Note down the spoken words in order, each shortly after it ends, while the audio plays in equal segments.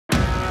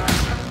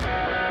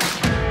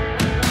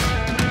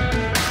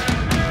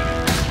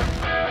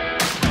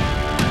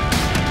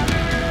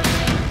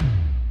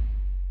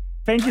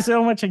thank you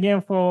so much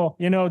again for,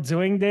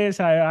 doing this.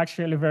 I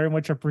actually very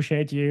much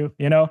appreciate you,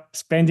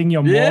 spending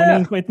your Yeah,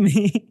 morning with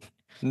me.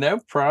 no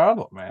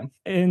problem, man.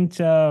 And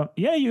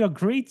yeah, you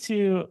agreed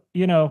to,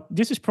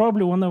 this is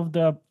probably one of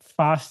the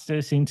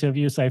fastest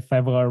interviews I've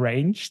ever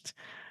arranged.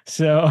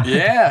 So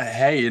Yeah,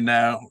 hey,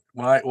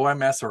 why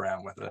mess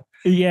around with it? All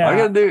I yeah,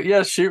 gotta do,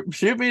 yeah,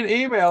 shoot me an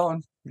email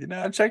and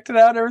I checked it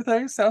out.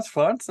 Everything sounds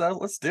fun, so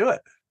let's do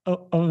it.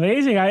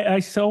 amazing. I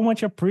so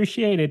much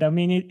appreciate it. I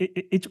mean,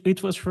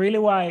 it was really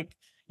like,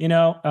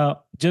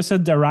 just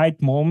at the right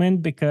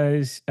moment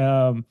because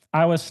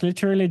I was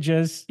literally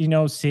just,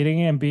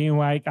 sitting and being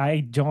like, I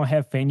don't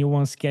have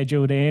anyone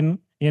scheduled in.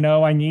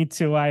 I need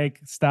to like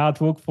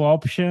start look for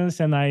options.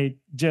 And I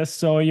just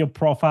saw your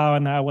profile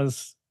and I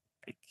was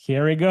like,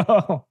 here we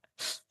go.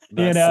 you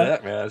That's know?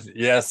 it, man.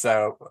 Yeah,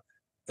 so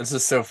this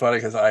is so funny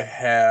because I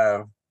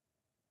had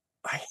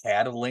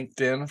a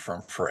LinkedIn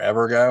from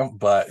forever ago,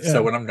 but so Yeah.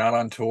 when I'm not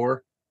on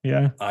tour,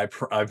 Yeah.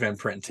 I've been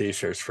printing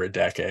t-shirts for a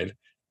decade.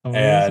 And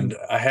Amazing.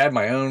 I had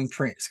my own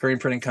screen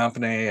printing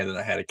company, and then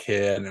I had a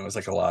kid, and it was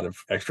like a lot of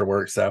extra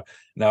work. So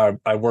now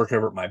I work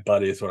over at my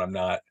buddies when I'm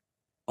not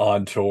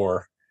on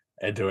tour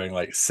and doing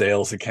like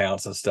sales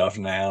accounts and stuff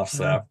now. Yeah.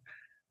 So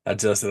I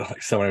just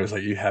like somebody was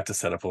like, you have to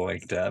set up a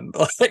LinkedIn.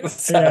 Like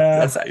that's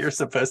Yeah. how you're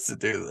supposed to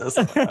do this.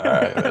 I'm like, all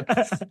right, man.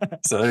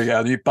 So there you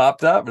go. You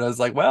popped up, and I was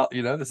like, well,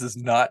 this is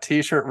not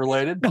t-shirt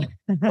related,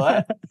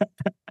 but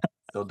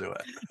still do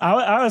it.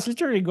 I was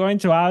literally going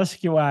to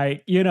ask you,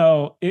 like,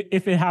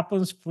 if it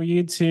happens for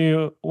you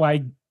to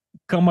like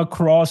come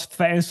across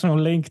fans on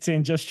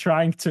LinkedIn just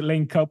trying to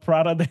link up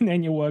rather than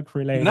any work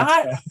related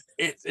Not stuff.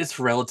 it's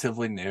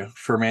relatively new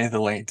for me, the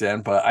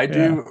LinkedIn, but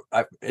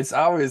Yeah. it's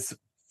always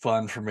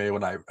fun for me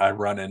when I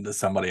run into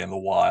somebody in the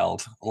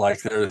wild.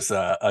 Like there's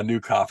a new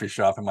coffee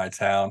shop in my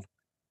town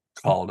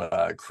called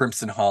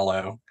Crimson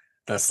Hollow.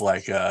 That's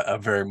like a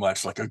very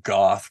much like a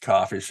goth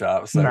coffee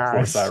shop. So of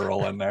course I Nice.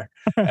 roll in there.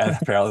 And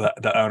apparently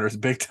the owner's a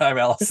big time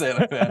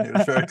Alesana fan. He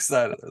was very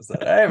excited. I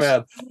said, hey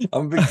man,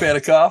 I'm a big fan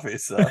of coffee,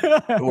 so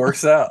it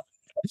works out.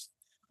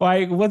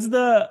 Like,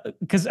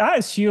 because I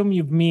assume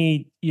you've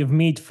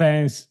meet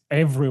fans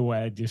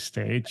everywhere at this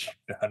stage.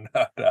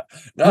 No,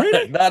 no,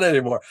 Really? not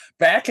anymore.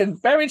 I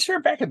mean, sure,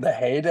 back in the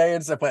heyday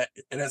and stuff, but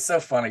and it's so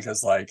funny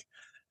because like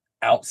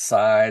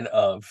outside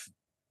of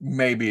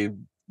maybe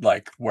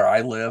like where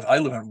I live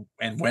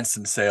in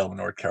Winston-Salem,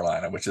 North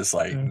Carolina, which is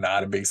like Yeah.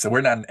 not a big. So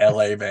we're not an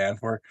LA band.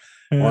 We're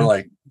Yeah.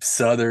 like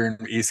Southern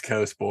East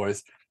Coast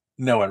boys.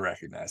 No one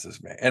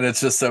recognizes me, and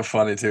it's just so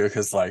funny too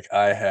because like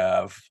I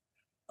have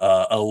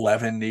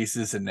 11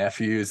 nieces and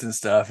nephews and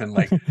stuff, and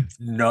like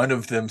none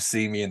of them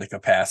see me in the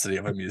capacity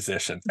of a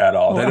musician at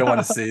all. They don't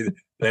want to Wow. see,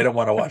 they don't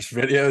want to watch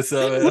videos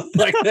of it.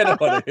 Like they don't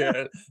want to hear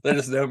it. They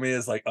just know me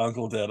as like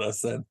Uncle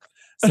Dennis. And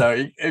so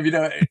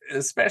if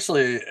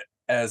especially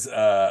as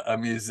a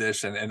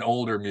musician, an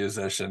older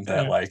musician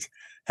that Yeah. like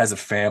has a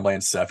family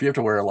and stuff, you have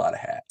to wear a lot of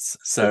hats.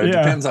 So it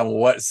Yeah. depends on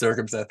what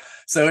circumstance.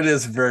 So it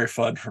is very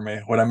fun for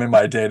me when I'm in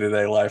my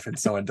day-to-day life and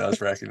someone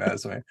does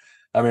recognize me.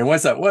 I mean,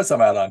 once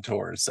I'm out on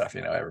tour and stuff,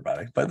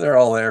 everybody, but they're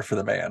all there for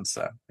the band,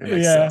 so it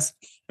makes Yeah. sense.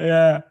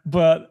 Yeah.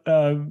 But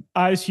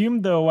I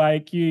assume though,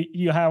 like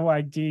you have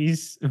like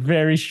these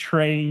very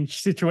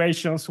strange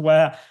situations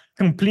where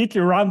completely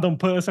random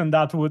person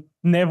that would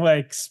never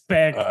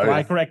expect Oh yeah,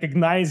 like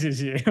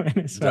recognizes you. And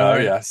it's oh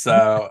like, yeah.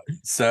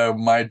 So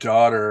my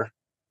daughter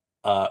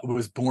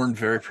was born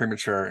very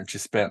premature, and she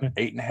spent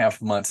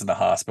 8.5 months in the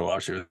hospital while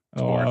she was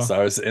born. oh, So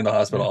I was in the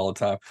hospital yeah. all the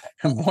time.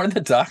 And one of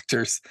the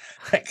doctors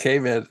that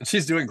came in,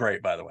 she's doing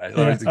great, by the way. Let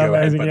Yeah. me go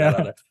ahead and Amazing. put that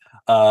on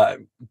Yeah.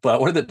 there. But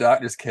one of the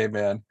doctors came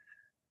in.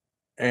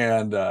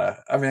 And I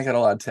mean, I got a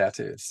lot of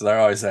tattoos. So they're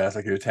always ask,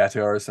 like, you're a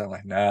tattoo artist? I'm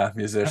like, nah,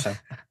 musician.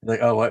 He's like,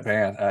 oh, what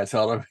band? And I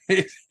told him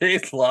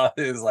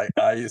he's like,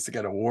 I used to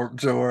get a Warped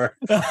Tour,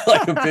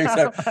 like a big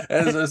time.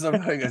 And so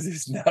something because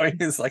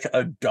he's like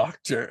a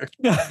doctor.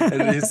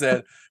 And he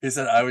said,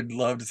 I would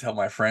love to tell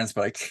my friends,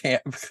 but I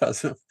can't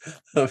because of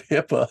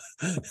HIPAA.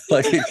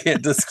 Like you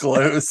can't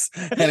disclose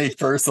any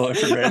personal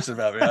information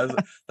about me. I was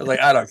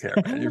like, I don't care,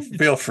 man. You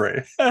feel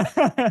free.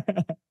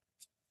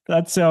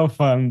 That's so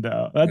fun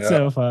though. That's Yeah.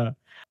 so fun.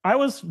 I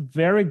was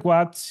very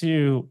glad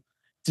to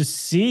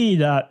see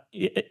that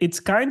it's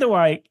kind of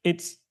like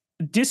it's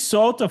this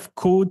sort of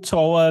cool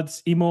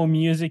towards emo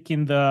music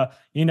in the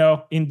in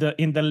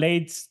the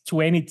late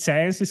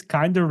 2010s is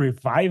kind of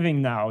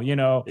reviving now.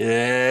 Yeah.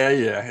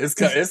 It's,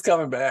 It's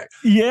coming back.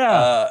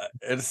 yeah.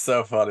 It's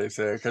so funny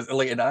too, because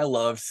like, and I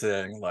love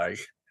seeing like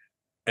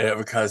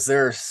because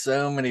there are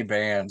so many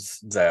bands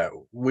that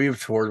we've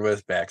toured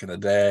with back in the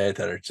day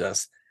that are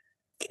just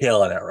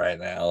killing it right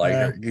now. Like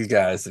uh, you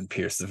guys in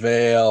Pierce the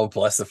Veil,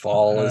 Bless the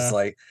Fall is uh,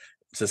 like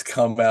just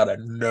come out of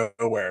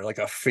nowhere like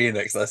a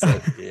phoenix. I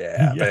said,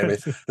 yeah, baby.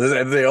 Yes.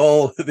 The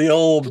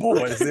old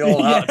boys, the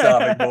old Hot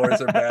Topic boys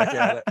are back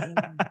at it.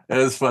 And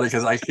it's funny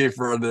because I keep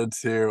running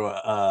into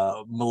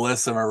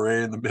Melissa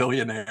Marie and the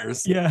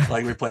Millionaires. Yeah.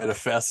 Like we played a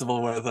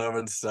festival with them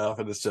and stuff,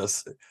 and it's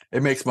just,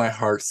 it makes my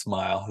heart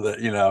smile that,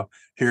 you know,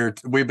 here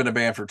we've been a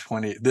band for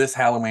 20, this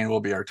Halloween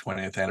will be our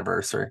 20th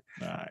anniversary.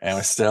 Nice. And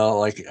we're still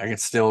like, I can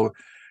still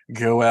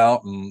go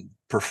out and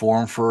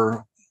perform for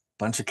a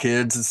bunch of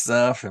kids and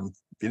stuff, and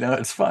you know,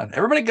 it's fun.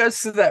 Everybody goes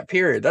through that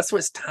period. That's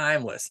what's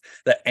timeless,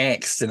 the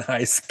angst in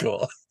high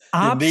school.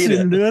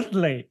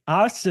 Absolutely.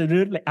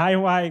 Absolutely. I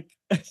like,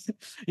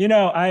 you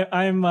know,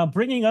 I'm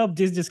bringing up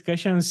this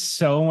discussion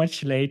so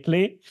much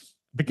lately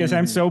because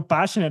I'm so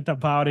passionate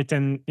about it.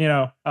 And, you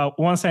know,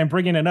 once I'm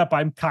bringing it up,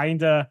 I'm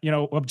kind of, you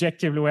know,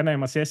 objectively when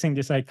I'm assessing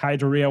this, I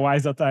kind of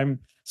realize that I'm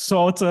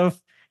sort of,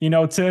 you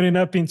know, turning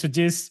up into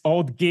this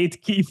old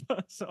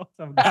gatekeeper sort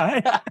of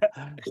guy.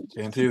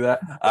 Can't do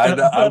that.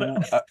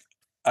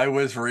 I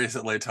was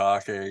recently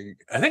talking,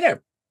 I think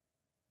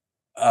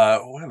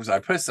what was I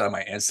posted on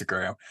my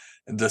Instagram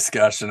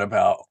discussion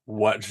about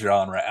what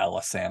genre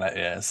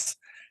Alesana is.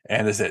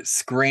 And is it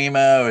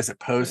screamo? Is it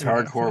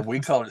post-hardcore?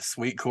 We called it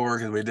sweetcore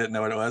because we didn't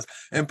know what it was.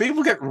 And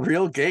people get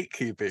real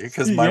gatekeeping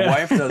because my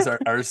wife does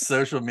our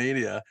social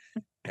media.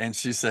 And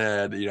she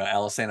said, you know,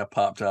 Alesana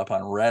popped up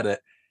on Reddit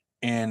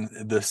in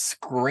the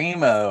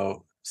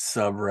screamo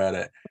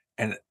subreddit.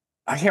 And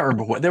I can't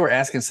remember what they were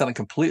asking, something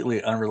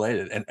completely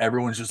unrelated, and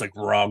everyone's just like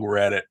wrong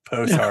Reddit,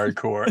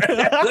 post-hardcore.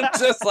 It's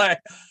just like,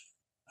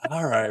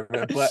 all right,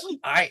 but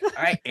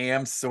I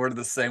am sort of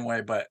the same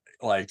way, but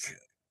like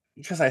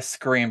because I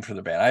scream for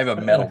the band. I have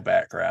a metal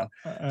background,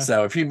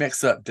 so if you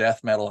mix up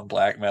death metal and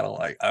black metal,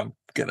 like I'm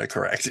gonna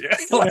correct you.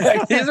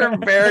 Like these are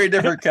very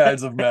different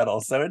kinds of metal,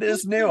 so it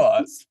is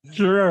nuanced.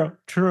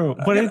 True,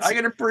 but I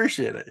can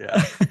appreciate it.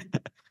 Yeah.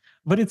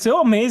 But it's so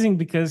amazing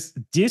because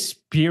this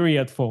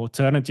period for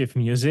alternative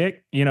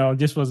music, you know,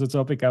 this was a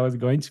topic I was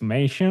going to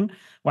mention,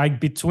 like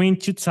between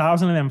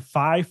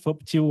 2005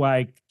 up to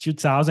like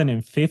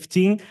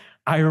 2015,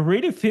 I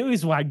really feel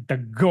is like the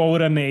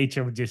golden age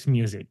of this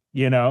music,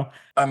 you know?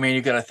 I mean,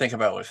 you got to think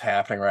about what's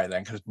happening right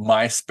then because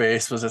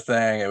MySpace was a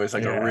thing. It was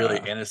like a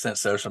really innocent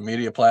social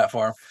media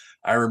platform.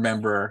 I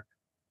remember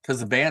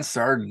because the band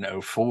started in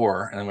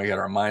 2004 and then we got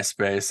our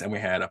MySpace and we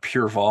had a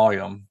Pure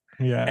Volume.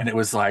 Yeah. And it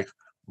was like,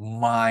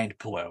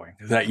 mind-blowing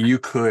that you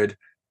could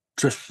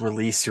just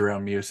release your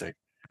own music,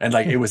 and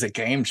like it was a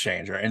game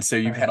changer. And so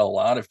you had a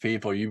lot of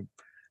people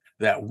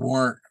that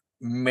weren't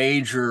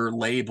major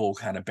label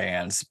kind of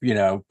bands, you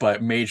know,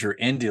 but major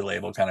indie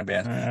label kind of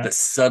bands that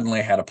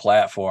suddenly had a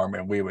platform,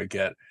 and we would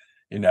get,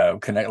 you know,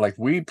 connect. Like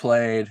we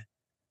played,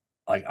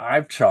 like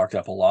I've chalked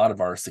up a lot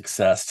of our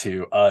success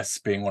to us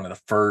being one of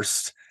the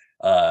first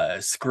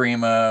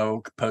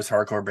screamo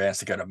post-hardcore bands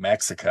to go to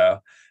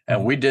Mexico.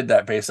 And we did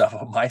that based off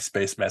of a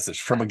MySpace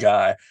message from a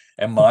guy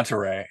in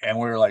Monterey. And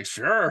we were like,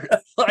 sure.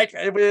 Like,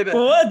 I mean,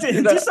 what?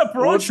 This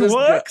approach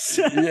works.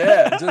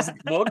 Just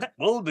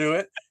we'll do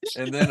it.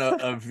 And then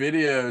a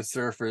video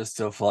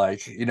surfaced of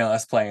like, you know,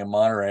 us playing in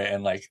Monterey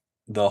and like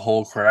the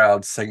whole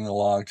crowd singing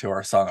along to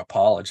our song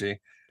Apology.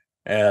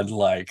 And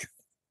like,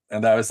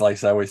 and that was like,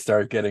 so we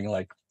started getting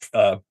like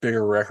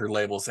bigger record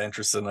labels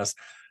interested in us.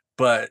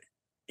 But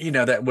you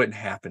know, that wouldn't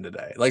happen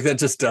today. Like that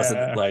just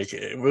doesn't like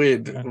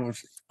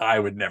I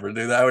would never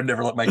do that. I would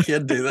never let my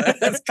kid do that.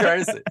 That's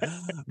crazy.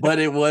 But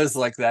it was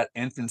like that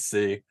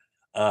infancy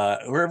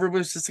where everybody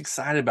was just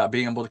excited about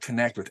being able to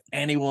connect with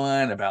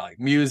anyone about like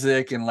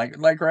music and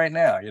like right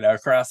now, you know,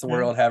 across the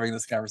world having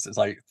this conversation.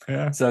 Like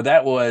so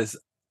that was,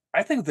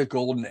 I think, the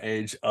golden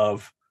age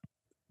of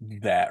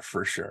that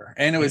for sure.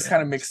 And it was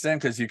kind of mixed in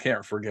because you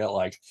can't forget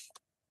like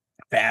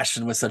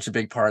fashion was such a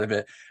big part of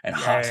it, and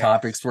Hot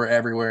Topics were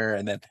everywhere,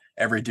 and then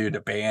every dude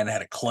at band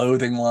had a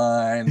clothing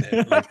line,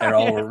 and like they're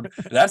all were,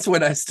 that's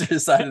when I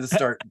decided to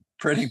start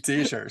printing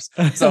t-shirts.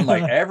 So I'm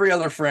like, every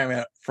other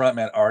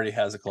frontman already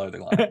has a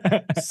clothing line,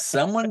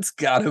 someone's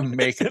got to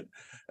make it.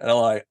 And I'm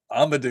like,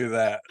 I'm gonna do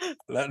that.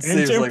 That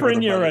seems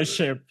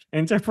entrepreneurship.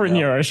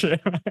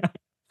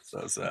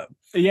 So sad.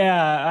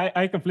 Yeah,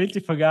 I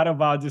completely forgot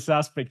about this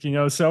aspect. You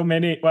know, so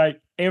many,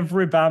 like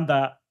every band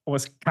that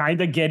was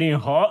kind of getting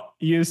hot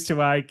used to,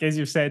 like, as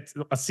you said,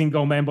 a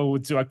single member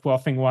would do a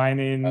clothing line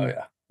and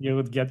you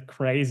would get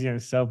crazy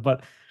and stuff.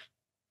 But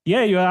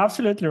yeah, you're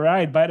absolutely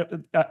right. But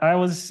I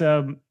was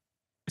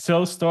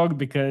so stoked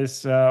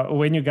because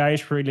when you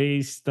guys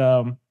released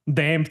The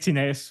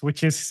Emptiness,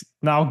 which is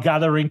now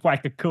gathering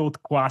like a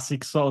cult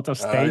classic sort of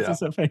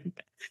status, I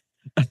think.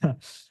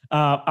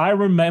 I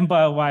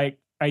remember like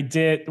I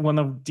did one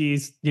of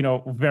these, you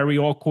know, very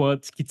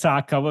awkward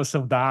guitar covers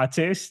of the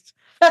artist.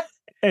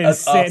 And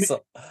that's awesome.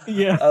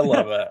 Yeah, I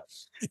love that.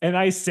 And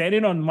I sent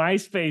it on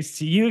MySpace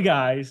to you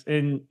guys,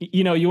 and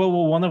you know, you were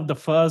one of the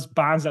first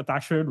bands that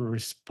actually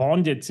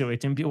responded to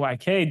it and be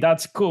like, "Hey,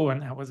 that's cool."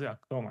 And I was like,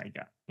 "Oh my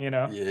god," you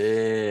know?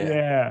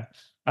 Yeah.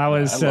 I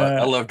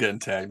love getting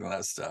tagged on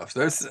that stuff.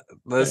 That's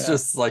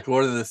just like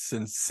one of the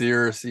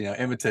sincerest, you know,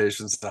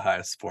 invitations to the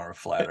highest form of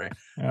flattery.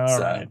 All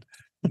right.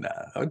 No,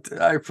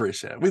 I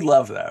appreciate it. We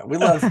love that. We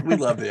love the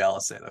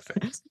Alesana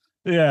fans.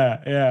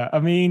 Yeah. I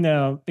mean,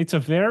 it's a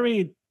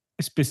very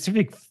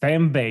specific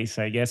fan base,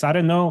 I guess. I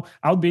don't know.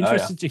 I'll be Oh yeah.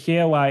 interested to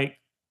hear like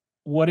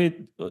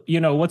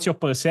what's your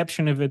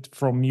perception of it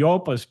from your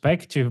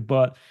perspective.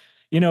 But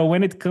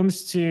when it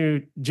comes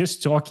to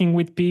just talking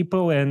with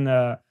people and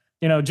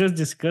just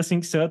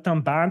discussing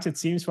certain bands, it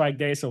seems like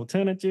there's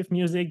alternative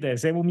music,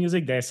 there's emo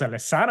music, there's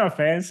Alesana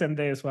fans, and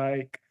there's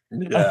like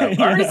Yeah,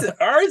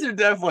 ours are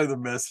definitely the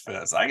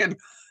misfits. And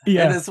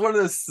yeah, it's one of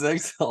those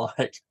things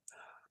like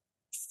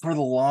for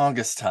the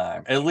longest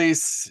time, at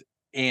least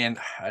I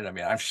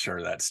mean, I'm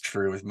sure that's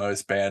true with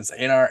most bands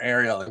in our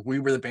area. Like we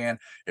were the band,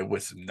 it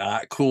was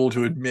not cool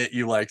to admit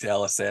you liked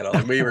Alesana.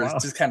 Like we were wow,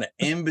 just kind of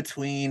in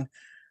between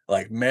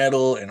like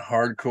metal and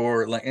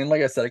hardcore.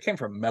 Like I said, I came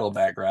from a metal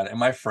background, and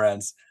my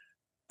friends,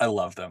 I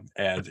love them,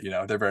 and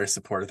they're very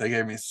supportive. They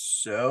gave me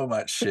so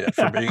much shit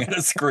for being in a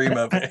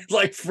screamo band,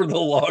 like for the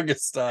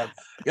longest time.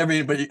 I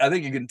mean, but I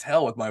think you can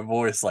tell with my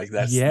voice, like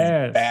that's the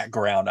yes,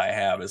 background I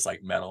have is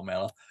like metal.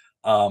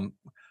 Um,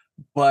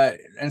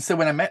 and so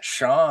when I met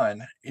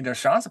Sean,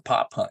 Sean's a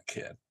pop punk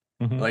kid.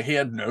 hmm Like he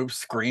had no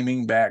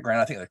screaming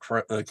background. I think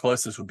the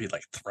closest would be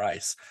like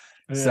Thrice.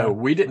 So yeah,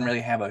 we didn't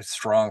really have a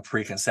strong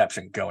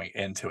preconception going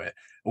into it.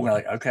 We're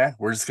like, okay,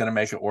 we're just gonna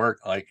make it work.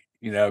 Like,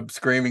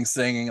 screaming,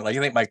 singing. Like I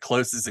think my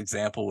closest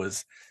example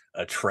was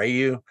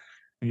Atreyu.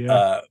 yeah,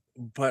 Uh,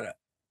 but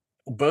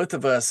both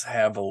of us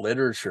have a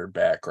literature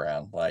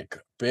background, like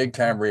big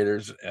time mhm.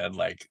 readers, and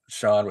like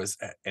Sean was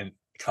in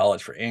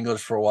college for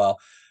English for a while.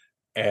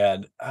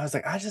 And I was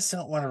like, I just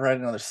don't want to write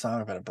another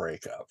song about a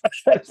breakup.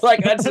 It's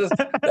like that's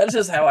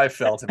just how I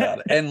felt about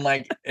it.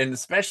 And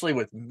especially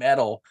with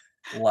metal,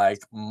 like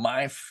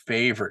my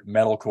favorite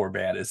metalcore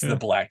band is the Yeah.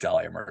 Black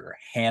Dahlia Murder,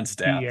 hands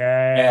down.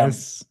 And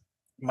Yes.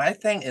 my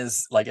thing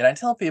is like, and I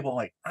tell people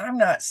like, I'm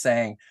not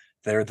saying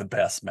they're the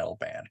best metal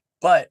band,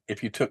 but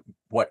if you took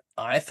what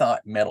I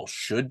thought metal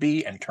should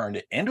be and turned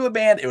it into a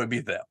band, it would be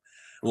them.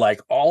 Like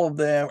all of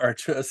them are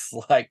just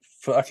like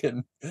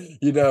fucking,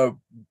 you know,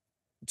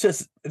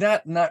 just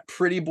not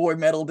pretty boy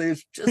metal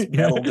dudes, just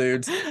Yeah. metal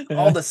dudes.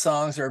 All Yeah. the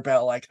songs are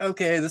about like,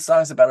 okay, this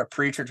song's about a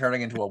preacher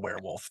turning into a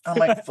werewolf. I'm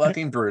like,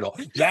 fucking brutal.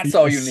 That's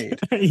all you Yes.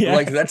 need. Yeah.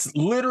 Like that's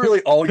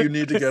literally all you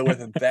need to go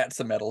with, and that's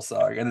a metal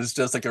song. And it's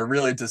just like a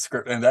really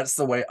descriptive, and that's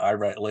the way I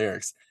write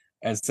lyrics.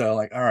 And so,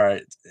 like, all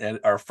right. And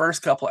our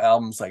first couple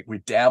albums, like we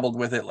dabbled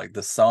with it, like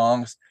the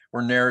songs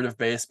were narrative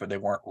based, but they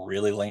weren't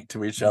really linked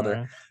to each other.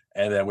 Yeah.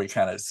 And then we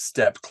kind of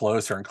stepped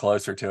closer and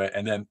closer to it.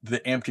 And then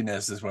the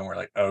emptiness is when we're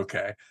like,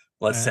 okay,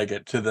 let's Yeah. take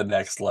it to the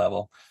next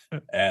level.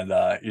 And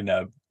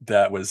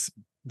that was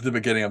the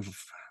beginning of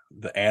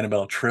the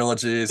Annabelle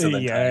trilogies, and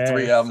then tying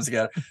three Yes. albums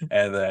together.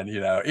 And then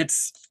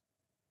it's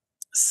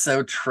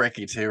so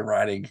tricky too,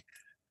 writing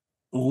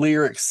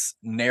lyrics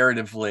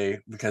narratively,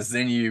 because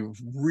then you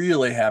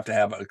really have to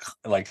have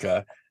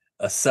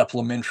a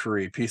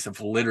supplementary piece of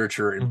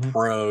literature in Mhm.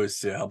 prose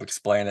to help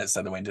explain it.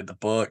 So then we did the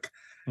book.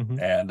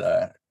 Mhm.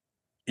 And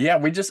yeah,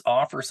 we just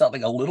offer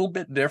something a little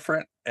bit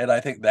different, and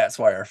I think that's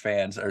why our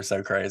fans are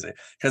so crazy,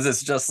 because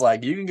it's just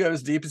like you can go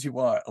as deep as you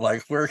want.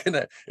 Like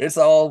it's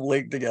all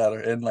linked together,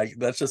 and like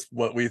that's just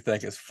what we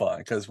think is fun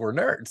because we're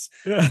nerds.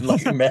 Yeah.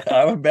 Like I'm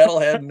a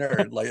metalhead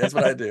nerd. Like that's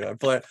what I do. I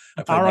play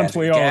Aren't Magic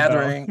we the all though?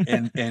 Gathering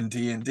and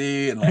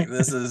D&D, and like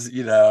this is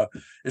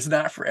it's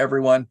not for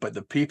everyone, but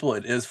the people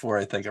it is for,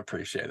 I think,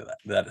 appreciate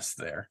that it's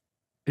there.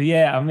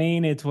 Yeah, I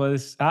mean, it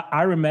was.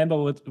 I remember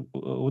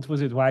what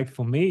was it like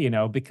for me,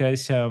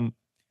 because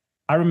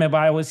I remember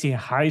I was in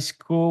high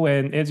school,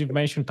 and as you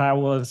mentioned, I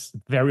was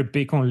very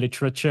big on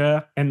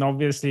literature, and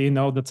obviously,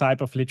 the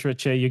type of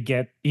literature you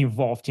get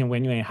involved in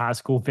when you're in high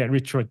school, very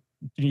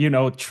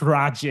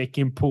tragic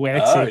and Oh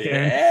poetic,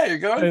 and yeah, you're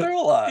going uh, through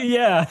a lot.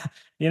 yeah,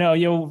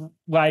 you're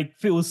like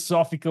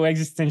philosophical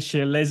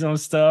existentialism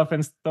stuff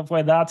and stuff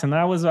like that, and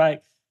I was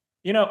like,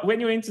 when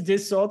you're into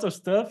this sort of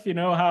stuff,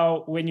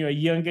 how when you're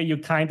younger, you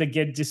kind of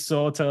get this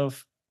sort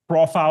of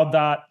profile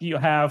that you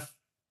have,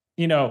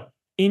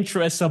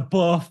 interests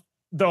above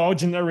the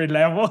ordinary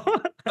level.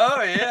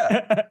 Oh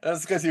yeah.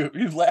 That's because you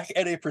lack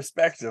any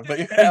perspective, but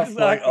you have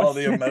like Exactly. all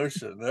the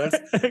emotion. That's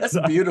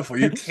Exactly. beautiful.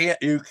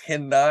 You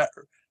cannot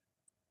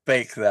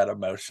fake that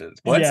emotion.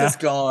 Once Yeah. it's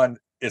gone,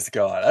 it's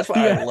gone. That's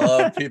why I Yeah.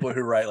 love people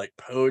who write like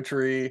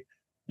poetry,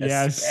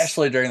 Yes.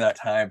 especially during that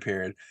time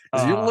period.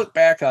 Because you Ah, look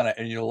back on it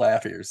and you'll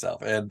laugh at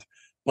yourself.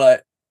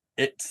 But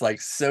it's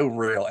like so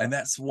real. And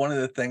that's one of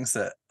the things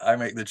that I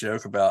make the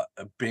joke about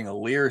being a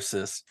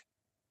lyricist,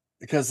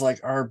 because like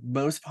our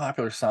most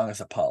popular song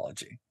is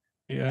Apology,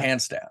 yeah.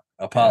 hands down,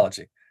 Yeah.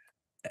 Apology.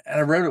 And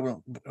I wrote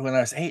it when I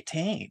was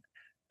 18.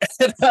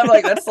 And I'm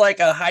like, that's like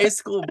a high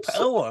school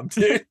poem,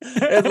 dude.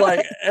 And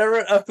like,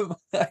 I'm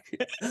like,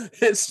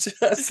 it's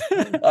just,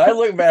 I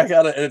look back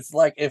at it, and it's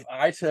like if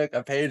I took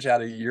a page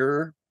out of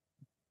your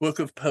book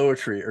of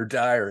poetry or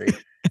diary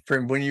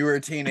from when you were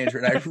a teenager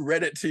and I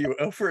read it to you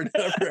over and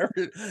over,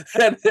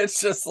 and it's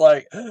just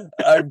like,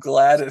 I'm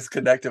glad it's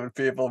connected with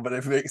people, but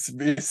it makes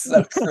me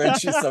so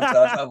cringy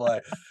sometimes. I'm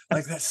like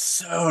that's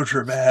so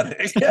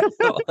dramatic.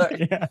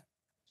 Like, Yeah.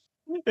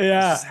 It's Yeah.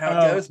 just how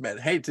it goes, man.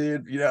 Hey,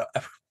 dude,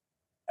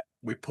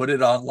 we put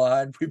it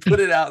online, we put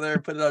it out there,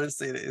 put it on a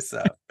CD.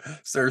 So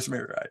serves me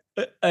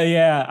right.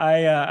 Yeah,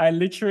 I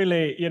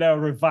literally,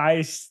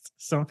 revised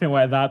something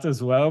like that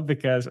as well,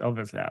 because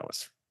obviously I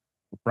was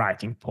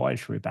writing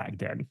poetry back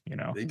then,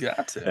 You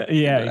got to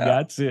yeah, get it you out.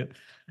 got to.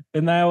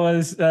 And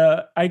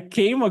I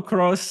came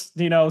across,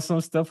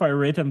 some stuff I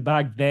written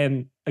back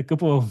then a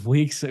couple of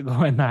weeks ago,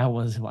 and I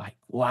was like,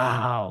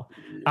 wow,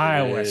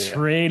 I was Yeah,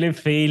 really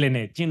feeling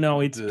it.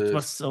 It dude.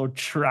 was so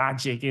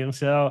tragic and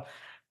so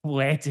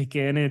poetic,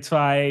 and it's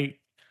like,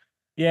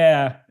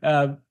 yeah,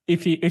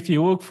 if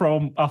you look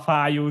from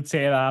afar, you would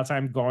say that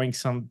I'm going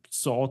some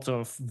sort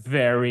of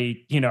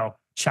very,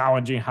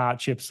 challenging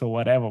hardships or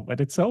whatever.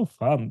 But it's so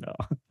fun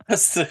though.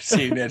 That's the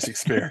teenage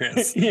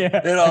experience. Yeah,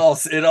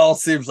 It all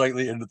seems like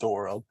the end of the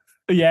world.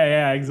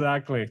 yeah,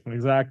 exactly.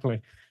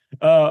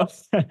 Uh,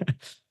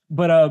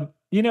 but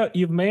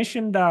you've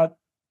mentioned that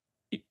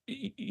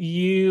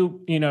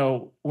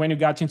when you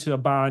got into the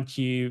band,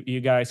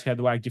 you guys had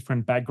like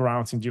different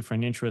backgrounds and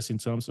different interests in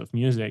terms of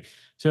music.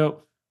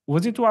 So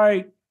was it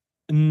like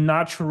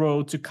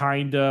natural to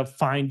kind of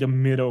find a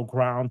middle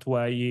ground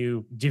where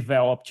you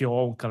developed your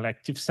own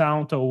collective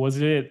sound, or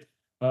was it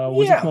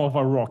Yeah, more of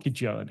a rocky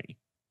journey?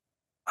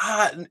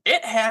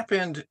 it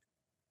happened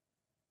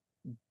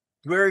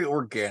very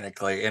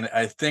organically, and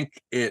I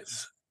think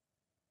it's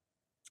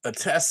a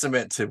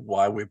testament to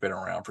why we've been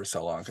around for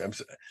so long.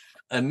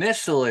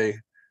 Initially,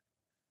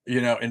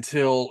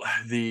 until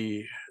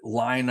the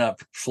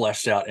lineup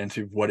fleshed out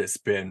into what it's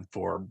been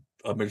for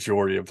a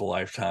majority of the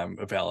lifetime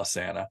of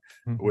Alesana,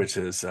 Mhm. which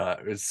is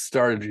it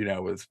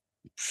started, with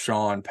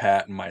Sean,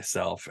 Pat, and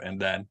myself, and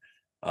then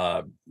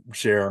uh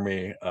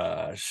Jeremy,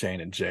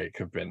 Shane, and Jake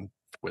have been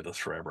with us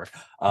forever.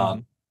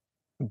 Mhm.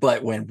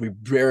 But when we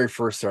very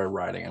first started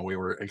writing and we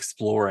were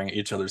exploring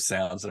each other's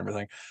sounds and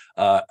everything,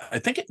 I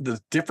think the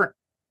different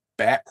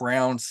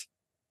backgrounds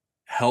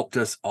helped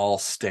us all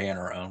stay in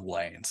our own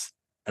lanes.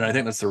 And I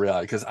think that's the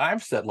reality, because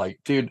I've said, like,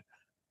 dude,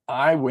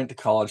 I went to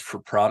college for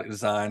product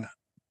design.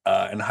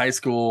 In high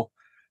school,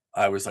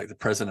 I was like the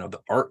president of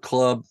the art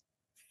club.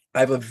 I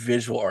have a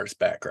visual arts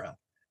background,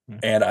 Mhm.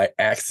 and I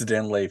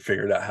accidentally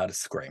figured out how to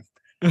scream.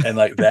 And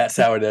like that's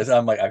how it is.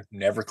 I'm like, I've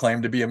never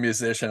claimed to be a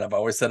musician. I've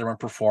always said I'm a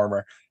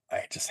performer.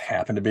 I just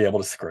happen to be able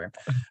to scream.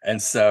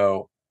 And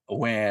so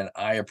when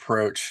I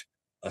approach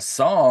a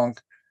song,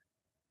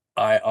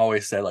 I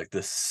always say, like,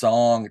 the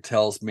song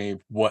tells me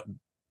what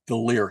the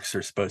lyrics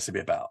are supposed to be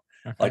about.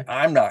 Like, Okay.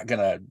 I'm not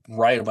gonna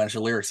write a bunch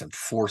of lyrics and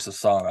force a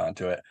song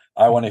onto it.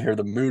 I want to Mhm. hear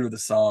the mood of the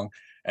song,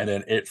 and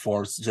then it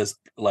forms, just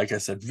like I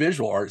said,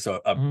 visual art.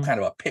 So a Mhm. kind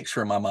of a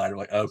picture in my mind of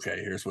like, okay,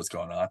 here's what's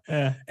going on.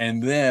 Yeah.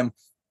 And then,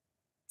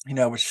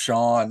 with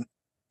Sean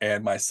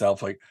and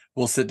myself, like,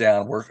 we'll sit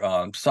down and work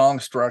on song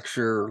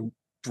structure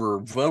for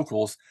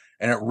vocals,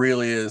 and it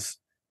really is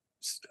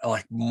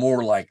like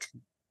more like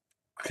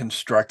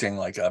constructing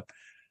like a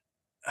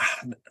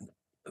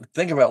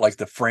think about like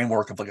the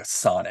framework of like a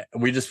sonnet.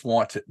 We just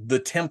want the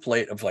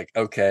template of like,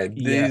 okay,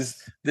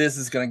 Yes. this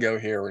is going to go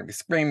here. We're going to be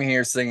screaming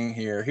here, singing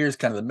here. Here's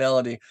kind of the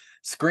melody.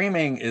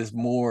 Screaming is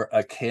more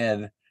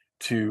akin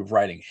to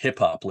writing hip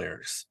hop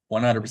lyrics, Mhm.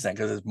 100%,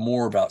 because it's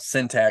more about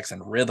syntax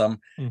and rhythm,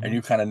 and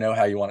you Mhm. kind of know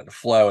how you want it to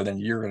flow, and then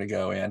you're going to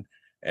go in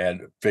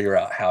and figure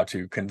out how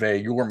to convey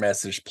your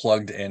message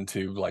plugged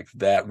into like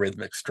that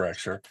rhythmic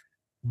structure.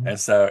 Mhm. And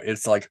so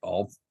it's like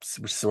all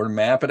we sort of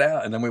map it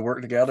out, and then we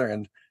work together,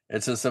 and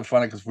it's just so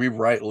funny because we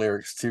write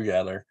lyrics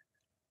together,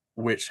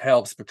 which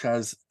helps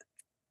because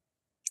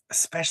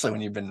especially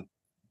when you've been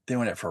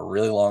doing it for a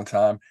really long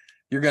time,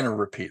 you're going to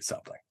repeat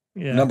something.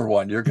 Yeah. Number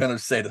one, you're going to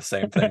say the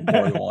same thing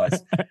more than once,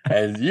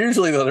 and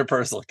usually the other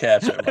person will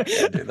catch it. Like,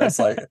 yeah, dude,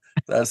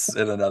 that's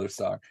in another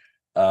song.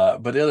 But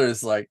the other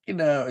is like,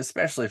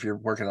 especially if you're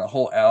working on a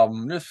whole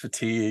album, there's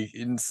fatigue,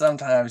 and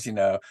sometimes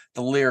the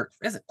lyric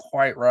isn't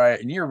quite right,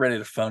 and you're ready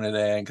to phone it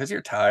in because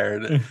you're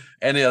tired,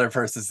 and the other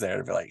person's there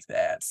to be like,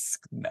 that's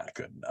not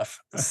good enough.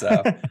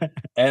 So,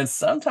 and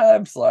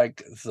sometimes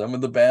like some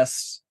of the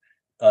best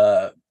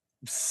uh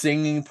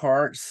singing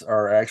parts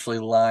are actually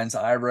lines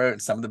I wrote,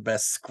 and some of the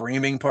best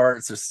screaming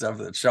parts are stuff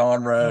that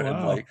Sean Oh, wrote.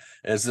 And like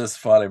wow. it's just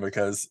funny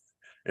because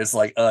it's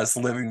like us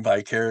living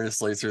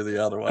vicariously through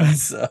the other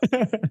ones. So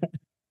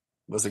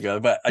was it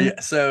good? But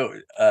yeah, so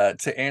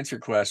to answer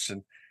your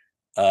question,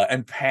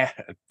 and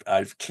Pat,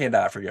 I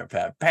cannot forget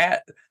Pat.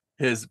 Pat,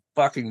 his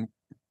fucking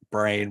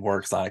brain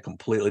works on a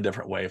completely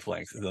different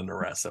wavelength than the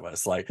rest of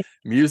us. Like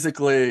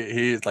musically,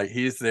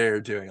 he's there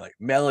doing like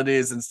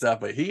melodies and stuff,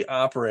 but he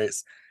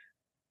operates,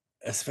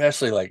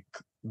 especially like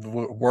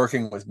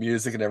working with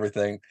music and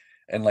everything.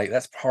 And like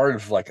that's part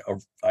of like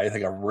I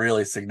think a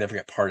really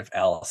significant part of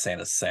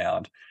Alisana's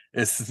sound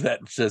is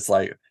that just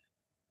like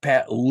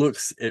Pat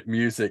looks at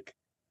music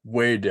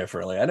way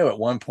differently. I know at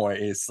one point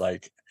he's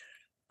like,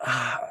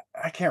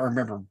 I can't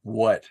remember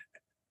what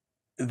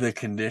the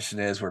condition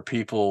is where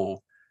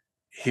people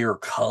hear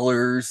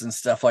colors and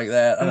stuff like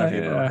that. I don't know if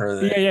you've ever Yeah. heard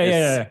of Yeah, that. yeah,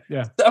 It's yeah,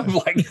 yeah,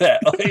 stuff like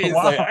that. Like, yeah. he's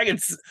like,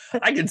 Wow.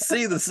 I can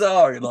see the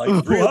song and like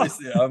really Wow.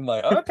 see it. I'm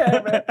like,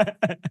 okay,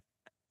 man.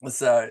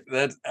 So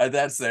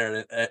that's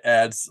there. It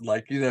adds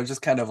like,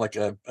 just kind of like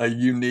a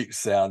unique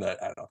sound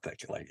that I don't think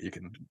like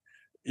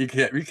you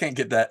can't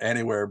get that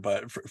anywhere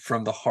but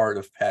from the heart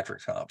of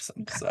Patrick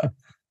Thompson. So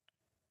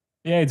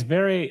Yeah, it's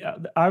very.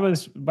 I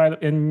was,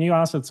 and you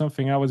answered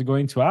something I was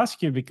going to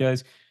ask you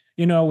because,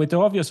 with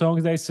all of your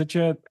songs, there's such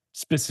a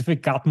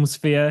specific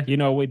atmosphere.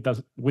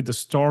 With the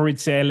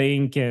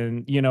storytelling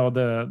and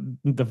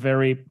the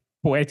very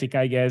poetic,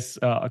 I guess,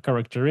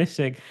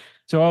 characteristic.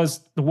 So I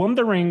was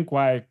wondering,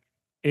 why,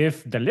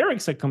 if the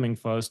lyrics are coming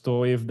first,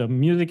 or if the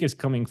music is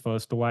coming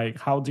first, why?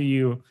 How do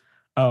you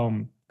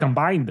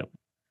combine them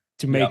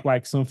to yeah. make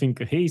like something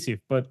cohesive?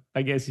 But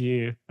I guess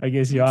you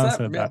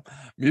answered Yeah.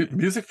 that.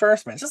 Music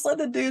first, man. Just let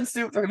the dudes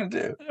do what they're gonna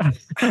do.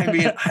 I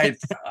mean,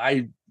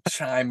 I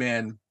chime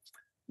in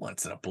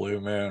once in a blue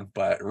moon,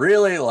 but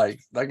really, like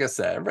I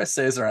said, everybody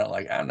stays around.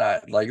 Like I'm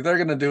not like they're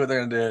gonna do what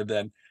they're gonna do.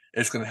 Then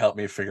it's gonna help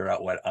me figure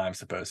out what I'm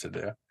supposed to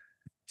do.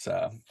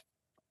 So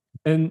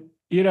And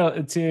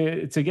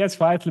to get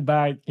slightly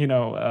back,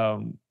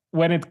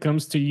 when it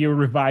comes to you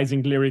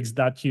revising lyrics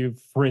that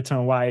you've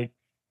written like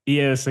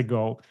years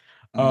ago,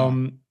 mm.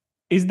 um,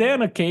 is there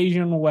an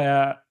occasion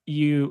where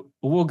you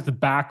looked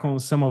back on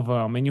some of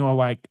them and you were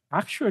like,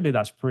 actually,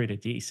 that's pretty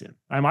decent.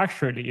 I'm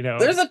actually,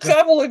 There's a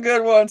couple of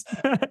good ones.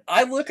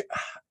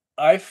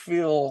 I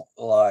feel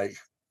like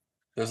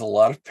there's a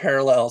lot of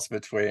parallels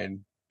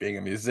between being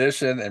a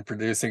musician and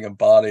producing a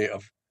body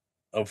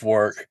of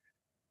work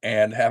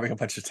and having a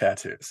bunch of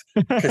tattoos,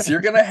 because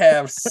you're gonna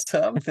have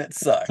some that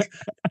suck,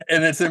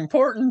 and it's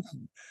important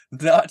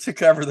not to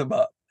cover them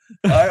up.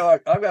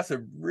 I've got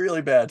some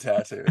really bad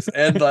tattoos,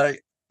 and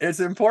like it's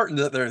important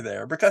that they're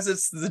there because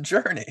it's the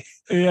journey,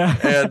 Yeah.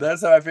 and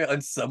that's how I feel.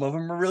 And some of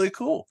them are really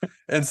cool,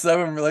 and some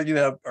of them are like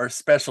are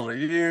special to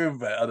you,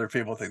 but other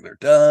people think they're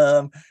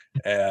dumb.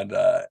 And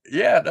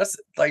yeah, that's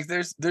like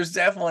there's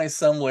definitely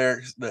some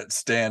lyrics that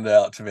stand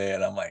out to me,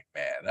 and I'm like,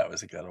 man, that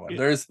was a good one.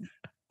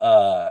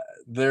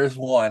 There's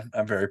one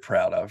I'm very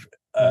proud of.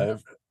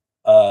 Mhm,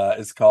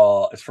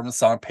 It's from the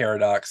song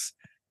Paradox.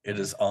 It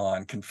is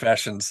on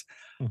Confessions.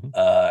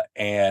 mhm.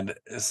 And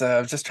so I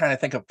was just trying to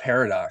think of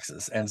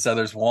paradoxes. And so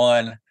there's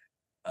one,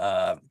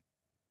 uh,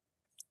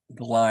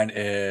 the line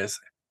is,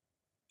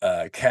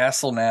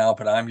 castle now,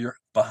 but I'm your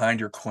behind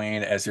your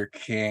queen as your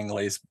king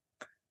lays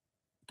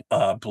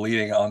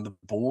bleeding on the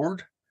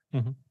board.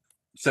 Mhm.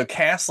 So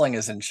castling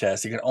is in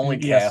chess. You can only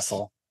Yes.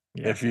 castle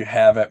Yeah. if you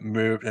haven't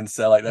moved, and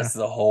so, like, Yeah. that's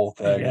the whole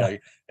thing, Yeah.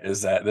 like,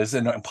 is that there's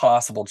an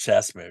impossible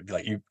chess move,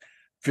 like, you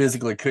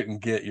physically couldn't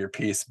get your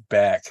piece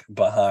back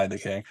behind the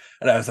king,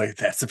 and I was like,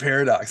 "That's a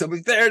paradox." I'm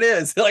like, "There it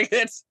is." Like,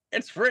 it's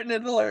written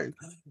in the lyrics,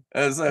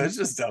 and so it's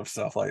just dumb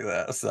stuff like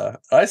that. So,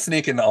 I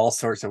sneak in all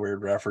sorts of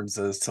weird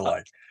references to,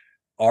 like,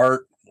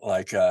 art,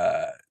 like,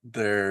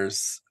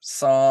 there's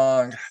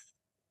song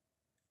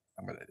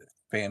I'm gonna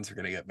fans are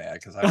gonna get mad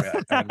because I'm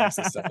gonna mix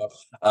this stuff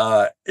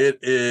up. It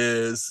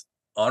is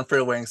 "On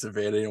Frail Wings of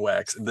Vanity and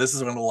Wax," and this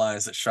is one of the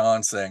lines that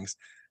Sean sings.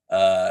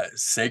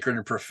 "Sacred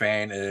and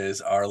profane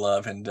is our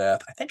love and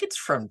death." I think it's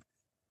from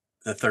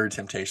The Third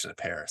Temptation of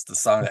Paris, the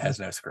song that has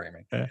no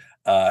screaming. Yeah.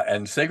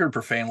 And "Sacred and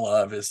Profane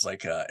Love" is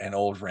like an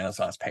old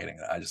Renaissance painting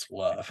that I just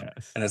love,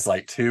 Yes. and it's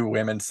like two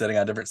women sitting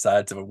on different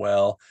sides of a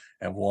well,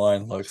 and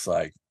one looks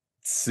like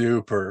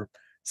super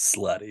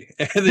slutty,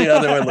 and the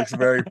other one looks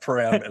very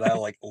prim, and I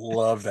like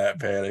love that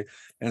painting.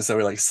 And so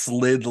we like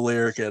slid the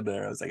lyric in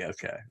there. I was like,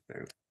 okay.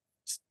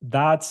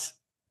 That's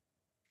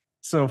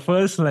So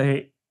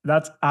firstly,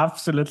 that's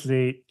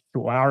absolutely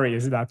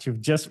hilarious that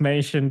you've just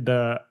mentioned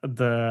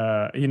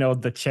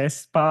the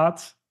chess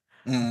part,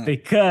 Mm.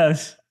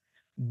 because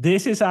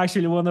this is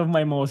actually one of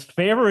my most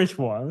favorite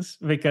ones,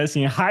 because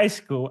in high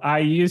school I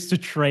used to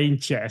train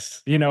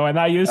chess, and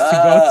I used to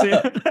go Ah,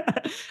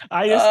 to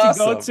I used to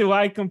go awesome. to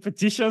like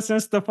competitions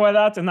and stuff like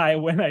that.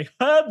 And when I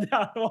heard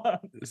that one,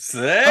 See?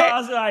 I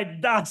was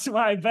like, that's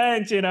my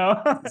bench.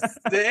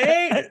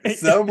 See?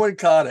 Someone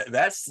caught it.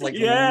 That's like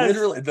Yes.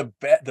 literally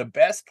the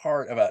best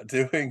part about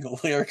doing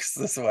lyrics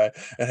this way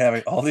and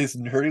having all these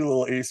nerdy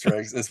little Easter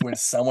eggs is when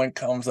someone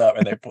comes up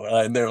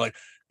and they're like,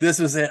 "This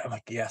is it." I'm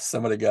like, "Yes,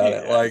 somebody got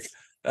it." Like, Yes.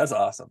 that's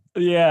awesome.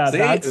 Yeah, See,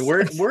 that's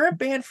we're a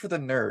band for the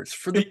nerds,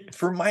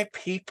 for my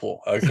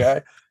people.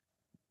 Okay.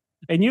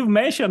 and you've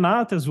mentioned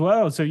art as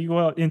well. So you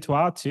were into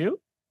art too?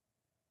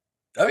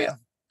 Oh yeah. Yep.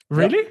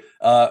 Really?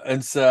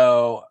 And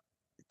so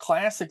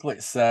classically,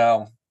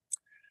 so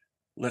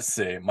let's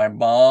see. My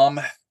mom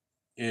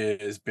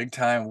is big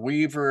time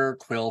weaver,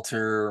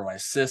 quilter. My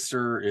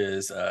sister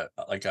is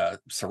like a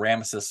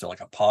ceramicist, so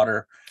like a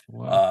potter.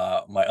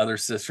 Wow. My other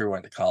sister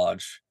went to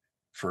college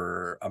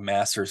for a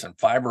master's in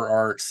fiber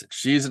arts.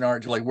 She's an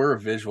art, like we're a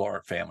visual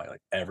art family,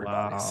 like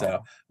everybody.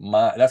 So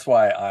Wow. that's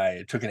why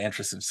I took an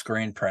interest in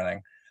screen printing,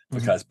 Mhm.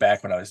 because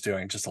back when I was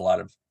doing just a lot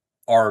of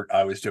art,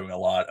 I was doing a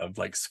lot of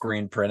like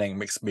screen printing,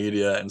 mixed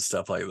media, and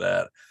stuff like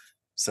that.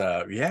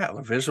 So yeah, I'm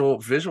a visual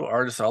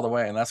artist all the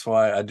way, and that's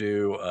why I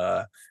do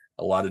a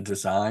lot of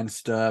design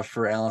stuff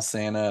for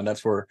Alesana, and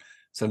that's where.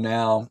 So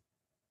now,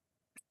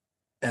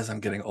 as I'm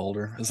getting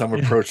older, as I'm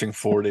Yeah. approaching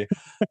 40,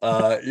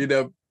 uh, you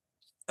know,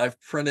 I've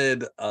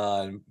printed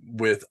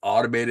with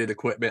automated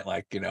equipment,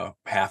 like,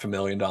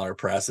 $500,000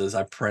 presses.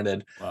 I've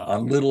printed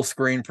on Wow. little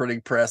screen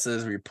printing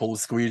presses where you pull the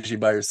squeegee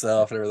by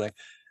yourself and everything.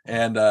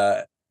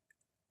 And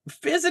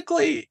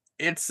physically,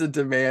 it's a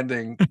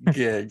demanding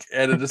gig.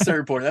 And at a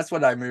certain point, that's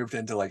when I moved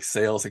into like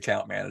sales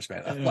account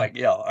management. I'm Yeah. like,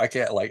 yo, I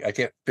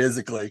can't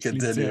physically Please do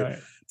continue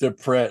it. to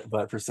print,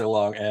 but for so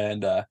long.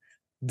 And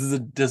the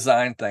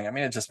design thing, I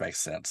mean, it just makes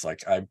sense.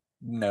 Like I've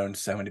known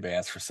so many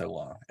bands for so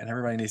long, and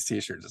everybody needs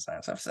t-shirt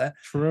designs. So I'm saying,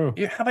 True.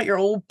 yeah, how about your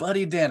old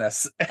buddy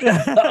Dennis?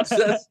 I'll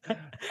just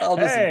I'll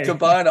just Hey.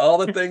 combine all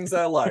the things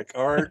I like: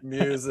 art,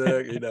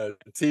 music,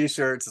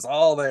 t-shirts. It's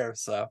all there.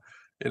 So,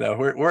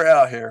 we're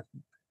out here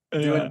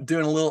Yeah.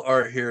 doing a little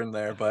art here and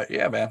there. But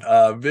yeah, man,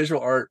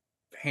 visual art,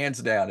 hands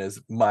down,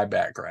 is my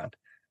background.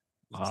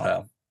 Wow.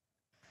 So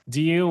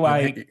Do you you,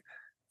 like?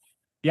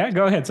 Yeah,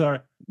 go ahead.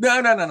 Sorry.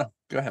 no.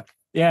 Go ahead.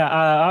 Yeah,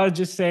 I was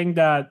just saying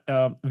that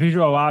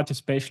visual art,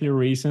 especially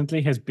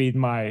recently, has been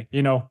my,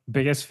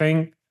 biggest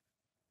thing.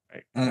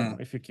 I don't know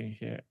Mm. if you can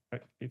hear,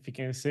 if you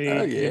can Oh see,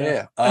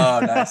 yeah. Oh,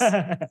 nice.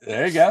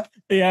 There you go.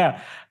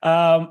 Yeah.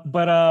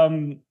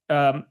 But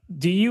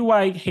do you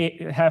like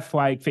have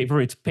like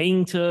favorite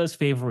painters,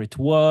 favorite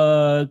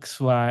works,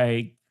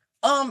 like?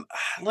 Um,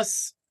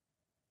 let's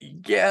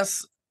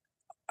guess.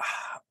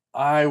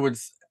 I would,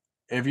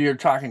 if you're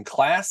talking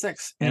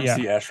classics, Yeah.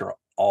 MC Escher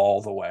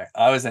all the way.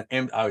 I was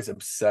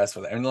obsessed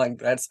with it, and like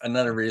that's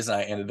another reason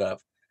I ended up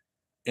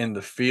in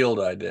the field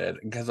I did,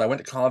 because I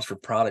went to college for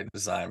product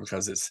design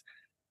because it's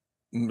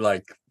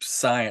like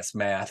science,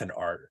 math, and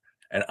art.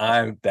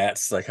 And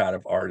that's the kind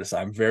of artist.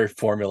 I'm very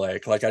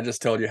formulaic. Like I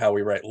just told you how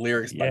we write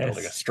lyrics by building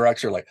a Yes.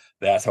 structure. Like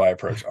that's how I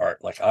approach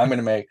art. Like I'm going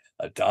to make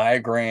a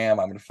diagram.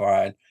 I'm going to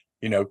find,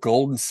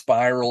 golden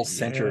spiral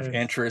center of Yes.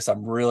 interest.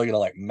 I'm really going to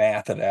like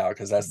math it out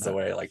because that's the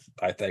way like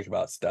Nice. I think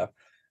about stuff.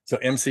 So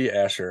MC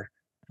Escher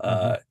Mhm.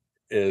 uh,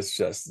 is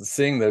just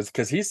seeing those,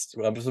 because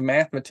was a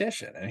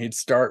mathematician, and he'd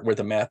start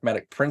with a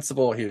mathematic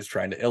principle. He was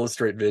trying to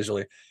illustrate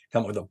visually,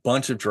 come up with a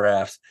bunch of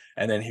drafts,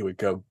 and then he would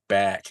go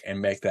back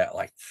and make that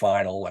like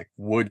final like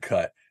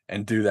woodcut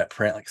and do that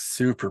print like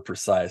super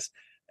precise.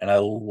 And I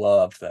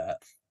love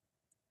that.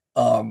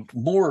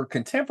 More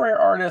contemporary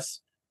artists,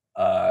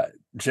 uh,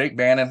 Jake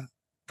Bannon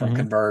from Mhm.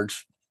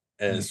 Converge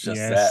is just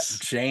that Yes.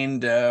 Jane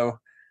Doe,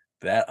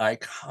 that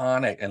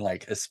iconic, and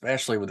like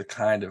especially with the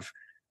kind of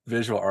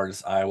visual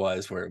artist I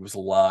was, where it was a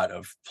lot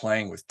of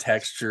playing with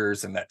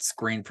textures and that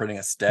screen printing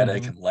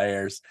aesthetic Mhm. and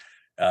layers.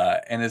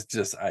 And it's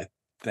just, I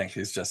think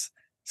he's just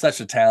such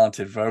a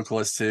talented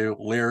vocalist too.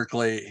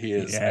 Lyrically, he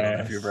is. I don't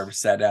know if you've ever Yes.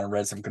 sat down and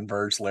read some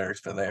Converge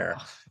lyrics, but they're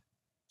Oh,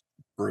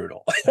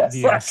 brutal. It's like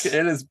yes.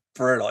 it is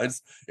brutal.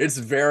 It's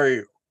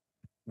very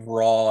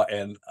raw,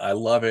 and I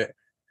love it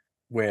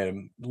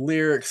when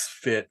lyrics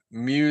fit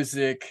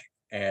music,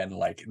 and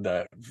like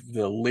the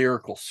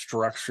lyrical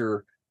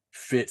structure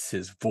fits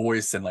his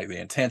voice and like the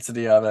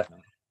intensity of it.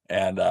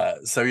 And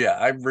so yeah,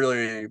 I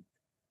really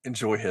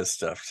enjoy his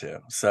stuff too.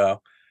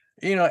 So,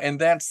 and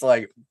that's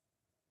like,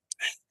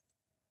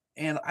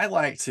 and I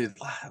like to,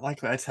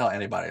 like I tell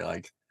anybody,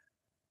 like,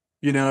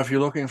 if you're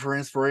looking for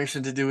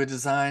inspiration to do a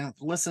design,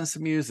 listen to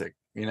some music,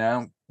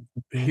 Mhm.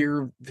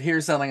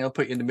 hear something that'll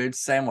put you in the mood.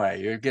 Same way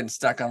you're getting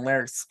stuck on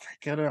lyrics,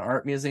 go to an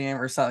art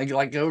museum or something.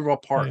 Like go to a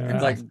park and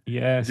Yeah. like do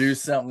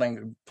Yes.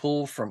 something,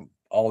 pull from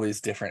all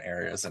these different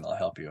areas, and it'll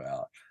help you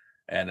out.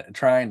 And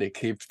trying to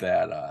keep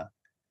that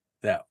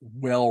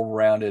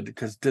well-rounded,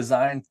 because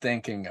design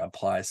thinking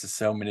applies to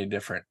so many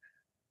different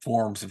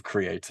forms of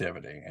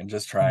creativity, and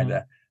just trying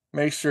Mhm. to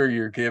make sure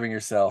you're giving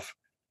yourself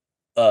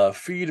a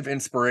feed of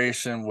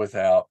inspiration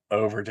without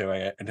overdoing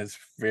it. And it's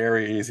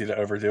very easy to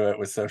overdo it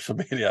with social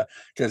media,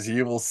 because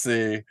you will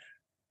see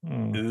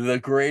Mm. the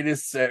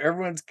greatest.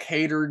 Everyone's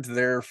catered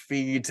their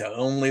feed to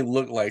only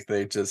look like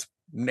they just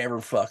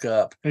never fuck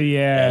up, and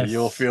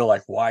you'll Yes. feel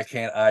like, why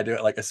can't I do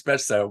it? Like,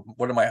 especially, so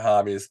one of my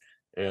hobbies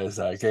is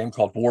a game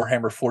called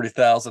Warhammer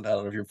 40,000. I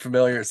don't know if you're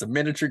familiar. It's a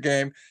miniature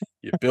game.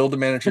 You build the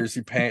miniatures,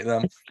 you paint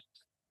them.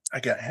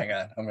 Hang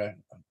on. I'm gonna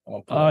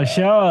pull Oh, it out.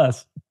 show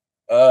us.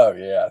 Oh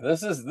yeah,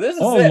 this is Oh, it. This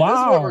is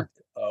what we're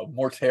wow.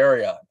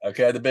 Mortarion.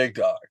 Okay, the big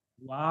dog.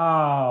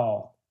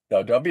 Wow.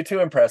 No, don't be too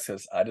impressed,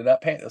 because I did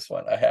not paint this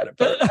one. I had it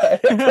I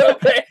had it pro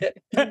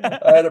painted.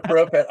 I had it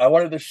pro paint. I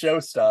wanted the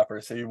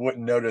showstopper so you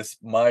wouldn't notice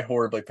my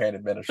horribly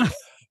painted miniatures.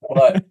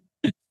 But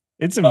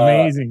It's uh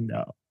amazing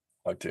though.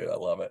 oh dude, I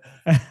love it.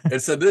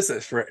 And so this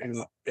is for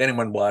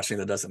anyone watching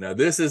that doesn't know.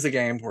 This is a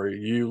game where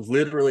you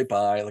literally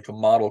buy like a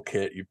model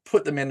kit, you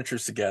put the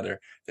miniatures together,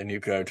 then you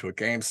go to a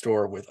game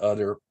store with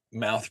other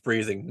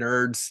mouth-breathing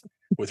nerds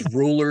with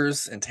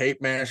rulers and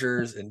tape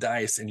measures and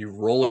dice, and you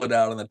roll it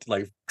out on the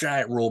like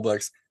giant rule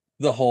books,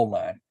 the whole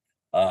nine.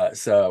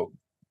 So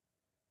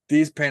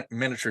these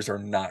miniatures are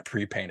not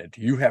pre-painted.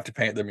 You have to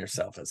paint them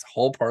yourself. It's a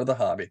whole part of the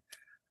hobby.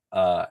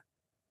 Uh,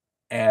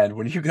 and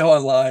when you go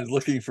online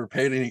looking for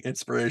painting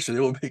inspiration, it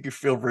will make you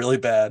feel really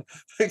bad,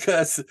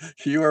 because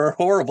you are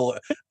horrible.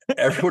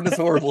 Everyone is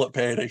horrible at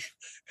painting,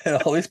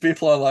 and all these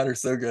people online are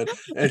so good,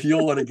 and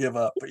you'll want to give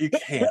up, but you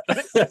can't.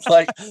 It's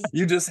like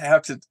you just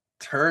have to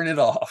turn it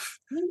off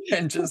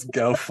and just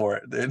go for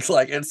it. It's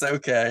like, it's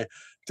okay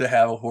to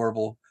have a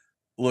horrible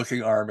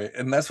looking army.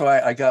 And that's why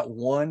I got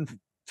one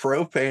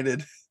pro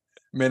painted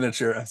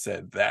miniature. I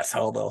said, that's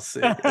how they'll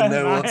see. And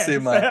they won't see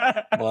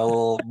my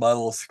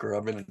little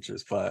scrub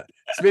miniatures. But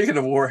speaking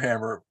of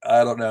Warhammer,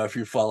 I don't know if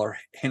you follow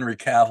Henry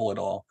Cavill at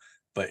all,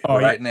 but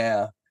right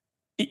now,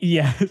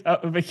 yeah,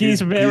 but he's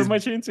very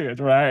much into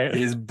it, right?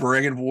 He's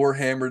bringing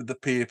Warhammer to the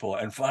people,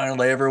 and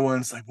finally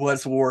everyone's like,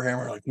 "What's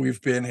Warhammer?" Like, we've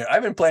been here.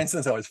 I've been playing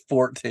since I was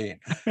 14.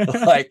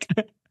 Like,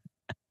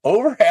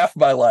 over half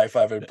my life,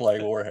 I've been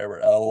playing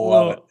Warhammer. I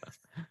love it.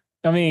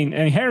 I mean,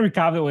 and Henry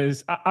Cavill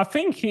is, I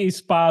think he's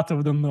part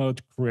of the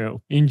nerd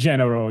crew in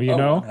general, you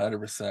know?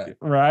 100%.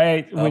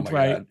 Right? Oh my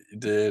God,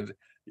 dude.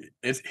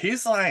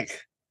 He's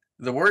like,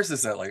 the worst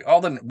is that, like,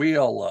 we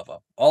all love him.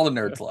 All the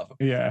nerds love him.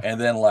 Yeah. And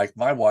then, like,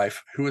 my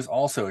wife, who is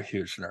also a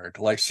huge nerd,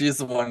 like, she's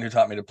the one who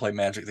taught me to play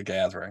Magic the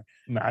Gathering.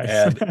 Nice.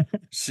 And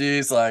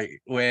she's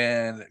like,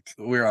 when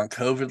we were on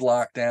COVID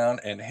lockdown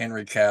and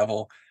Henry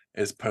Cavill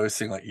is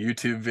posting like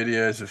YouTube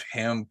videos of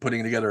him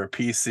putting together a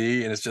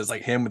PC, and it's just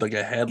like him with like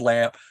a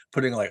headlamp,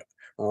 putting like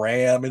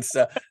RAM and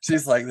stuff.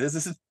 She's like,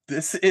 this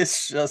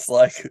is just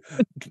like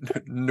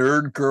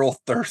nerd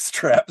girl thirst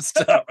trap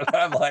stuff. And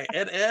I'm like,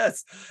 it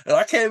is. And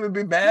I can't even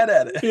be mad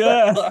at it.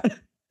 Yeah.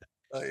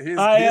 He's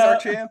our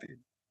champion.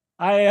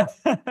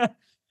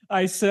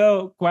 I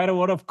saw quite a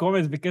lot of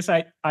comments because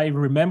I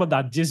remember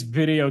that this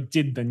video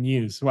did the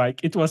news.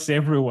 Like, it was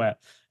everywhere.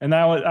 And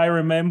I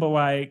remember,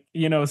 like,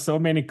 you know, so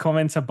many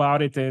comments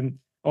about it, and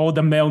all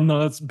the male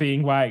nerds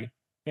being like,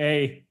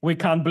 hey, we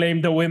can't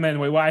blame the women,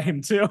 we want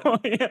him too.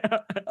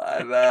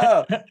 I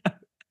know.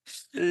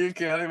 You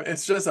can't even,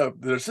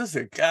 there's just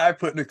a guy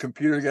putting a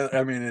computer together.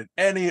 I mean,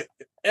 any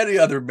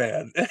other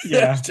man,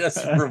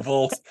 just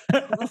revolts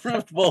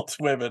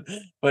women.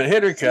 But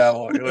Henry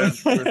Cavill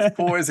with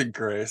poise and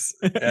grace.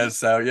 And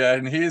so,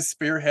 and he's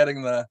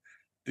spearheading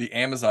the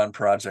Amazon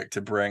project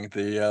to bring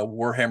the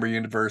Warhammer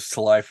universe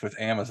to life with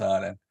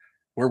Amazon, and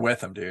we're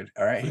with him, dude.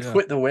 All right, he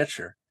quit The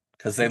Witcher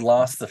because they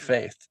lost the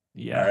faith.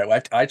 Yeah, all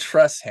right. I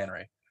trust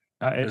Henry.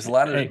 There's a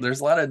lot of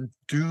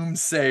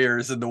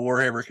doomsayers in the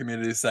Warhammer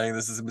community saying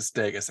this is a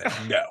mistake. I said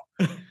no,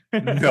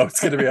 it's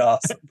gonna be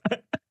awesome.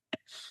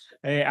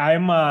 Hey,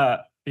 I'm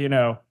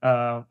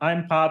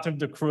I'm part of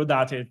the crew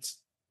that it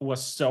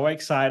was so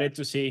excited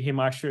to see him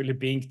actually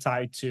being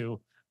tied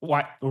to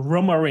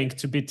rumoring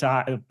to be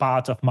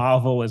part of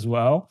Marvel as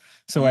well.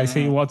 So I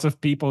see lots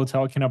of people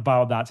talking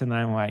about that, and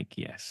I'm like,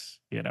 yes,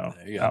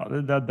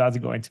 that's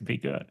going to be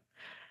good.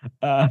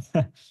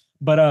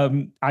 But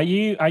are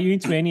you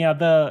into any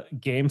other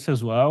games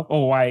as well,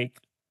 or like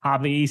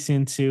hobbies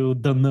into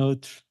the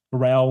nerd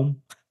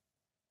realm?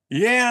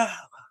 Yeah,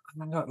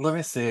 let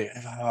me see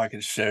how I can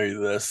show you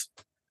this.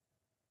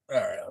 All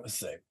right, let me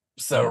see.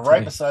 So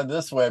right beside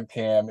this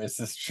webcam is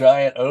this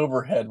giant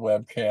overhead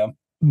webcam.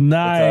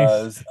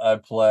 Nice. Because I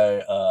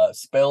play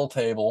Spell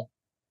Table,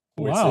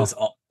 which is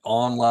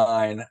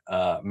online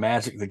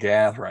Magic the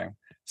Gathering.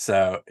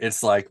 So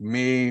it's like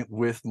me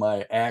with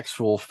my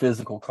actual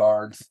physical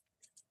cards.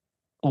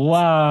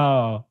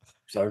 Wow.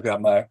 So I've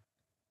got my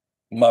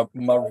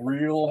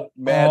real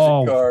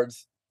Magic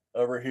cards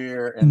over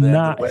here, and then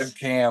the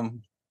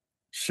webcam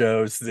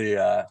shows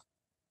the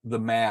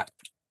map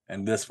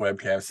and this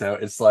webcam. So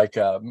it's like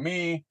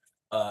me,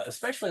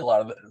 especially a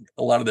lot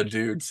of the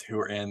dudes who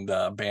are in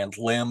the band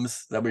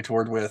Limbs that we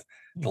toured with.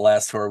 The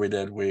last tour we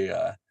did, we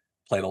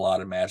played a lot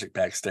of Magic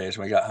backstage.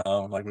 When we got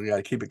home, like, we got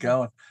to keep it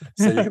going,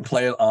 so you can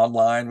play it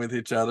online with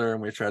each other,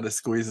 and we try to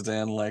squeeze it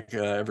in like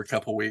every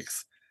couple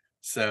weeks.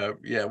 So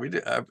yeah, we do.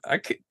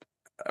 I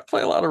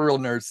play a lot of real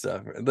nerd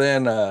stuff. And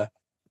then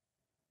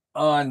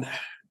on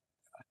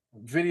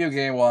video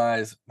game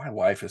wise, my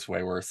wife is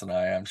way worse than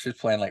I am. She's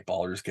playing like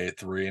Baldur's Gate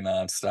 3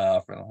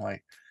 nonstop, and I'm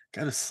like,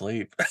 go to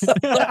sleep.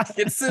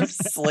 Get some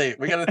sleep.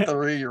 We got a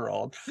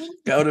 3-year-old.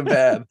 Go to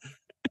bed.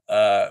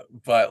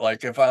 But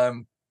like, if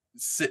I'm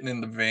sitting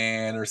in the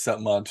van or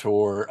something on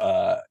tour,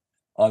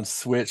 on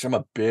Switch, I'm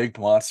a big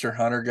Monster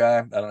Hunter guy.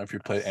 I don't know if you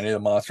played any of the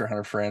Monster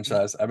Hunter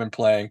franchise. I've been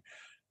playing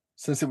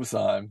since it was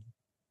on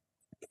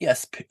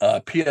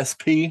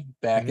PSP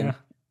back in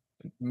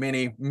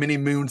many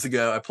moons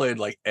ago. I played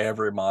like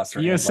every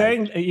Monster. You're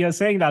saying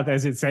that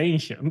as it's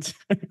ancient.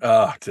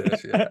 Oh, dude,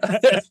 yeah.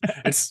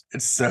 it's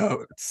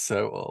so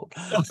old.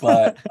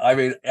 But I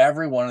mean,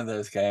 every one of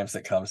those games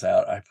that comes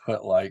out, I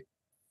put like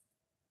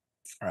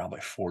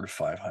probably 400 to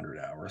 500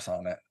 hours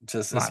on it.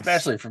 Just nice.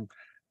 Especially from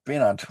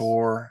being on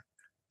tour.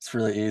 It's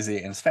really easy,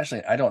 and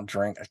especially I don't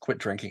drink. I quit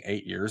drinking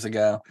 8 years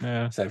ago.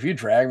 Yeah. So if you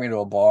drag me to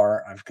a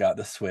bar, I've got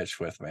the Switch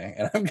with me,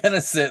 and I'm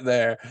gonna sit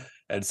there,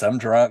 and some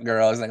drunk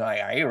girl is like,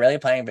 "Are you really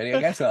playing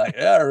video games?" I'm like,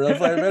 "Yeah, I'm really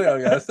playing video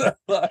games."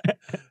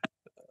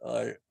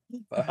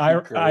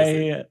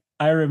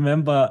 I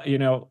remember,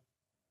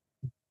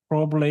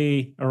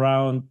 probably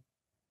around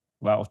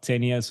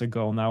 10 years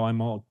ago. Now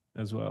I'm old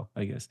as well,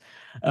 I guess.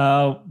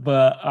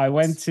 But I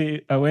went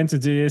to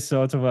do this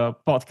sort of a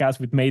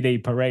podcast with Mayday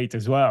Parade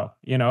as well,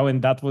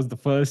 and that was the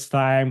first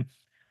time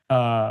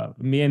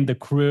me and the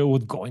crew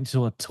would go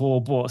into a tour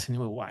bus and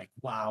we were like,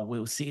 wow,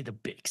 we'll see the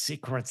big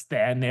secrets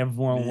there, and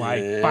everyone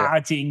like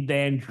partying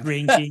there and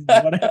drinking,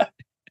 whatever.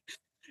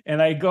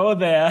 And I go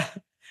there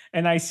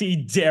and I see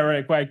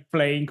Derek like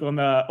playing on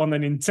a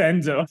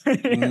Nintendo.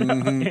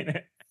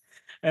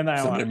 And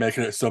somebody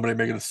making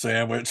a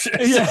sandwich.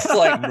 It's Yeah. just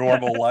like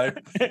normal life.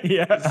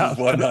 Yeah. This is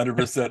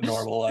 100%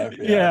 normal life.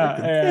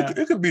 Yeah.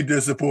 It could be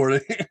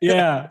disappointing.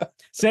 Yeah.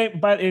 Same,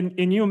 but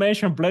in you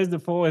mentioned Blaise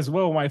Defoe as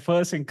well. My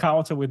first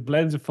encounter with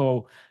Blaise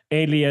Defoe,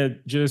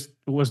 Elliot just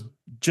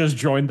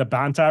joined the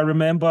band, I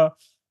remember.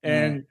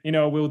 And we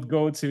would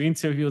go to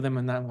interview them,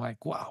 and I'm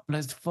like, wow,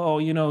 Blaise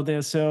Defoe,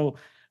 they're so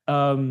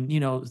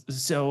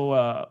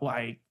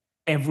like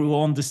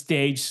everyone on the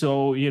stage,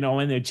 so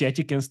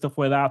energetic and stuff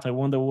like that. I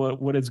wonder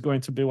what it's going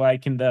to be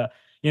like in the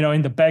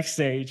in the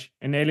backstage.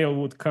 And Elliot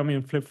would come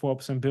in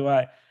flip-flops and be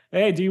like,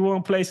 hey, do you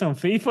want to play some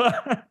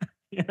FIFA?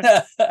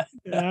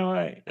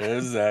 Like,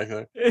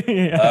 exactly.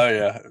 Yeah. Oh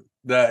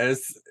yeah,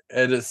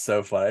 it is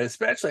so funny,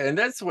 especially, and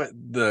that's what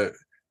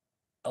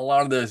a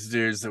lot of those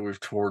dudes that we've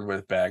toured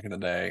with back in the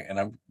day, and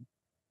I'm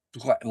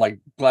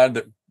glad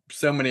that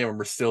so many of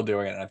them are still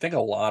doing it. And I think a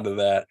lot of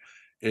that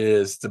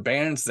is the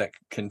bands that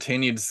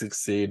continue to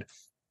succeed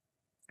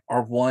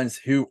are ones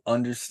who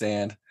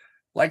understand,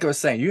 like I was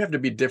saying, you have to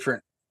be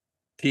different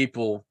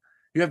people.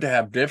 You have to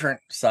have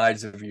different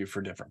sides of you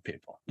for different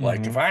people.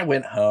 Like if I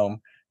went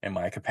home in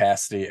my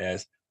capacity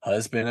as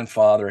husband and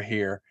father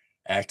here,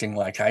 acting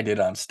like I did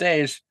on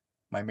stage,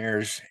 my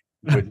marriage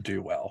wouldn't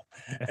do well.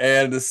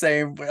 And the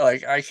same,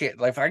 like I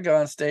can't, like if I go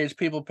on stage,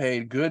 people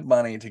paid good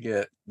money to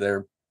get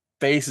their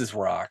faces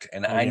rocked,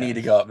 and I need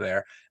to go up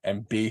there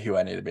and be who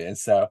I need to be. And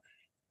so,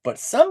 but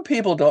some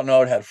people don't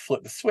know how to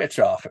flip the switch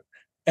off.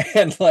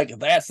 And like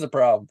that's the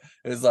problem.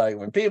 It's like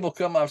when people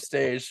come off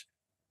stage,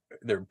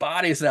 their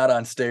body's not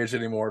on stage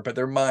anymore, but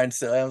their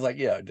mindset. I was like,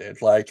 yeah,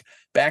 dude, like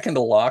back in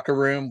the locker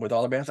room with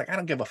all the bands, like, I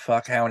don't give a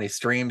fuck how many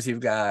streams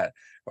you've got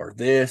or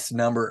this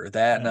number or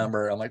that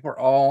number. I'm like, we're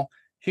all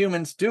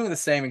humans doing the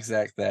same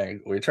exact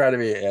thing. We try to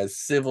be as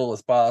civil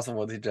as possible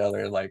with each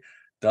other. Like,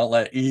 don't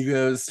let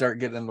egos start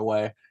getting in the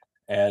way.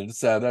 And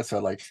so that's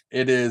what, like,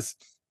 it is.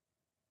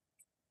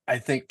 I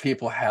think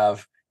people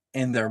have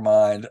in their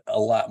mind a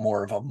lot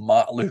more of a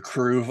Motley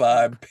Crue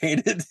vibe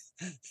painted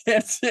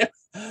into.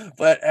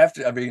 But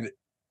after, I mean,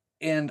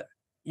 and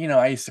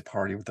I used to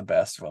party with the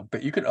best of them,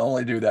 but you could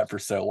only do that for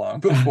so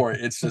long before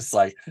it's just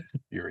like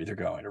you're either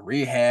going to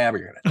rehab or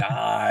you're gonna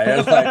die.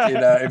 And like,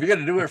 if you're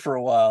gonna do it for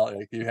a while,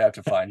 like, you have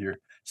to find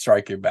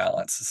strike your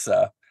balance.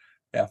 So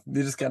yeah,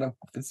 you just gotta,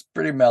 it's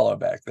pretty mellow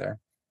back there.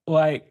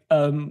 Like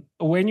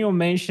when you're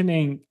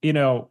mentioning,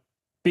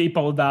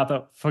 people that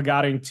are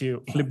forgetting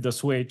to flip the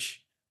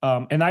switch,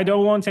 and I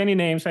don't want any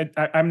names.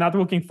 I'm not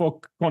looking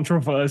for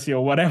controversy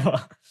or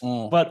whatever.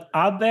 But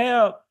are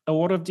there a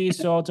lot of these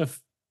sort of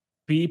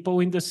people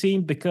in the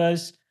scene?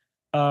 Because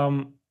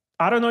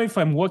I don't know if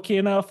I'm lucky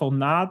enough or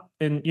not.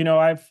 And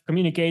I've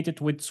communicated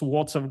with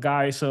lots of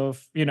guys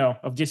of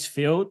of this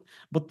field,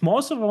 but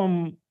most of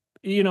them,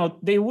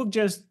 they look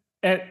just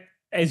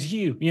as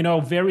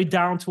very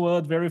down to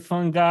earth, very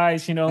fun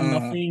guys.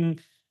 Nothing,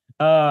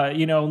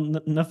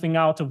 nothing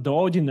out of the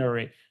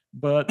ordinary.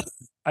 But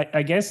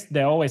I guess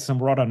there are always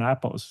some rotten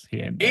apples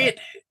here and there. It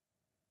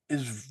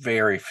is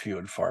very few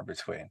and far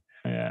between.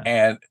 Yeah.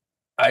 And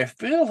I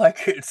feel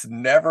like it's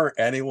never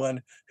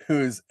anyone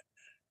who's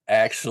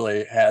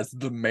actually has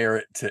the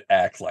merit to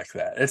act like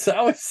that. It's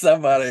always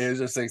somebody who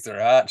just thinks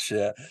they're hot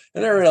shit.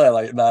 And they're really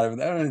like not even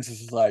that. It's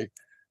just like,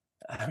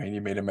 I mean, you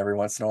meet them every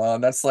once in a while.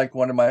 And that's like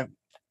one of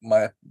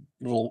my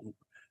little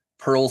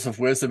pearls of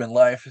wisdom in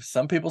life.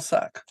 Some people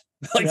suck.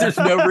 Like there's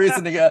no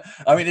reason to go.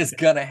 I mean, it's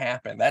gonna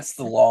happen. That's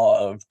the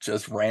law of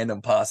just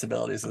random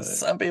possibilities. And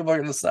some people are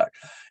gonna suck.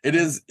 It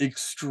is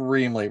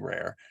extremely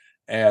rare.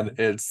 And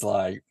it's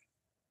like,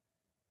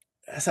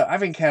 so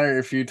I've encountered it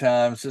a few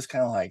times, just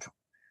kind of like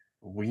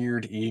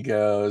weird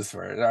egos.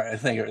 Where I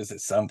think it was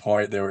at some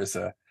point there was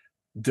a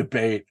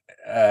debate,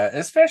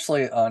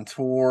 especially on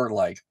tour,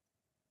 like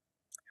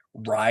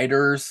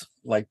riders.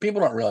 Like people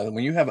don't realize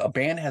when you have a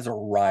band has a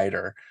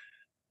rider,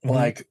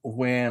 like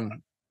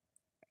when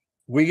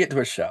we get to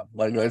a show,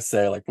 like let's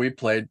say like we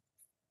played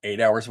 8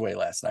 hours away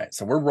last night,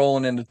 so we're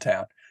rolling into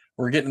town,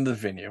 we're getting to the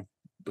venue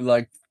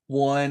like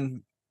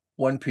 1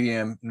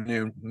 p.m.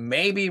 noon,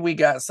 maybe we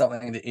got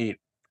something to eat,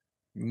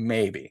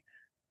 maybe,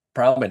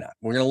 probably not.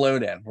 We're gonna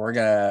load in, we're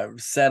gonna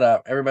set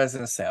up, everybody's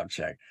gonna sound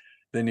check,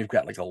 then you've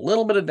got like a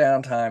little bit of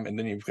downtime, and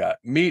then you've got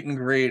meet and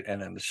greet,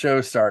 and then the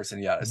show starts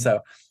and yada. So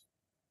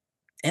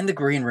in the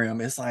green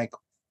room is like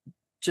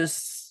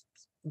just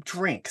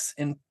drinks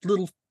and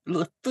little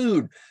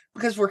food,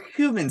 because we're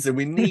humans and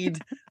we need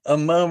a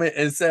moment.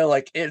 And so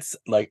like it's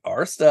like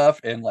our stuff,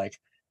 and like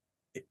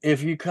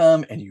if you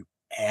come and you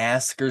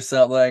ask or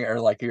something, or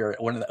like you're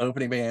one of the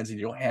opening bands and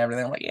you don't have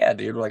anything, I'm like, yeah,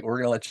 dude, like we're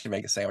gonna let you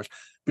make a sandwich,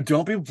 but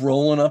don't be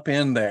rolling up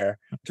in there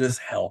just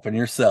helping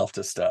yourself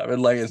to stuff.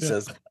 And like it's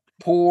just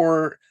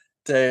poor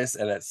taste.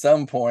 And at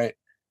some point,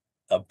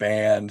 a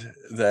band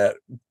that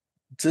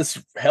just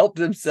helped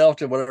himself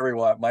to whatever he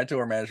want. My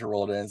tour manager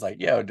rolled in and was like,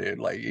 yo, dude,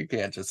 like you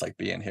can't just like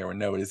be in here when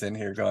nobody's in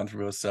here going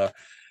through his stuff.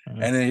 And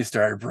then he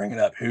started bringing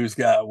up who's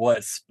got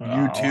what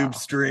YouTube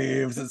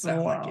streams and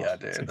stuff. Like, yeah,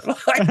 dude,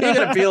 like you're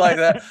gonna be like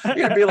that.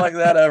 You're gonna be like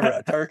that over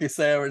a turkey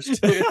sandwich,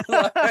 dude.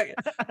 Like,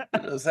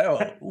 just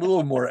have a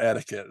little more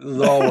etiquette. This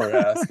is all we're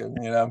asking,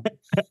 you know.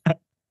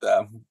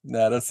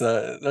 No, that's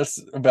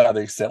about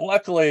the extent.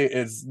 Luckily,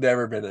 it's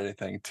never been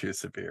anything too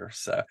severe.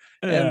 So,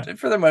 and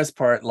for the most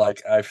part,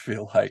 like I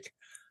feel like,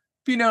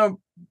 you know,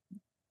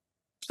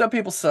 some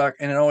people suck,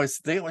 and they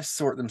always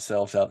sort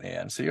themselves out in the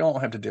end. So you don't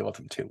have to deal with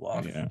them too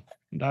long. Yeah,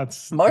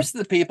 that's most of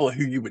the people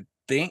who you would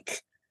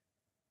think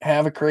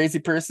have a crazy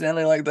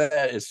personality like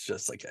that. It's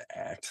just like an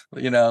act,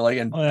 you know, like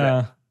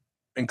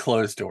in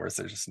closed doors,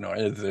 they're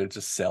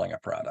just selling a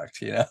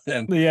product, you know.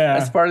 And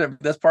that's part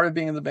of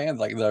being in the band.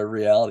 Like the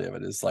reality of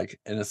it is like,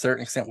 in a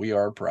certain extent, we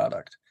are a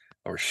product,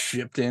 or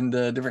shipped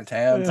into different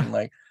towns, and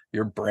like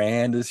your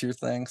brand is your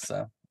thing.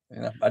 So,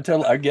 you know,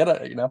 I get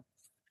it, you know.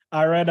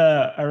 I read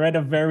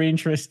a very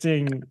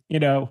interesting,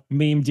 you know,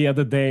 meme the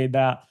other day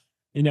that,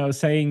 you know,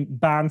 saying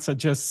bands are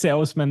just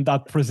salesmen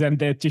that present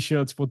their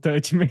t-shirts for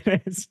 30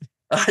 minutes.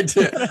 I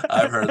did.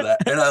 I've heard that,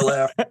 and I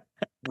laughed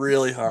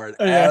really hard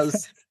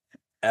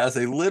as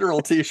a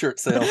literal t-shirt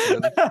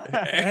salesman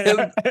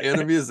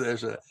and a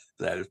musician.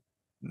 That is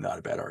not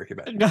a bad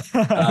argument.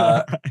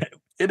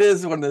 It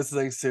is one of those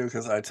things too,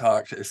 because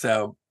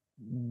so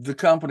the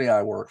company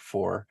I work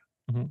for,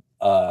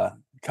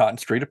 Cotton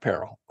Street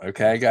Apparel.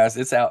 Okay, guys,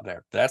 it's out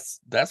there. That's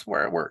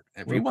where I work.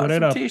 If you want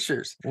some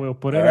t-shirts, we'll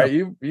put it up.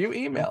 You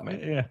email me.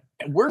 Yeah.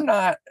 We're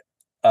not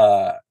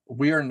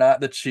we are not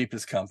the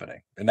cheapest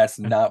company, and that's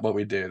not what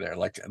we do there.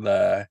 Like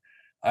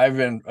I've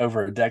been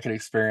over a decade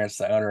experience.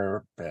 The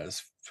owner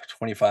has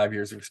 25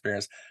 years of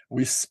experience.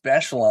 We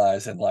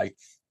specialize in like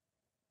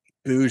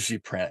bougie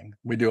printing.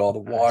 We do all the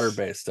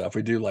water-based stuff.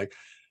 We do like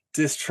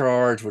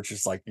discharge, which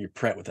is like you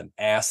print with an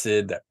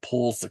acid that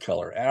pulls the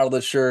color out of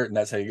the shirt, and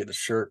that's how you get the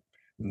shirt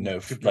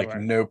no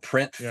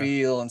print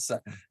feel and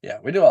stuff. Yeah,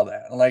 we do all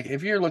that. And like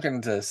if you're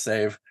looking to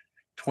save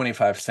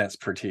 25 cents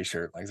per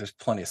t-shirt, like there's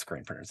plenty of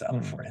screen printers out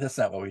there for you. That's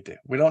not what we do.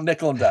 We don't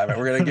nickel and dime it.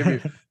 We're going to give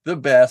you the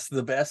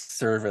best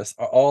service,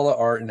 all the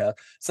art, and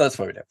so that's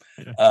what we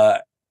do.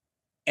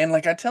 And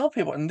like I tell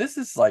people, and this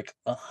is like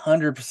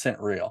 100%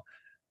 real,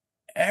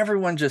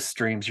 everyone just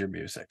streams your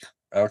music.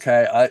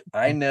 Okay,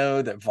 I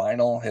know that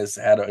vinyl has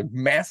had a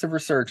massive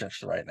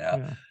resurgence right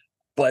now,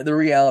 but the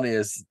reality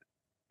is,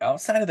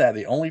 outside of that,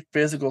 the only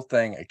physical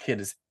thing a kid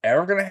is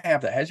ever going to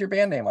have that has your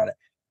band name on it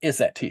is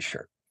that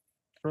t-shirt.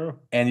 True.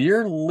 And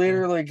you're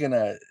literally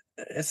gonna,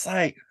 it's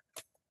like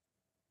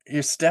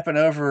you're stepping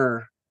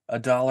over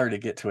 $1 to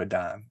get to a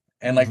dime.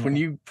 And like when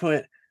you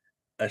put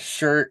a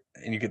shirt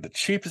and you get the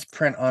cheapest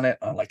print on it,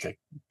 on like a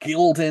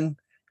Gildan,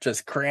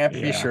 just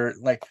crappy shirt,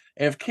 like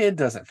if kid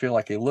doesn't feel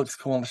like he looks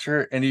cool on the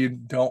shirt, and you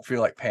don't feel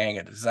like paying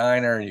a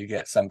designer, and you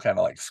get some kind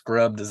of like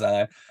scrub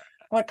design,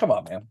 I'm like, come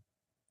on, man.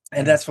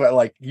 And that's what,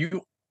 like,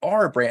 you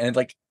are a brand, and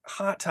like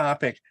Hot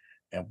Topic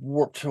and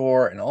Warped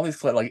Tour and all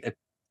these, like,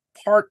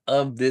 part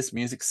of this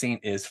music scene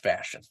is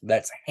fashion.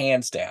 That's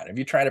hands down. If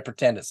you try to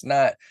pretend it's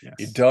not,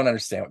 you don't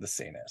understand what the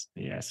scene is.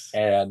 Yes.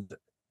 And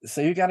so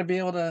you got to be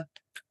able to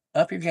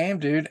up your game,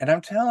 dude. And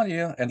I'm telling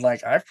you, and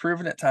like I've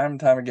proven it time and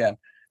time again,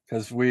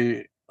 because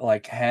we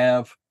like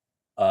have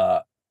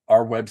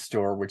our web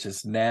store, which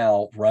is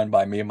now run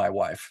by me and my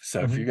wife.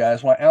 So if you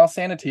guys want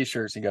Alesana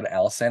t-shirts, you go to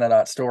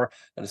alesana.store.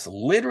 That is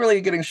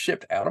literally getting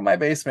shipped out of my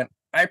basement.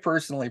 I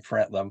personally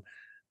print them.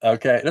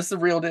 Okay, this is the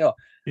real deal.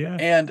 Yeah.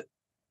 And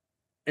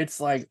it's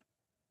like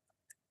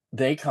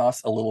they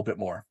cost a little bit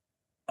more.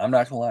 I'm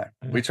not gonna lie.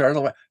 We charge a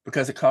little bit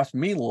because it costs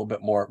me a little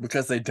bit more,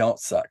 because they don't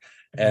suck.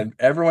 And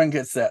everyone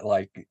gets that,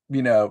 like,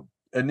 you know,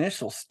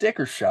 initial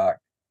sticker shock.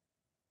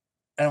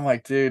 And I'm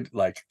like, dude,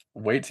 like,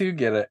 wait till you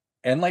get it.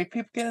 And like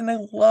people get it and they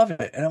love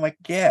it. And I'm like,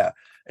 yeah.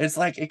 It's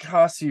like it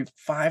costs you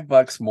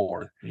 $5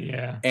 more.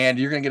 Yeah. And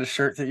you're gonna get a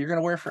shirt that you're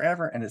gonna wear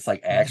forever, and it's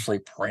like actually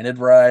printed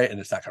right, and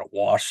it's not gonna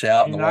wash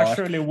out in the wash.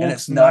 Actually And looks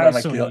it's not on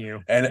nice like on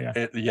you. and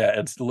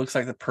it looks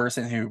like the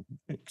person who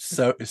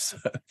sewed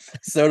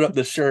up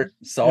the shirt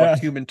saw a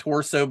human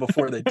torso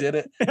before they did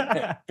it.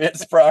 It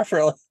fits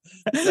properly.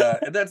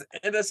 And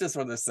that's just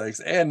one of those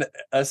things. And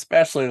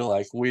especially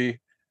like we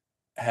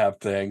have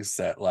things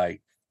that,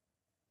 like,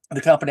 the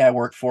company I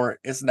work for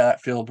is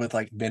not filled with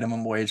like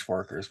minimum wage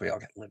workers. We all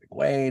get living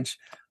wage.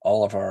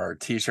 All of our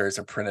t-shirts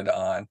are printed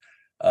on,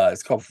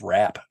 it's called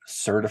WRAP,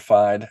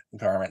 certified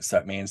garments.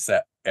 That means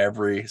that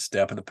every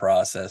step of the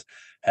process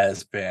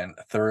has been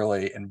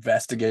thoroughly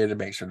investigated to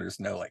make sure there's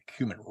no like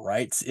human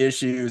rights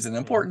issues and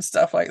important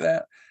stuff like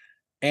that.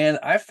 And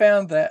I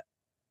found that,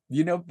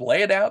 you know,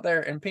 lay it out there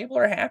and people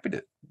are happy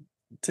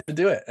to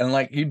do it. And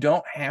like, you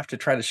don't have to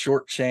try to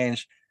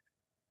shortchange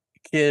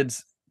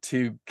kids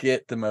to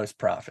get the most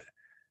profit.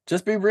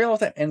 Just be real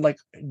with it and like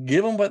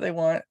give them what they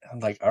want.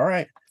 I'm like, all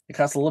right, it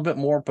costs a little bit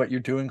more, but you're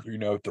doing,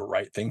 the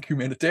right thing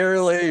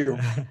humanitarily, or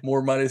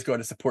more money is going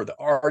to support the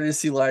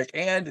artists you like,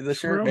 and the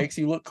shirt True. makes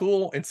you look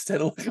cool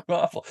instead of looking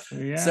awful.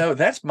 Yeah. So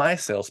that's my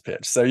sales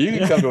pitch. So you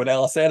can come to an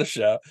Alesana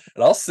show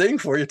and I'll sing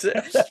for you too.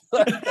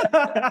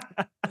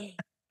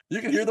 You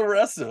can hear the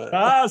rest of it.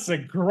 That's a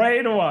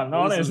great one,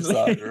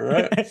 honestly.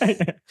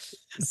 Right?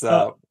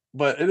 So,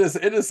 but it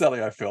is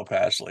something I feel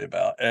passionately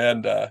about,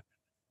 and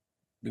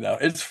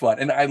it's fun,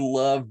 and I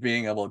love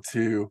being able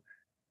to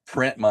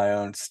print my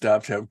own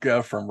stuff, to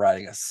go from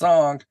writing a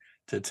song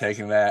to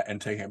taking that and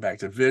taking it back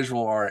to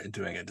visual art and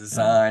doing a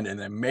design, and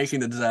then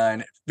making the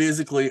design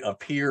physically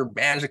appear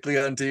magically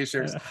on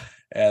t-shirts,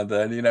 and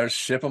then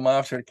ship them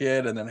off to a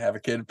kid, and then have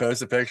a kid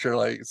post a picture.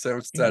 Like, so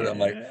excited. I'm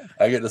like,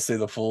 I get to see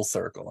the full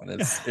circle,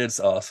 and it's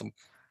awesome.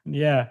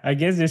 Yeah, I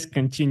guess this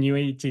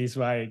continuity is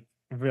like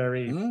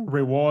very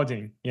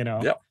rewarding,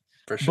 Yep,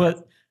 for sure.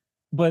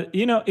 But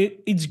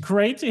it's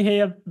great to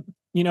hear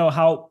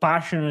how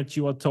passionate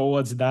you are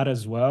towards that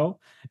as well.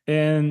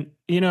 And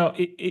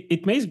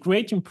it makes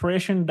great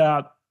impression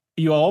that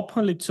you're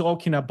openly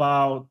talking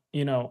about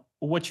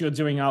what you're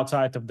doing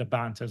outside of the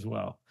band as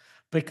well.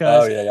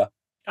 Because yeah.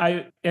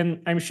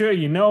 I'm sure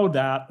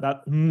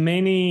that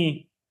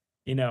many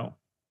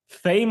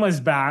famous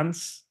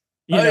bands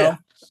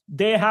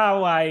they have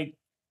like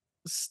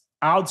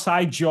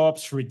outside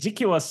jobs,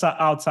 ridiculous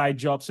outside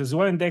jobs as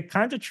well, and they're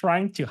kind of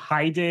trying to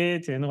hide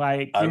it and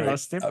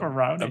step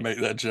around I it. make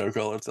that joke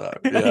all the time.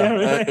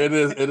 Yeah, it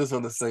is one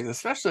of those things,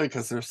 especially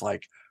because there's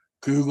like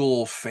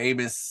Google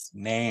famous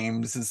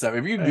names and stuff.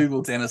 If you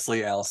Google Dennis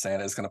Lee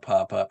Alesana, it's going to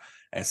pop up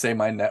and say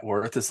my net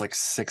worth is like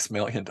 $6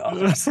 million.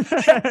 And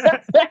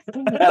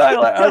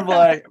I'm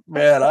like,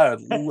 man, I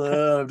would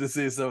love to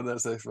see some of that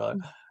 $6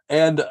 million.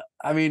 And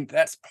I mean,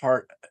 that's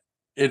part.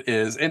 It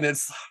is, and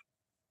it's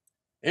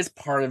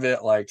part of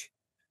it. Like,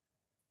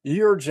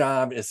 your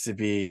job is to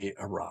be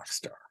a rock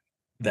star.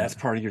 That's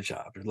part of your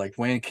job. Like,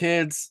 when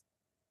kids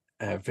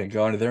have been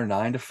going to their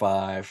 9 to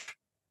 5,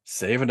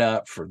 saving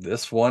up for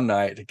this one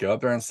night to go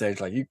up there on stage,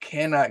 like, you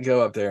cannot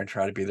go up there and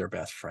try to be their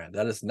best friend.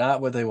 That is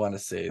not what they want to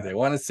see. They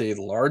want to see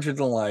larger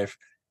than life.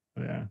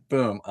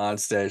 Boom, on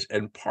stage.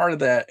 And part of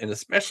that, and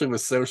especially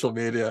with social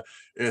media,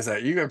 is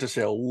that you have to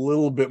show a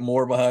little bit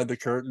more behind the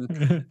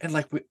curtain. And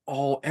like,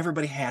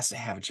 everybody has to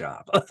have a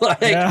job. Like,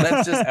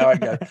 that's just how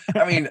it goes.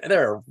 I mean,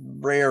 there are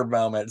rare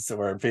moments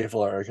where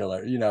people are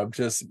gonna,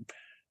 just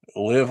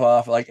live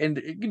off, like, and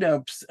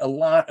a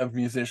lot of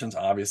musicians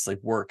obviously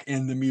work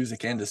in the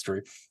music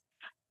industry.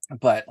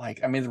 But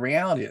like, I mean, the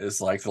reality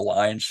is, like, the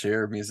lion's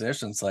share of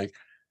musicians, like,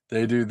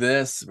 they do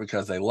this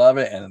because they love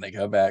it, and then they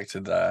go back to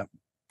the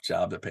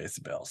job that pays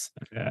the bills.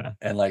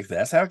 And like,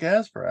 that's how it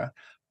goes, bro.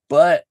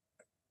 But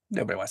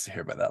nobody wants to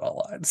hear about that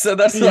online. So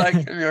that's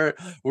like,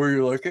 where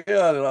you're like,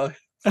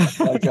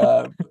 like,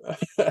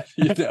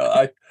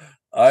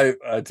 I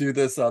do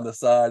this on the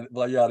side,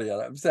 blah, yada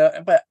yada.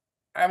 So, but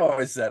I've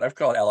always said, I've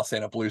called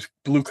Alesana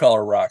blue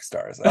collar rock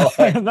stars. I'm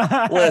like,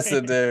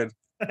 listen, dude,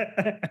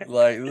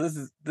 like,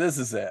 this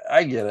is it.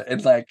 I get it.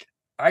 And like,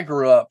 I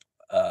grew up,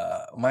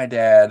 my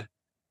dad,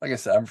 like I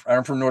said,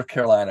 I'm from North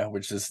Carolina,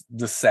 which is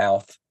the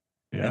South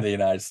in the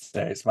United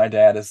States. My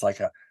dad is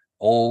like a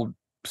old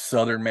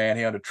Southern man.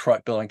 He owned a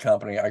truck building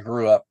company. I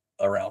grew up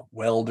around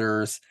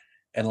welders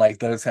and like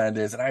those kind of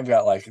days. And I've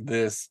got like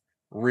this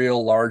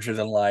real larger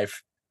than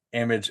life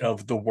image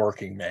of the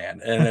working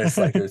man. And it's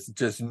like, there's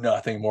just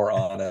nothing more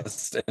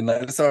honest.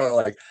 And so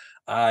like,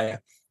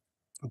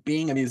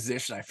 being a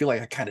musician, I feel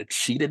like I kind of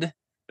cheated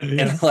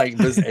and like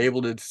was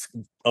able to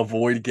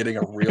avoid getting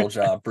a real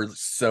job for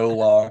so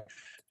long.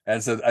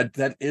 And so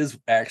that is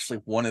actually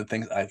one of the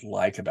things I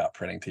like about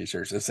printing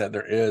t-shirts, is that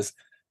there is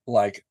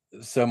like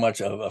so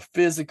much of a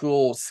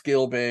physical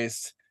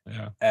skill-based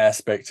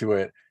aspect to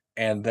it,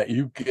 and that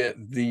you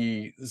get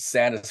the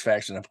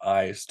satisfaction of,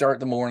 I start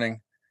the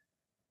morning,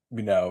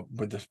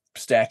 with the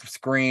stack of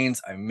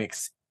screens, I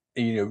mix,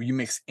 you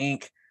mix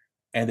ink,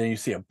 and then you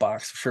see a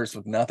box of shirts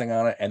with nothing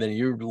on it, and then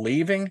you're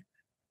leaving,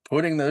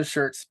 putting those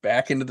shirts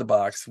back into the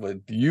box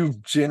with,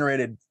 you've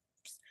generated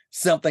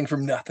something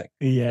from nothing.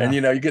 And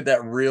you get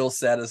that real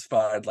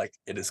satisfied, like,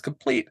 it is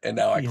complete, and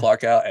now I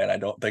clock out and I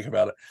don't think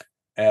about it.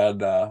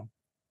 And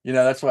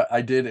that's what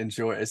I did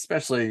enjoy,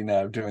 especially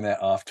doing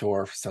that off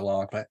tour for so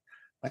long. But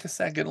like I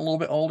said, getting a little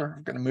bit older,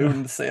 I'm gonna move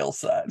into the sales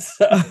side.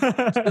 So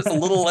just a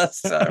little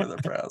less time in the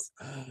press.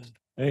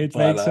 It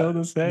makes all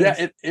the sense.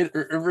 Yeah, it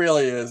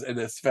really is. And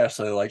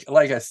especially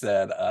like I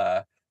said,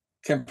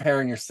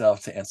 comparing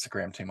yourself to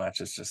Instagram too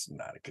much is just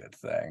not a good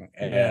thing.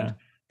 And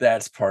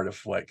that's part of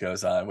what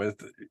goes on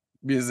with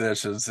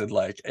musicians. And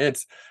like,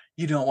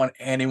 you don't want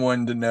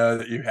anyone to know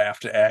that you have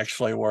to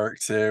actually work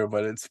too,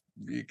 but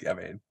I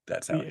mean,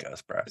 that's how it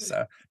goes, bro.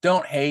 So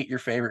don't hate your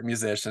favorite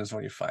musicians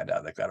when you find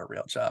out they've got a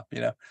real job,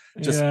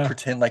 just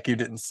pretend like you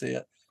didn't see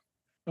it.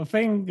 I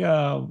think,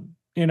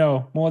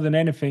 more than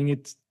anything,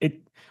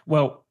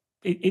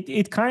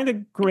 it kind of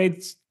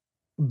creates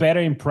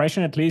better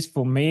impression, at least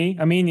for me.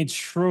 I mean, it's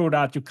true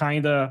that you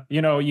kind of,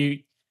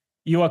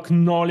 you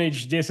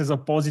acknowledge this as a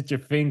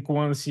positive thing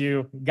once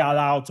you got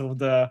out of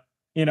the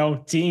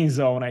teen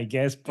zone, I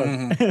guess, but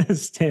Mhm.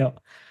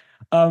 still.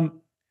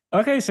 Um,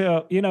 okay,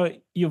 so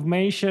you've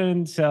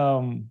mentioned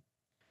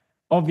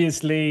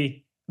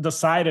obviously the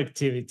side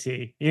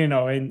activity,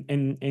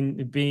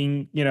 in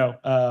being,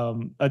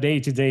 a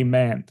day-to-day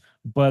man.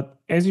 But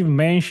as you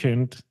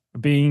mentioned,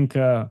 being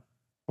a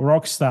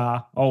rock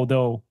star,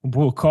 although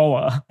blue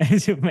collar,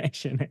 as you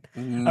mentioned it,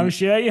 I'm Mm,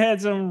 sure you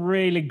had some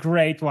really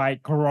great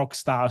like rock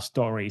star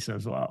stories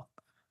as well.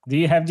 Do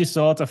you have this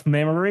sort of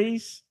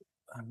memories?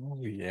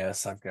 oh,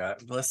 yes, I've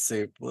got let's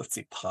see,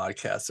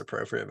 podcast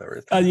appropriate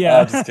memories.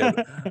 Just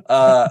kidding. Yeah.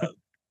 Uh,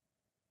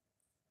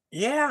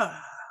 yeah,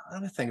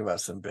 let me think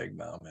about some big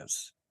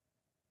moments.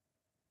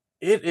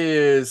 It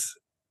is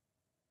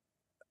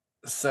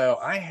so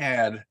I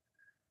had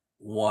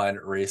one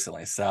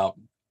recently. So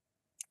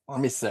let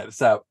me say,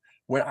 so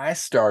when I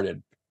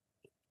started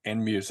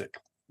in music,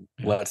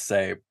 Yeah. let's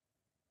say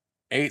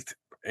eighth,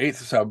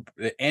 so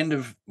the end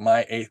of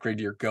my eighth grade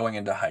year going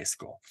into high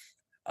school,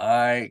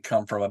 I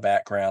come from a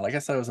background, like I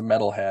said, I was a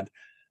metalhead.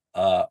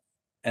 Uh,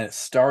 and it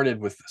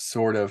started with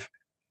sort of,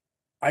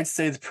 I'd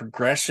say the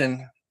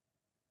progression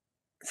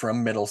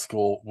from middle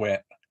school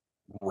went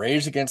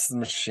Rage Against the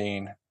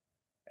Machine,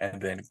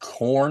 and then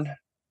Corn,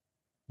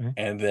 Okay.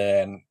 and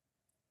then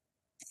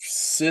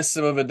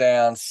System of a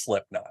Down,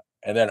 Slipknot.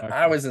 And then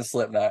I Okay. was in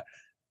Slipknot.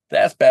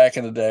 That's back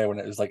in the day when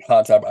it was like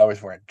hot top. I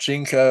was wearing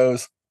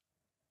Jinkos,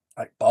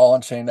 like ball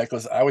and chain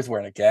necklace. I was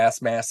wearing a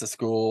gas mask to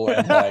school,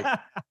 and like,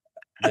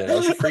 dude, I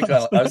was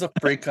a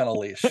freak on a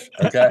leash.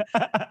 Okay.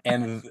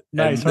 And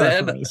Nice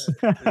then reference.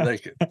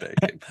 thank you.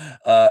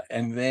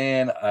 And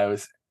then I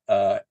was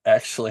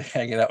actually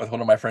hanging out with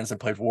one of my friends I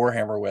played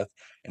Warhammer with,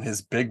 and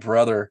his big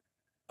brother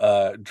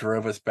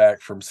drove us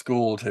back from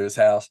school to his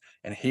house,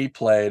 and he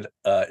played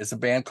it's a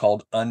band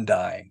called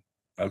Undying.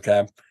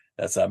 Okay.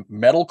 That's a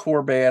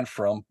metalcore band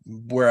from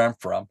where I'm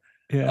from.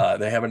 Yeah.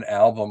 They have an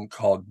album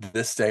called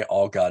This Day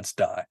All Gods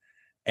Die.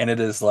 And it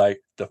is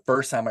like the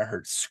first time I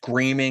heard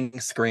screaming,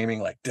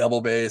 like double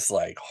bass,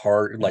 like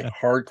Yeah.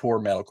 hardcore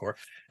metalcore,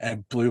 and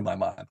it blew my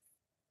mind.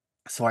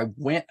 So I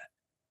went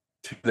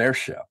to their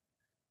show,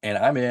 and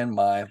I'm in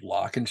my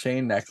lock and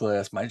chain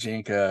necklace, my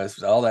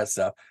Jinkos, all that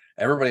stuff.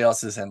 Everybody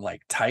else is in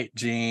like tight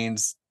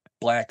jeans,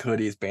 black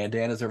hoodies,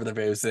 bandanas over their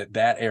face,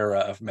 that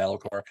era of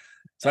metalcore.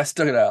 So I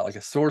stuck it out like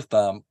a sore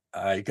thumb.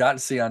 I got to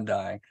see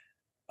Undying.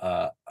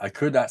 I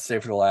could not stay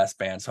for the last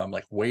band, so I'm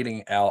like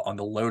waiting out on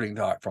the loading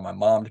dock for my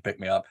mom to pick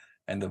me up.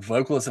 And the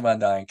vocalist of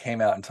Undying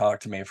came out and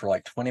talked to me for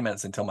like 20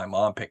 minutes until my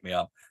mom picked me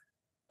up,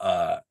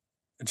 uh,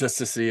 just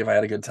to see if I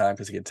had a good time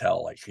because he could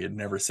tell like he had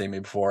never seen me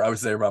before. I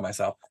was there by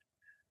myself.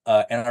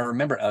 And I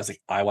remember I was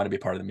like, I want to be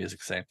part of the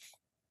music scene.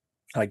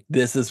 Like,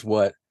 this is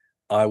what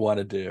I want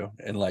to do.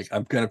 And like,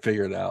 I'm going to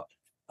figure it out.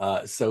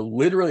 So,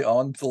 literally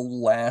on the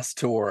last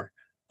tour,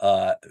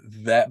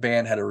 that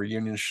band had a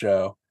reunion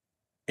show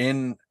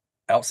in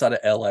outside of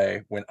LA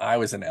when I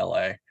was in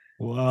LA, and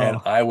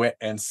Wow. I went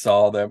and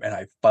saw them, and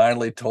I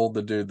finally told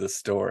the dude the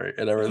story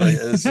and everything.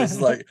 It's just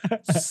like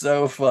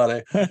so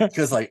funny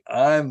because like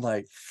I'm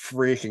like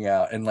freaking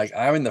out, and like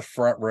I'm in the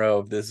front row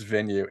of this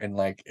venue, and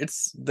like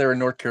they're a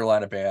North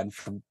Carolina band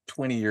from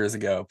 20 years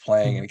ago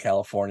playing in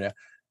California.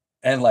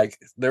 And like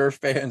there were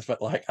fans,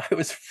 but like I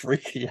was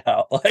freaking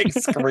out, like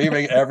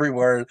screaming every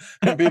word,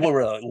 and people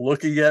were like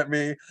looking at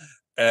me.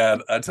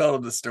 And I told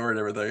him the story and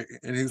everything,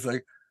 and he's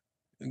like,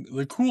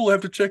 cool, I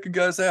have to check you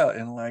guys out.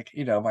 And like,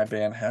 my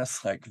band has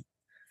like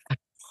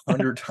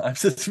 100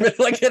 times it's been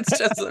like it's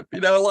just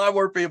a lot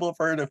more people have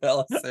heard of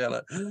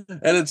Alesana.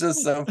 And it's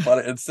just so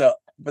funny. And so,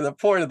 but the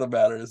point of the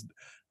matter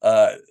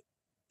uh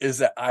is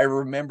that I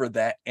remember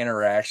that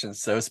interaction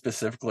so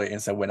specifically.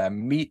 And so when I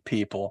meet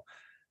people,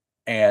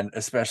 and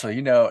especially,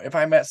 if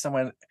I met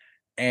someone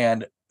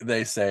and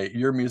they say,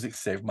 your music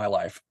saved my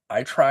life,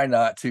 I try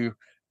not to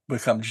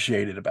become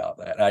jaded about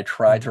that. And I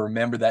try to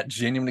remember that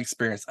genuine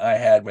experience I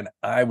had when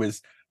I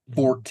was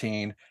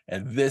 14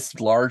 and this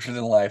larger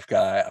than life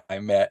guy I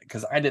met,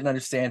 because I didn't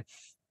understand.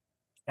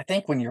 I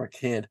think when you're a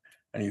kid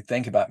and you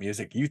think about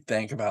music, you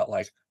think about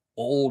like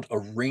old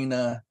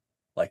arena,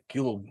 like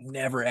you'll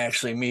never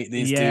actually meet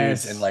these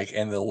dudes. And Yes. like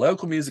in the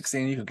local music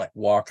scene, you could like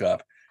walk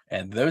up,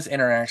 and those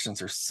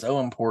interactions are so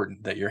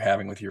important that you're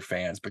having with your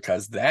fans,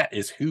 because that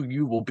is who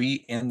you will be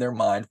in their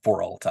mind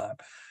for all time.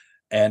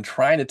 And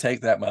trying to take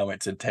that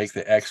moment to take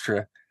the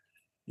extra,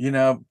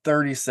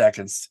 30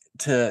 seconds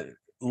to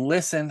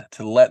listen,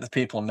 to let the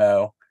people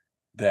know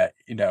that,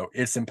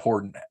 it's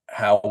important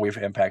how we've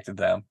impacted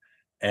them.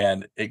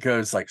 And it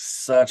goes like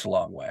such a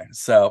long way.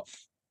 So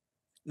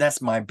that's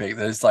my big,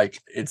 it's like,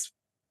 it's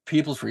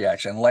people's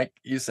reaction. Like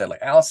you said, like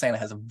Alesana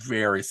has a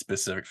very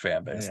specific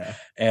fan base, Yeah.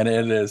 and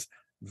it is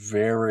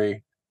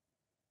very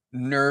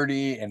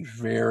nerdy and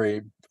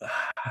very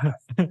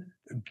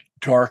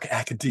dark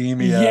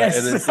academia, and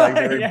Yes. it's like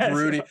very Yes.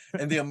 broody,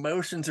 and the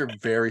emotions are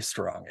very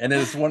strong. And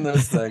it's one of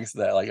those things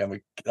that like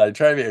I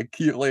try to be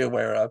acutely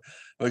aware of,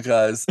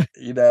 because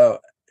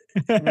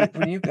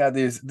when you've got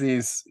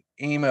these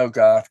emo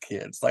goth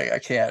kids, like I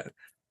can't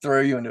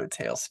throw you into a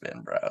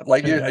tailspin, bro.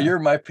 Like Yeah. you're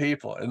my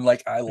people, and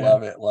like I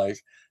love it. Like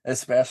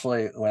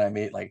especially when I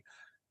meet like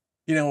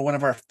one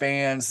of our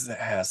fans that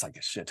has like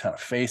a shit ton of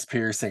face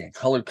piercing and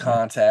colored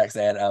contacts,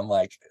 and I'm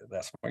like,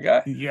 that's my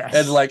guy. Yes.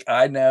 And like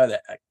I know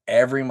that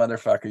every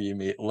motherfucker you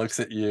meet looks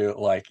at you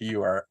like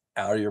you are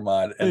out of your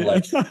mind, and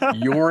like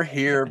you're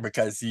here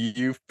because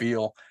you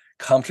feel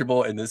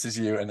comfortable and this is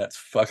you, and that's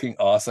fucking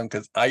awesome.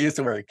 Because I used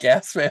to wear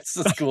gas masks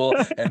to school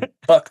and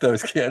fuck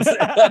those kids.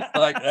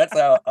 Like that's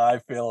how I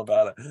feel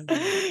about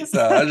it.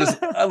 So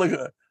I look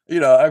at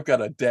I've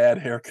got a dad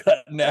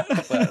haircut now,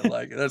 but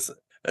like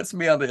that's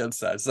me on the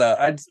inside. So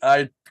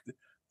I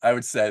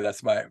would say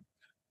that's my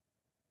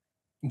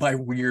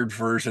weird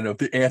version of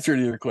the answer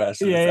to your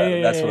question.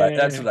 That's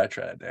what I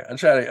try to do. I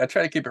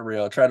try to keep it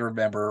real. I try to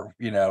remember,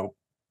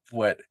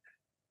 what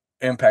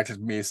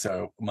impacted me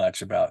so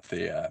much about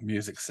the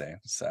music scene.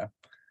 So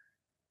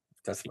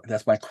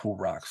that's my cool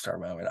rock star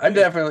moment. I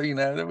definitely,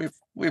 that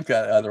we've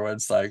got other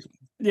ones like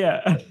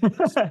yeah,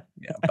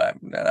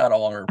 but not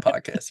all on our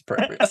podcast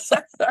appropriate.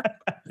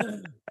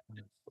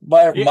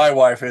 My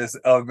wife is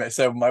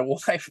so my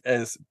wife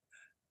is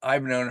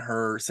I've known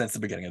her since the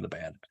beginning of the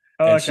band.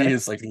 Oh, and she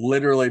has like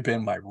literally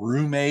been my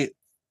roommate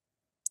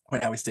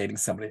when I was dating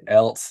somebody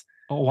else.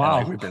 Oh And wow.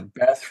 like we've been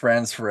best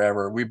friends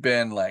forever. We've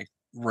been like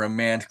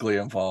romantically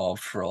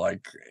involved for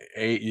like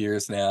 8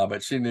 years now,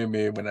 but she knew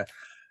me when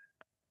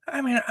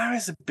I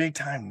was a big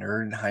time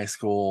nerd in high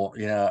school.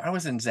 I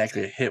wasn't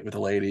exactly a hit with the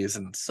ladies,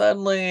 and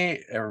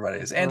suddenly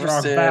everybody's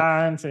interested. Rock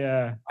bands,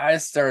 yeah. I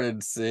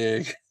started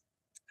seeing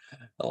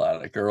a lot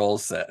of the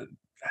girls that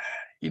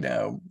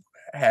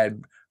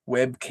had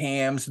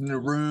webcams in the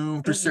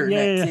room for certain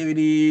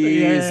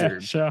activities or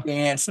sure.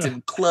 danced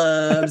in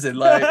clubs, and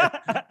like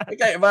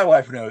my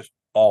wife knows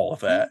all of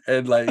that,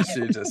 and like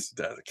she just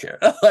doesn't care.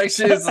 Like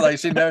she's like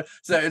she knows.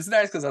 So it's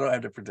nice because I don't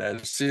have to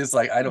pretend. She's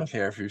like, I don't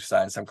care if you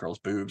sign some girl's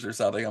boobs or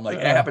something. I'm like,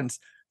 it happens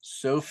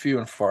so few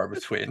and far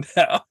between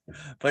now,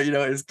 but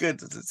it's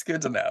good. It's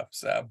good to know.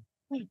 So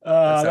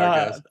that's how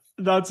it goes.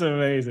 That's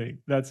amazing.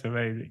 That's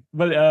amazing.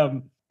 But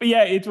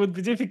yeah, it would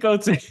be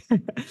difficult to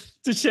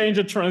to change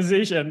a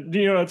transition,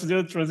 to do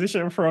a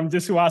transition from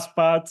this last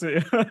part to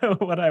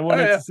what I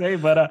wanted to say.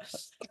 But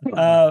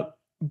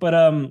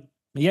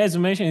yeah, as you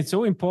mentioned, it's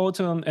so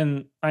important,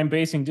 and I'm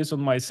basing this on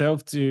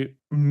myself, to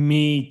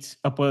meet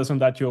a person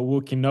that you're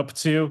looking up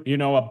to,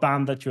 a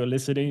band that you're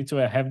listening to,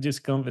 and have this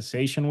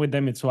conversation with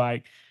them. It's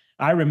like,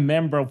 I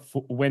remember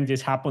when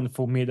this happened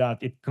for me,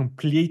 that it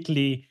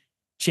completely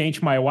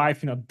changed my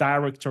life in a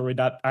directory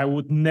that I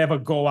would never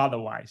go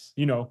otherwise,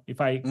 if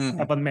I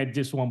haven't met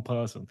this one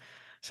person.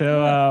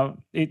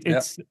 So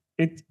it's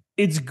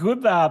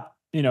good that,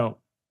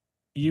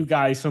 you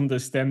guys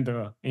understand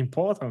the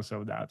importance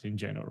of that in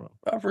general.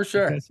 Oh, for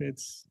sure.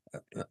 Because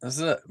that's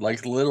it.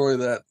 Like literally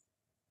that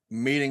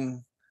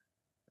meeting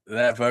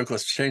that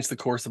vocalist changed the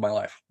course of my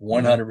life.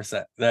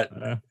 100%.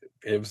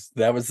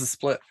 That was the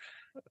split.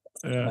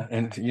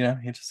 And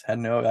he just had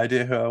no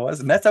idea who I was,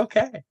 and that's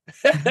okay.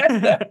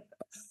 It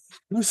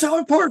was so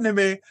important to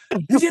me.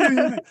 You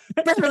didn't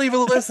barely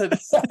even listen.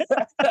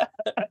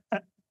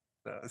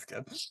 That's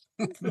good.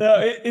 No,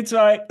 it's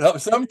like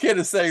some kid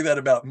is saying that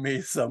about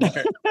me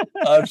somewhere.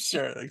 I'm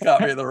sure they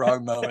caught me in the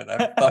wrong moment.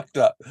 I fucked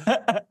up.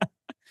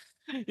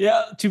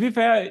 Yeah, to be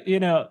fair,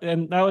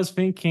 and I was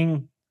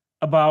thinking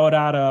about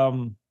that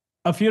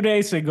a few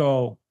days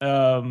ago.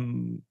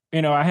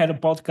 I had a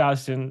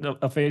podcast and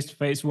a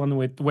face-to-face one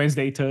with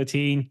Wednesday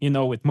 13,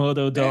 with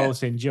Modo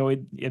Dose and Joey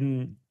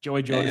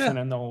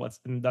Jordison and all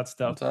that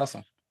stuff. That's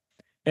awesome.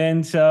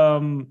 And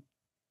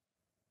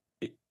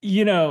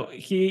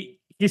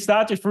he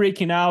started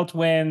freaking out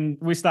when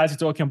we started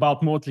talking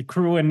about Motley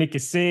Crue and Nikki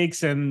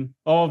Sixx and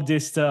all of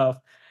this stuff.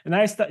 And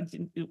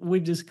we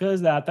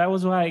discussed that. I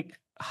was like,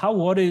 how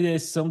odd it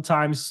is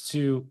sometimes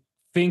to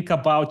think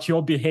about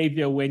your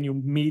behavior when you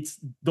meet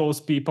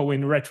those people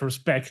in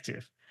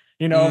retrospective,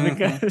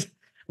 because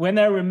when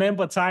I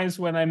remember times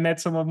when I met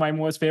some of my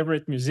most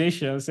favorite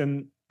musicians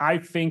and I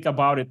think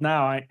about it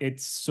now,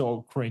 it's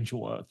so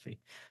cringeworthy.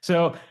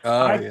 So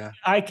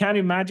I can't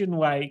imagine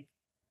why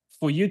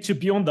for you to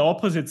be on the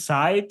opposite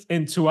side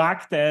and to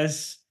act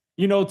as,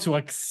 to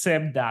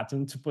accept that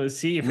and to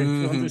perceive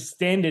and to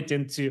understand it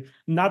and to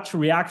not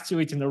react to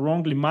it in the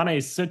wrongly manner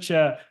is such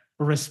a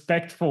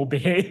respectful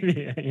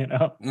behavior,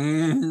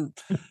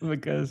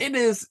 because it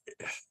is.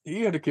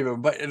 You have to keep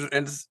it, but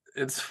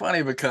it's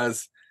funny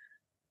because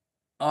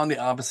on the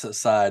opposite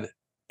side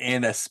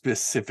in a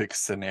specific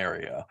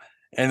scenario,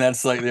 and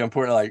that's like the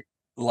important,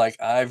 like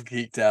I've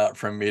geeked out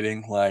from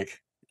meeting like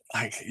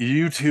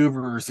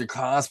YouTubers or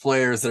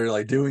cosplayers that are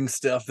like doing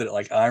stuff that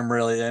like I'm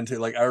really into.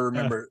 Like I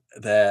remember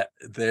that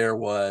there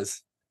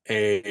was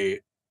a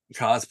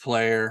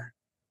cosplayer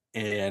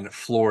in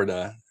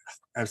Florida.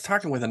 I was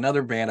talking with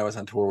another band I was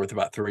on tour with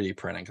about 3D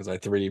printing, because I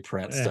 3D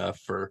print stuff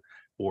for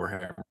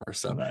Warhammer or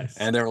stuff. Nice.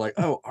 And they were like,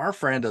 oh, our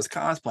friend does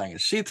cosplaying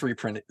and she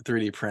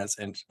 3D prints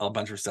and a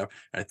bunch of stuff.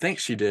 And I think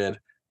she did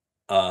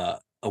a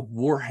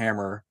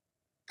Warhammer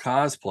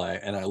cosplay,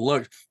 and I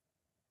looked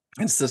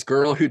it's this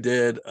girl who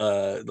did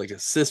like a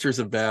Sisters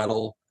of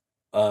Battle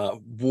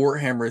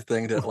Warhammer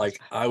thing that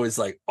like I was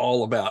like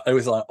all about. I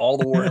was on all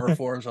the Warhammer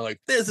forums. I'm like,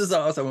 this is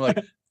awesome. I'm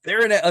like,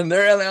 they're an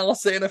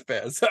Alesana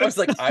fan. So I was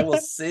like, I will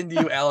send you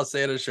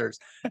Alesana shirts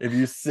if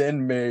you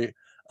send me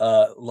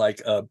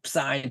like a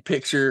signed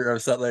picture or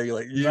something,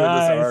 like you and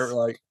this art.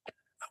 Like,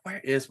 where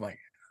is my,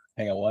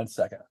 hang on one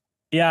second.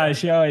 Yeah,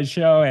 show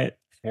it.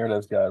 Here it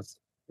is, guys.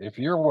 If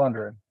you're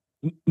wondering,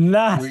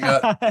 Nice. we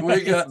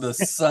got the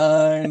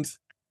signed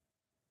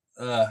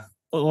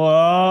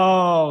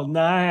whoa,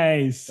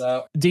 nice.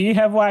 so, do you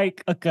have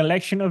like a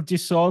collection of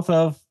this sort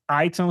of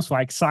items,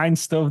 like signed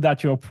stuff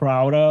that you're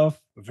proud of?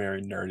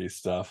 very nerdy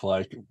stuff,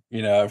 like,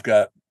 you know, I've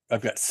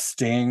got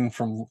Sting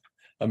from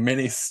a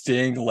mini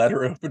Sting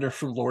letter opener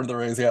from Lord of the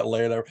Rings. Got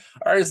laid over.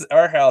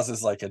 Our house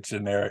is like a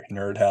generic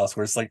nerd house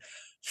where it's like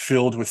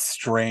filled with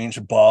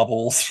strange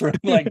baubles from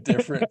like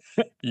different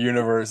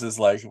universes.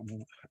 Like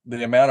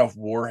the amount of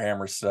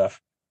Warhammer stuff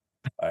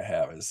I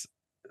have is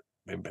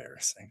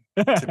embarrassing,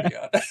 to be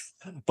honest.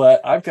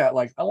 But I've got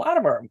like a lot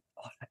of our,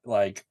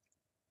 like,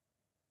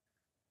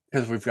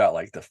 because we've got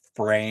like the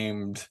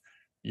framed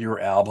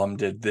your album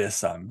did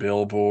this on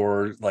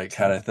Billboard, like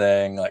kind of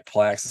thing, like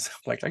plaques.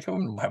 Like I go to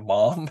my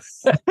mom.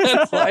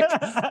 It's like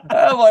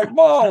I'm like,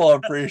 Mom will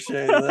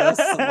appreciate this.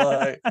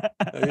 Like,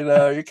 you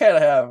know, you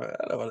can't have,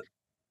 I don't want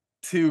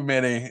too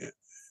many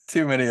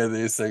of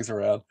these things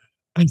around.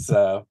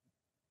 So,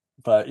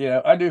 but you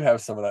know, I do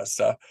have some of that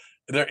stuff.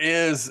 There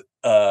is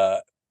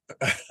so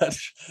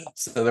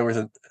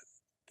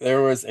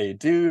there was a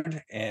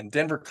dude in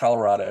Denver,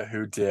 Colorado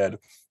who did, I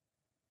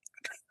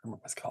don't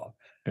remember what it's called.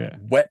 Yeah.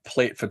 Wet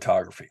plate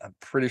photography. I'm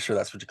pretty sure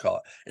that's what you call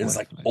it. It's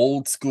like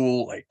old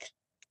school, like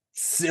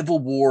Civil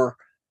War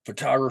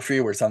photography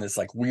where it's on this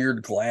like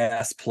weird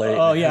glass plate.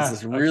 Oh, it has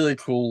this really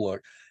cool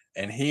look.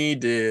 And he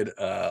did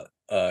a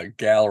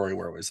gallery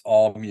where it was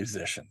all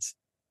musicians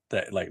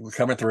that like were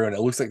coming through, and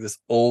it looks like this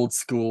old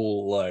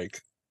school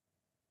like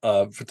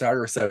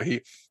photographer. So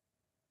he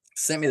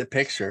sent me the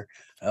picture.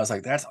 I was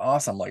like, that's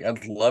awesome. Like,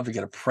 I'd love to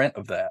get a print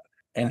of that.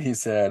 And he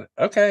said,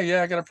 okay,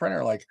 yeah, I got a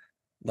printer. Like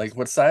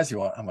what size you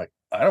want? I'm like,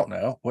 I don't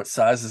know. What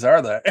sizes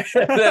are there?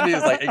 And then he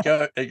was like,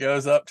 it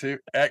goes up to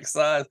X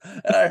size.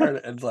 And I heard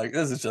it, and like,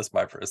 this is just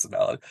my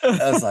personality.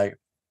 I was like,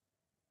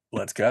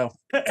 let's go.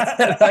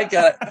 And I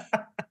got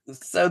it.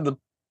 So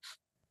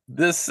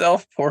this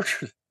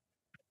self-portrait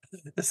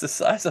is the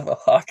size of a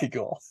hockey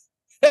goal.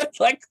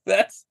 Like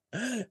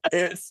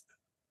it's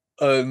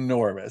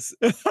enormous.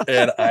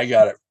 And I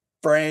got it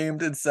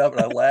framed and stuff,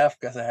 and I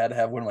laughed because I had to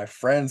have one of my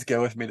friends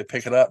go with me to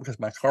pick it up because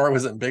my car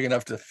wasn't big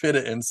enough to fit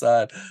it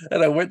inside.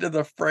 And I went to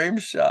the frame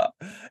shop,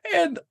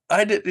 and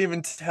I didn't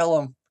even tell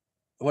them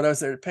what I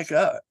was there to pick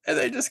up, and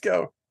they just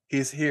go,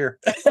 he's here.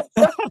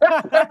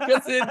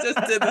 Because it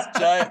just did this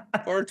giant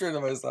portrait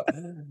of myself.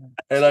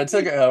 And I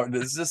took it out, and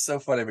it's just so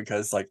funny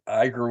because like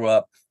I grew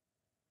up,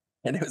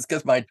 and it was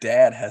because my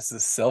dad has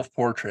this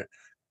self-portrait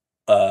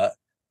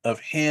of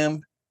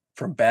him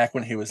from back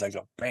when he was like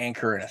a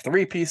banker in a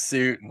three-piece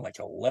suit and like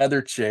a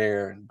leather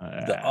chair and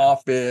the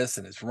office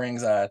and his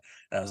rings on.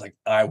 And I was like,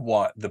 I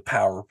want the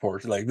power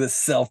portrait, like this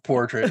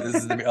self-portrait. This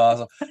is gonna be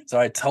awesome. So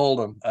I told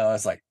him, I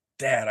was like,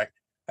 Dad,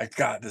 I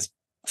got this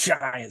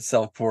giant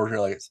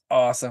self-portrait, like it's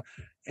awesome.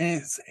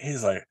 And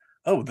he's like,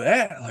 oh,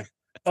 that, like,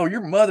 oh,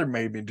 your mother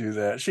made me do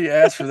that. She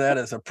asked for that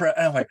as a present.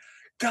 I'm like,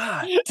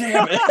 God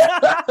damn it.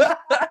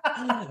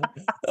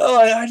 Oh,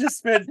 I just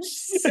spent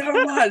so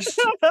much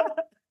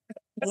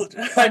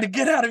trying to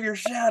get out of your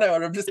shadow,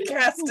 and I'm just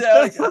cast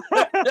down.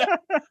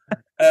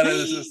 And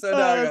it's just so now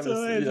I got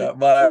this, yeah,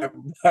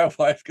 my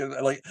wife can,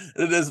 like,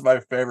 it is my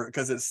favorite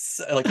because it's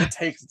like it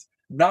takes,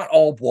 not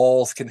all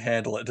walls can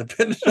handle it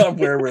depending on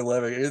where we're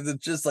living. It's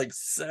just like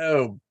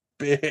so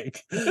big.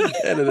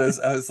 And it is,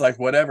 I was like,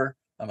 whatever.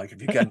 I'm like,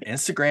 if you got an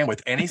Instagram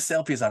with any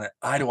selfies on it,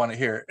 I don't want to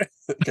hear it.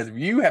 Because if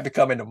you have to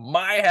come into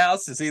my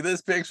house to see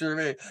this picture of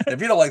me, and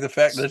if you don't like the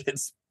fact that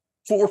it's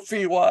 4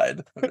 feet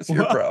wide, it's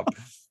your problem.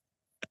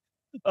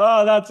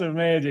 Oh, that's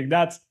amazing.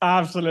 That's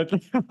absolutely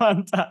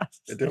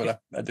fantastic.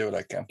 I do what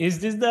I can. Is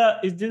this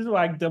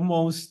like the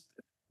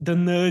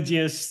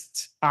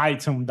nerdiest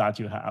item that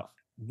you have?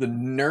 The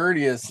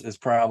nerdiest is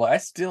probably, I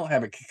still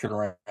have it kicking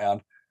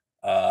around.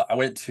 I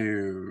went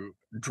to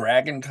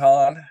Dragon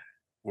Con,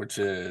 which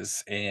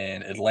is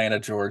in Atlanta,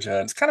 Georgia.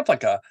 It's kind of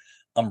like a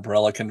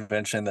umbrella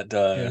convention that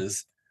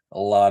does a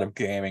lot of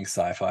gaming,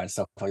 sci-fi, and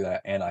stuff like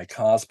that. And I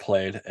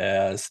cosplayed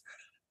as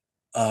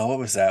what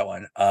was that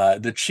one?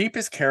 The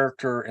cheapest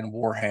character in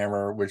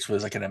Warhammer, which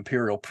was like an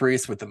Imperial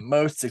priest with the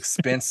most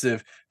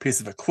expensive piece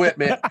of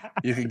equipment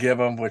you could give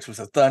him, which was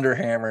a thunder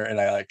hammer.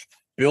 And I like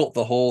built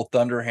the whole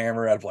thunder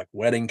hammer out of like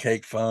wedding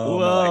cake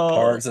foam and like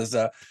parts and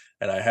stuff.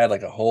 And I had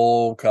like a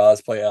whole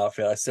cosplay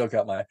outfit. I still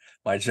got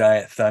my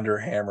giant thunder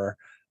hammer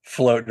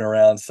floating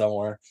around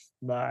somewhere.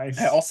 Nice.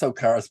 I also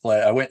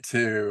cosplay. I went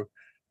to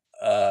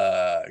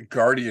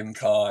Guardian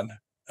Con.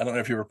 I don't know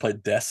if you ever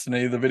played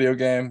Destiny, the video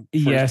game,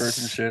 first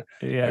person shit.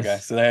 Yes. Okay,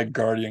 so they had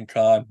Guardian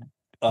Con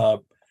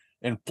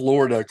in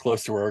Florida,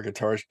 close to where our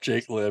guitarist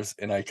Jake lives,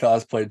 and I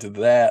cosplayed to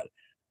that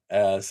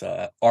as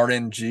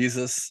Arnon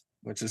Jesus,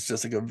 which is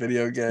just like a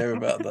video game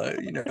about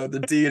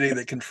the deity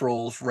that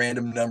controls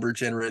random number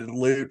generated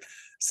loot.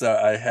 So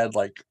I had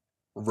like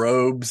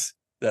robes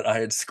that I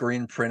had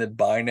screen printed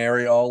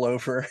binary all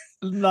over.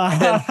 and,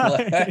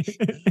 Nice.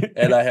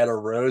 and I had a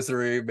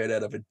rosary made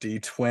out of a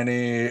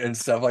D20 and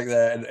stuff like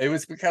that. And it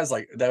was because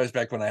like that was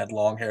back when I had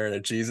long hair and a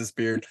Jesus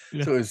beard.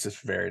 So it was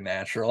just very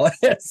natural.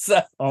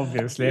 So,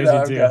 Obviously,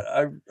 as you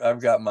do.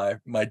 I've got my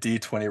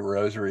D20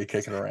 rosary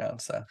kicking around.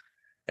 So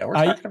yeah, we're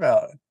Are, talking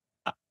about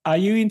are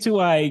you into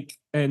like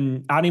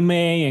an anime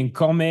and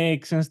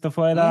comics and stuff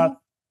like that?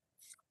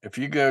 If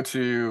you go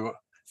to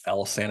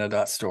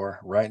Alesana.store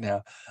right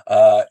now,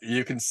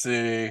 you can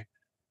see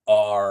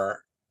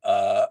our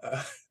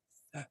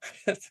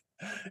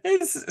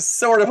it's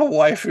sort of a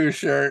waifu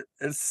shirt.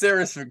 It's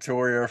Ceres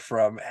Victoria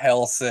from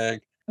Hellsing.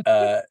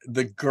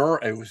 The girl,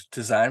 it was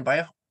designed by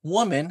a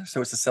woman,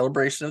 so it's a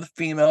celebration of the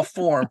female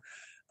form.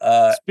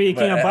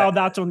 Speaking about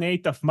that on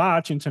 8th of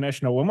March,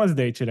 International Women's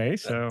Day today.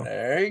 So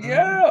there you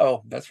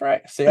go. That's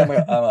right. See, I'm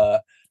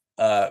a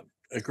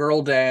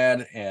girl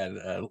dad and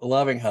a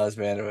loving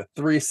husband with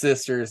 3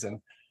 sisters, and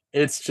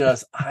it's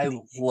just I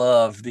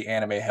love the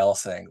anime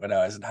Hellsing when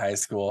I was in high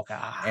school,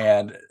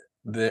 and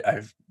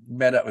I've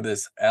met up with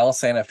this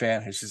Alesana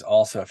fan who she's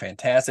also a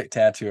fantastic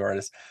tattoo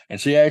artist, and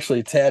she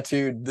actually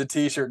tattooed the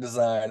t-shirt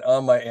design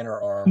on my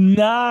inner arm.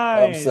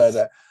 Nice.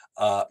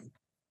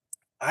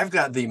 I've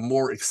got the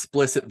more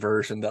explicit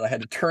version that I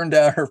had to turn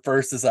down her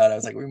first design. I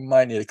was like, we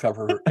might need to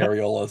cover her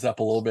areolas up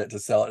a little bit to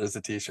sell it as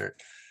a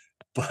t-shirt.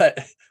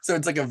 But so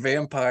it's like a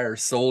vampire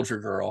soldier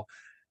girl.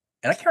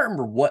 And I can't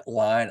remember what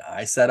line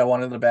I said I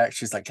wanted in the back.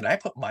 She's like, can I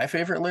put my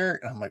favorite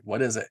lyric? And I'm like,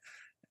 what is it?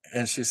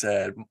 And she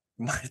said,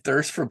 my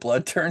thirst for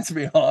blood turns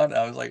me on.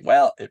 I was like,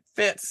 well, it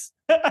fits.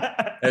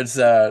 It's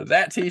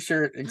that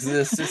t-shirt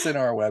exists. It's in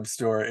our web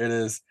store. It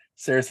is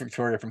Ceres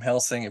Victoria from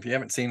Hellsing. If you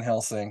haven't seen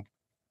Hellsing,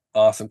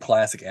 awesome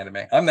classic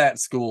anime. I'm that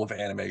school of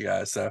anime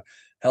guys. So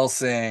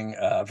Hellsing,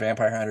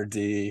 Vampire Hunter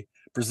D,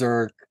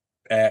 Berserk,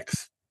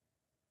 X,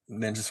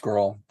 Ninja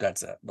Scroll.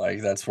 That's it.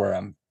 Like that's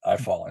where I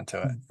fall into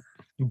it.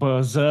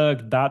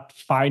 Berserk, that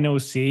final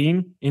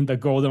scene in the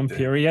golden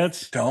period.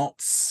 Don't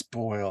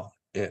spoil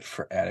it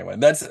for anyone.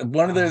 That's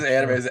one of those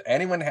animes that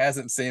anyone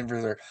hasn't seen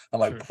Berserk.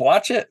 I'm like,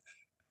 watch it.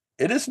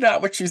 It is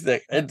not what you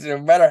think. No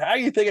matter how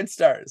you think it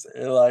starts,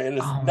 it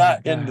is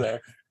not in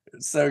there.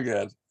 It's so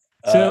good.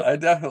 So I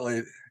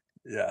definitely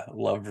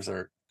love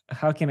Berserk.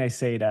 How can I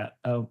say that?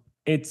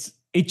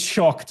 It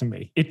shocked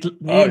me.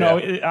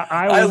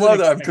 I love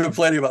that I'm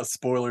complaining about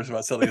spoilers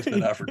about something that's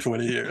been out for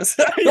 20 years.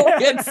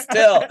 It's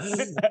still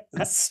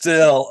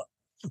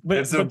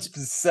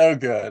it's so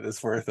good.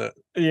 It's worth it.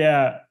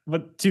 Yeah,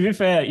 but to be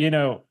fair,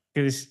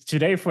 because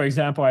today, for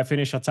example, I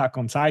finished Attack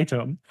on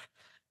Titan,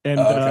 and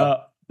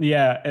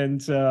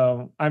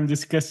I'm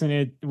discussing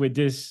it with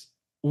this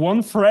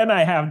one friend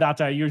I have that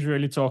I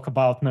usually talk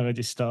about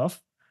nerdy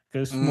stuff.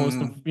 Because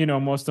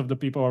most of the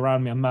people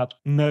around me are not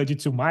nerdy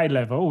to my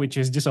level, which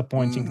is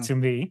disappointing to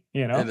me.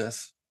 It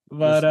is.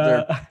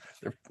 But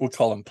we'll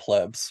call them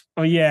plebs.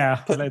 Oh yeah,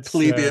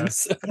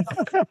 plebeians.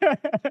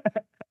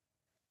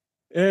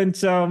 And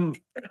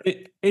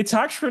it's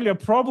actually a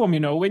problem,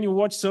 when you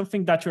watch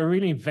something that you're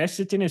really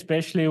invested in,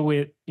 especially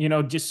with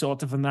this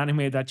sort of an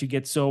anime that you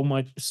get so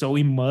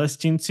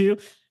immersed into,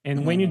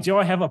 and when you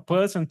don't have a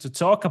person to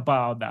talk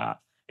about that,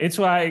 it's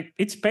like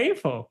it's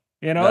painful.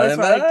 It's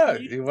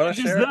like you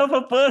just love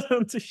a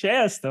person to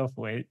share stuff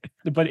with.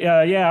 But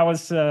I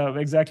was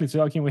exactly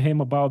talking with him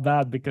about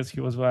that because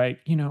he was like,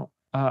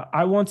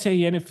 I won't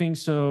say anything,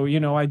 so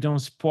I don't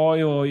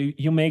spoil.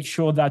 You make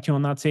sure that you're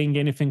not saying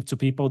anything to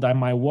people that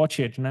might watch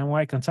it. And I'm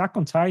like, Attack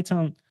on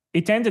Titan,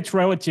 it ended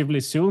relatively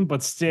soon,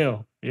 but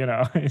still,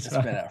 it's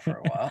been out for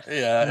a while.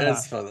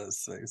 It's one of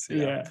those things.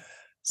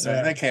 So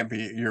that can't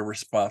be your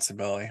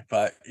responsibility.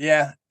 But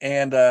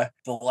and the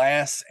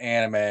last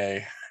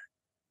anime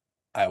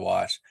I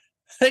watched,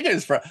 I think it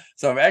was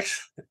I'm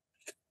actually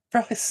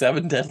probably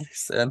 7 Deadly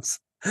Sins.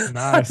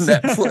 Nice. On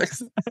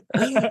Netflix,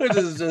 which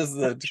is just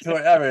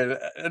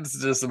it's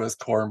just the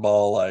most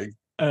cornball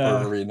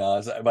furry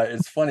nonsense. But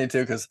it's funny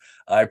too because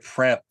I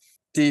print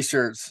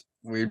t-shirts.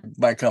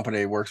 My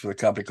company works with a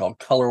company called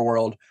Color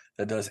World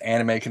that does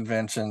anime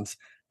conventions,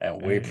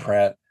 and we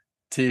print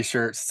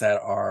t-shirts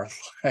that are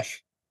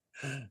like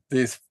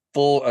these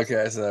full.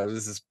 Okay, so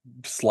this is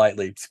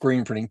slightly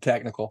screen printing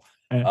technical.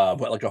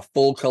 But like a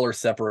full color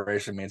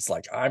separation means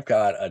like I've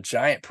got a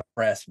giant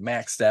press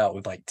maxed out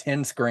with like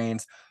 10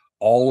 screens.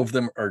 All of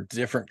them are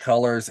different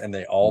colors and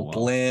they all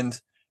blend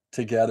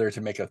together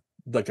to make a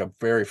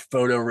very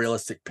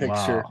photorealistic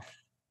picture. Wow.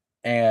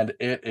 And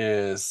it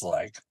is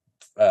like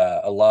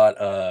a lot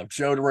of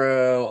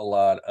Jotaro, a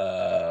lot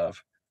of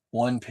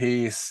One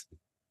Piece.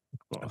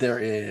 There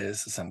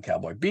is some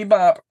Cowboy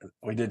Bebop.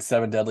 We did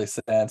 7 Deadly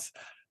Sins.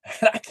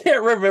 And I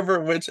can't remember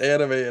which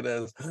anime it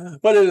is,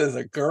 but it is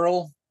a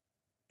girl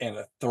in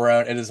a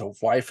throne. It is a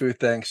waifu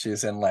thing.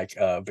 She's in like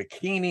a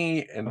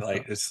bikini and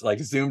like it's like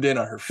zoomed in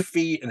on her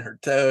feet and her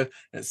toes.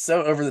 And it's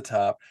so over the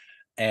top.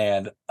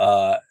 And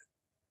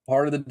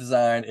part of the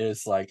design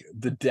is like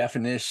the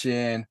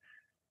definition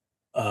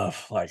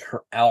of like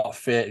her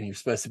outfit, and you're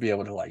supposed to be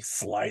able to like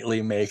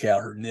slightly make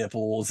out her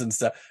nipples and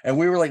stuff. And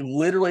we were like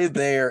literally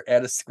there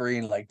at a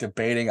screen, like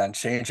debating on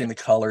changing the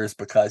colors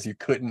because you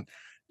couldn't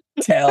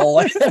tell.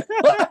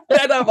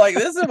 And I'm like,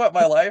 this is what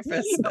my life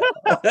is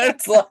now.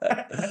 It's like,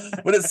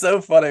 but it's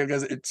so funny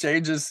because it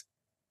changes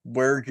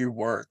where you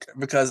work.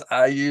 Because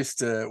I used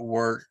to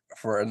work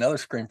for another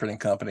screen printing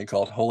company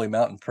called Holy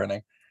Mountain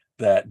Printing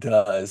that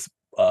does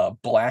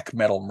black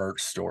metal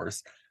merch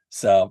stores.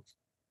 So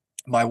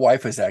my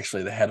wife was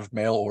actually the head of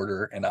mail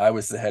order and I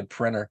was the head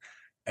printer.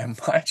 And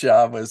my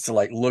job was to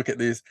like look at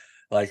these,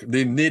 like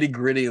the nitty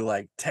gritty,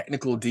 like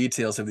technical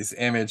details of this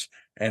image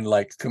and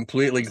like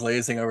completely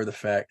glazing over the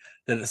fact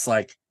that it's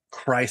like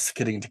Christ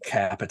getting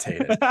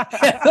decapitated.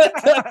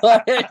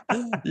 Like,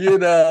 you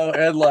know,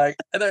 and like,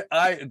 and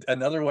then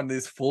another one of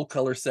these full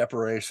color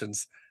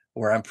separations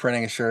where I'm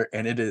printing a shirt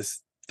and it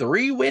is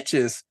 3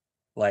 witches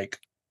like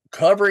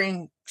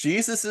covering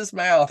Jesus's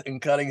mouth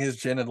and cutting his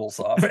genitals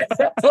off.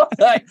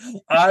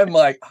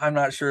 I'm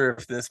not sure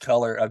if this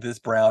color of this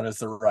brown is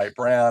the right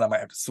brown. I might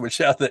have to switch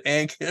out the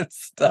ink and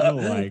stuff. Oh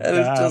my And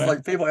it's just God.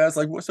 like people ask,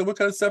 like, so what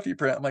kind of stuff do you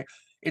print? I'm like,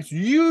 it's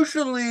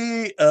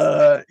usually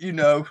you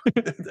know,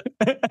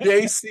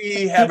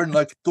 JC having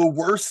like the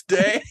worst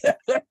day,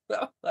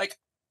 like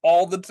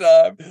all the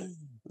time.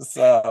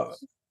 So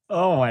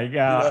Oh my you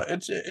know,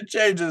 God. it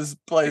changes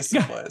place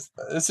to place.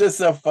 It's just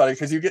so funny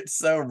because you get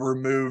so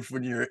removed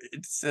when you're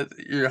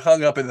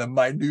hung up in the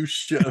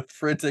minutia of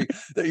printing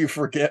that you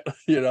forget,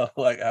 you know,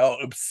 like how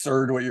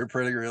absurd what you're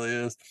printing really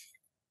is.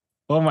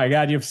 Oh my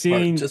God. You've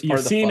seen Just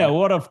part of the a fun.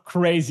 lot of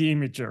crazy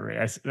imagery.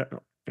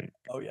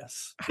 Oh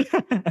yes.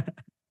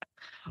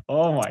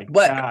 Oh my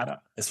But God.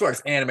 as far as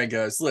anime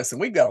goes, listen,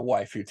 we've got a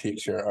waifu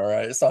t-shirt. All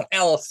right, it's on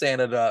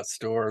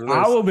Alesana.store.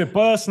 I will be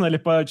personally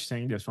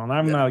purchasing this one.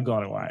 I'm Yeah. not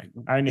gonna lie.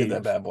 I Get need that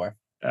it. bad boy.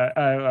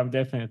 I'm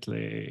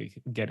definitely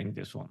getting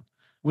this one.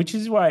 Which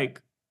is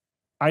like,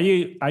 are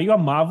you a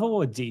Marvel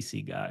or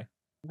DC guy?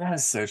 That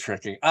is so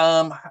tricky.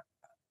 I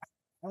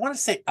want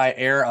to say I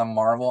err on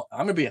Marvel. I'm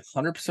gonna be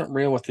 100%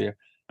 real with you.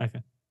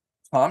 Okay.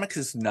 Comics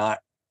is not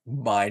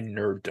my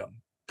nerddom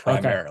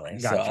primarily.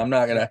 So Gotcha. I'm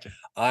not gonna Gotcha.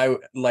 I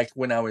like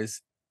when I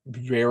was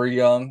very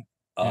young,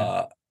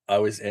 Yeah. I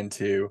was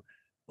into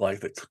like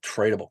the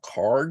tradable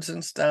cards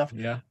and stuff,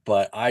 Yeah.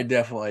 but I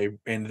definitely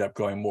ended up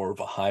going more of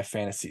a high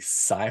fantasy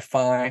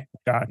sci-fi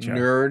Gotcha.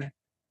 nerd.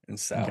 And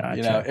so,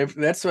 you know, Gotcha. if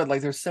that's what,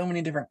 like there's so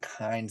many different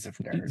kinds of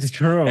nerds. It's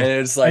true. And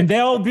it's And like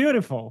they're all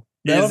beautiful.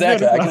 They're all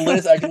exactly. I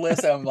beautiful. can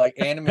list them like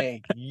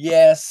anime,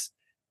 yes,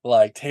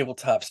 like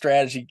tabletop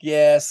strategy,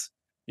 yes,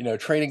 you know,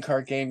 trading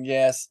card game,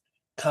 yes,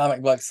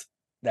 comic books.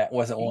 That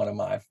wasn't one of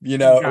mine. You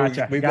know,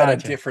 Gotcha. we've got a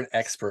Gotcha. different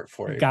expert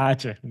for you.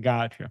 Gotcha.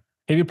 Gotcha.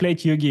 Have you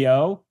played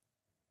Yu-Gi-Oh?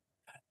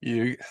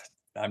 You,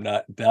 I'm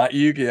not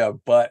Yu-Gi-Oh,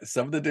 but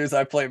some of the dudes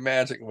I play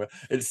Magic with,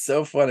 it's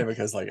so funny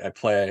because like I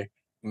play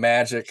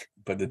Magic,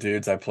 but the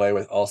dudes I play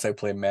with also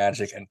play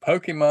Magic and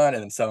Pokemon,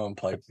 and then some of them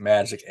play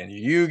Magic and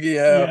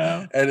Yu-Gi-Oh,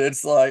 Yeah. and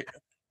it's like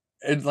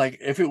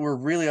if it were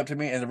really up to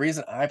me, and the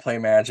reason I play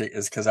Magic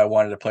is because I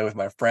wanted to play with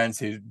my friends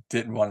who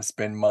didn't want to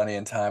spend money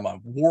and time on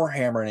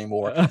Warhammer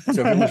anymore.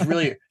 So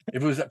if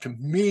it was up to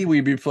me,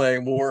 we'd be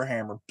playing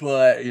Warhammer,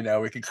 but you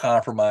know, we could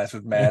compromise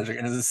with Magic.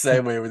 And it's the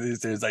same way with these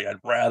dudes. Like I'd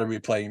rather be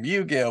playing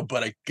Yu-Gi-Oh,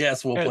 but I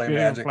guess we'll play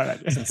Magic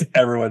since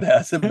everyone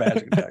has a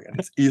Magic deck and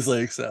it's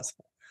easily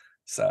accessible.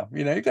 So,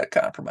 you know, you got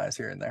compromise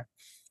here and there.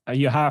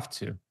 You have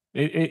to.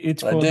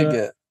 It's But for I did the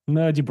get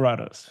nerdy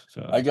brothers.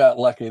 So I got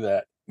lucky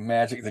that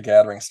Magic the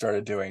Gathering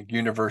started doing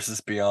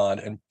Universes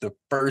Beyond, and the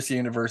first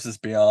Universes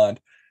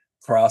Beyond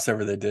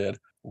crossover they did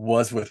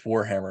was with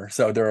Warhammer.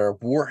 So there are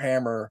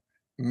Warhammer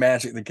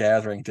Magic the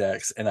Gathering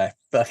decks, and I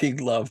fucking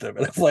love them,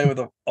 and I play with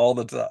them all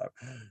the time.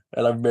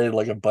 And I've made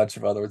like a bunch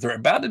of others. They're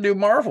about to do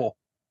Marvel.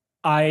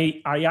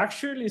 I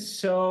actually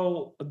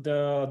saw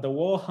the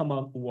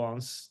Warhammer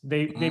ones.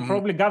 They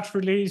probably got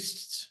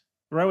released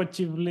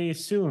relatively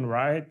soon,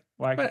 right?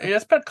 Like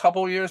It's been a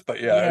couple of years,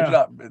 but yeah, it's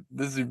not.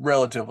 This is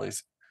relatively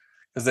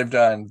because they've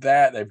done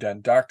that, they've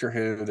done Doctor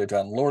Who, they've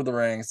done Lord of the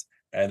Rings,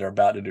 and they're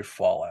about to do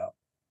Fallout.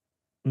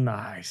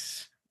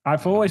 Nice.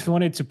 I've always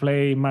wanted to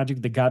play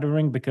Magic the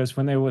Gathering because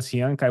when I was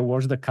young, I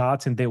watched the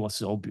cards and they were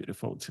so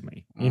beautiful to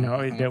me. You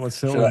know, they were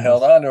so. Should have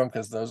held on to them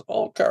because those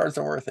old cards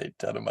are worth a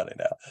ton of money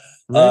now.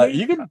 Really?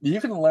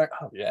 You can learn.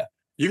 Oh yeah,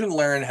 you can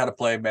learn how to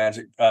play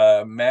Magic.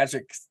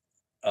 Magic,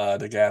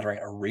 the Gathering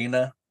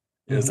Arena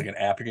is like an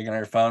app you can get on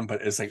your phone,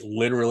 but it's like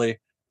literally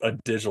a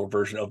digital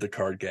version of the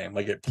card game.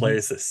 Like it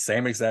plays the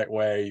same exact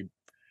way.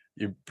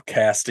 You're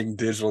casting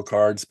digital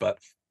cards, but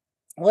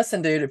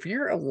listen, dude, if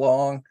you're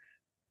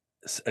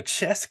a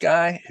chess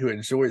guy who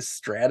enjoys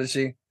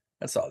strategy,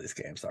 that's all these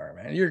games are,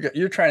 man.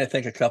 You're trying to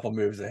think a couple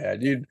moves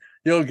ahead.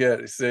 You'll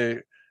get see.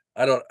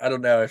 I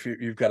don't know if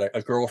you've got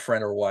a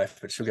girlfriend or wife,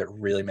 but she'll get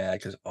really mad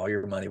because all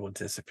your money will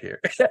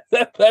disappear.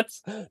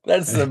 that's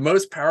the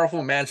most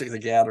powerful Magic the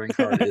Gathering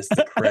card is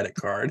the credit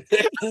card.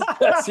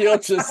 So you'll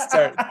just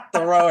start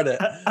throwing it.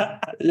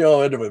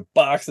 You'll end up with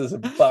boxes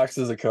and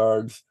boxes of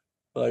cards.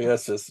 Like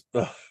that's just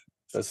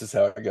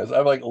how it goes.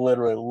 I'm like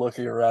literally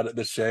looking around at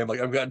the shame. Like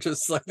I've got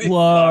just like these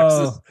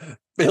boxes Whoa.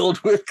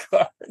 filled with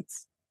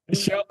cards.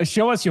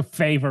 Show us your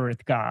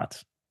favorite card.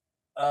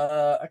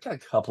 I got a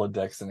couple of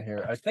decks in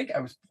here. I think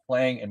I was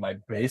playing in my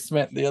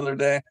basement the other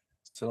day,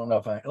 so I don't know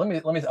if I let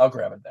me. I'll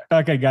grab it there.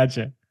 Okay,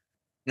 gotcha.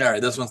 All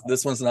right, this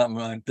one's not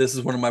mine. This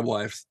is one of my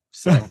wife's.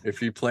 So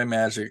if you play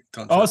Magic,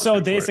 don't. Also,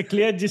 there's a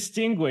clear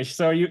distinguish,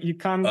 so you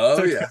can't.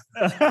 Oh yeah,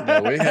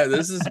 no, we have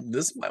this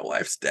is my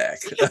wife's deck.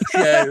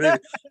 Okay,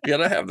 you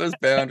gotta have those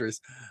boundaries.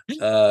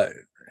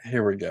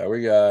 Here we go.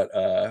 We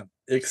got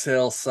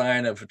Exhale,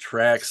 Sign of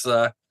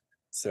Atraxa,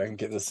 so I can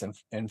get this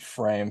in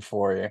frame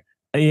for you.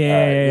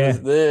 Yeah.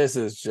 This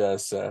is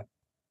just a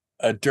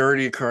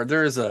dirty card.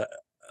 There's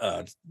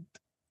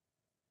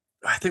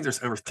I think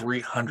there's over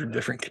 300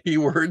 different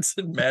keywords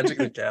in Magic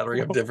the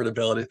Gathering of different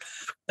abilities.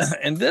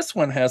 And this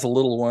one has a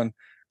little one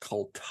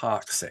called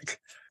Toxic,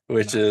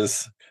 which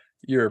is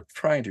you're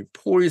trying to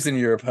poison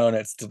your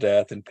opponents to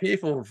death, and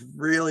people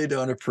really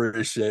don't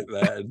appreciate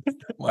that. And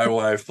my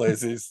wife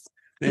plays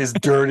these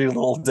dirty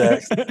little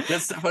decks.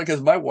 That's so funny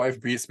because my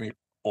wife beats me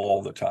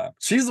all the time.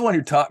 She's the one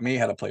who taught me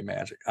how to play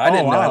Magic. I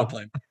didn't know how to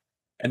play.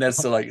 And that's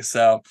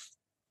so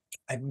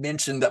I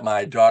mentioned that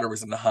my daughter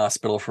was in the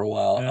hospital for a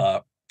while. Yeah.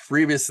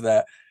 Previous to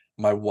that,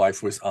 my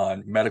wife was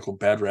on medical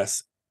bed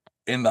rest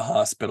in the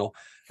hospital.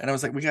 And I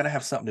was like, we got to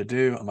have something to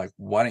do. I'm like,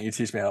 why don't you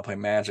teach me how to play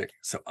Magic?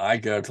 So I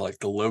go to like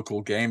the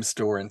local game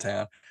store in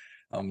town.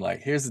 I'm like,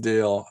 here's the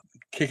deal.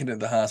 Kicking it to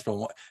the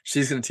hospital.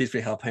 She's going to teach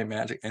me how to play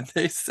Magic. And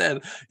they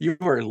said, you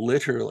are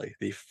literally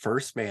the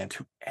first man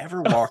to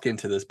ever walk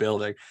into this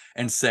building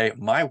and say,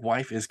 my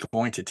wife is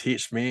going to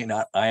teach me,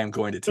 not I am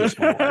going to teach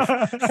my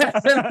wife.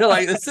 And they're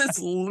like, this has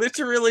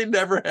literally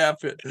never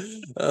happened.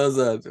 I was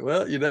like,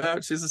 well,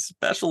 she's a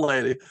special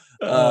lady.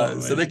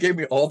 So they gave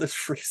me all this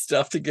free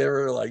stuff to give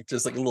her, like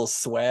just like little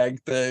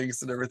swag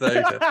things and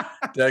everything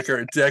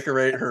to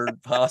decorate her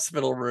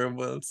hospital room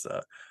with. So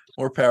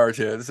more power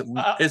to it.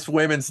 It's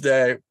Women's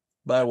Day.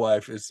 My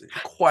wife is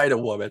quite a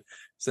woman.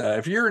 So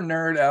if you're a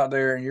nerd out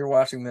there and you're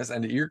watching this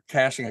and you're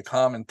catching a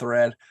common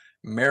thread,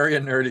 marry a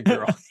nerdy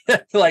girl.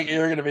 Like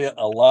you're going to be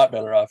a lot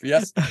better off.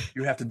 Yes,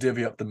 you have to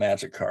divvy up the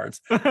Magic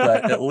cards,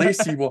 but at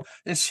least you will.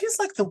 And she's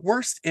like the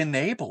worst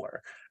enabler.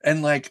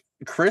 And like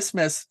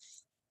Christmas,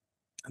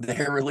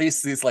 they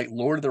released these like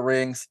Lord of the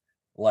Rings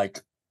like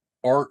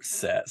art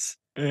sets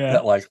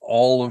that like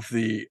all of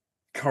the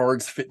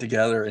cards fit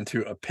together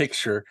into a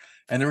picture.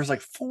 And there was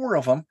like 4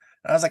 of them.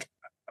 And I was like,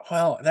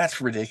 well,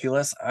 that's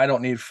ridiculous. I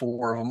don't need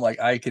 4 of them.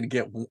 Like I can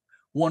get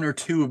 1 or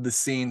 2 of the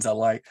scenes I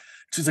like.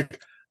 She's like,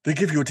 they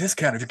give you a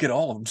discount if you get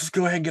all of them. Just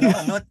go ahead and get all of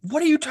them. I'm like,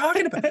 what are you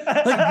talking about?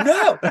 Like,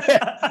 no.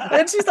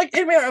 And she's like,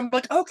 I'm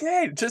like,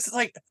 okay, just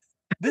like,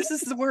 this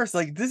is the worst.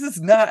 Like, this is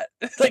not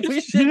like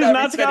we should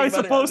not be how it's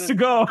supposed to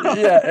go.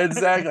 Yeah,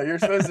 exactly. You're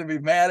supposed to be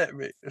mad at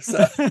me.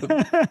 So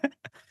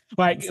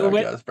like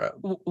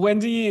when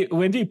do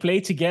you play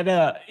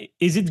together?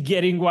 Is it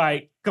getting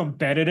like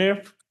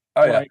competitive?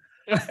 Oh yeah.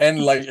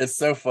 And like it's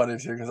so funny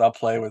too because I'll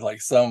play with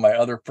like some of my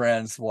other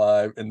friends'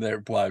 wives and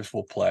their wives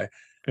will play.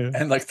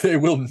 And like they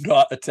will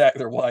not attack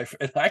their wife,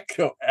 and I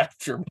go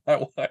after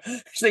my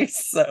wife. She's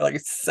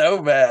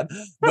so bad.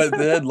 But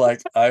then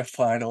like I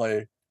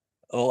finally,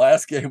 the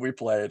last game we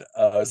played,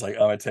 I was like,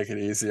 I'm gonna take it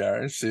easy on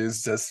her.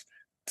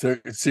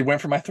 And she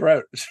went for my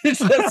throat. She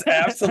just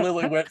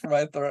absolutely went for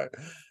my throat.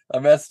 I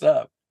messed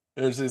up.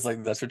 And she's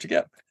like, that's what you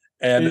get.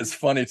 And it's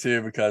funny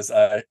too because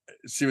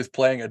she was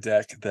playing a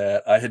deck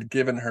that I had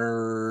given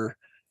her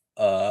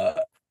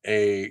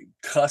a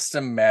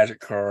custom Magic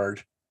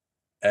card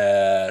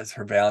as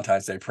her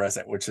Valentine's Day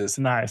present, which is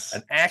nice,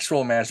 an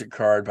actual Magic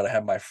card, but I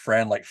have my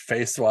friend like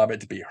face swap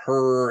it to be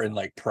her and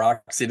like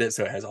proxied it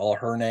so it has all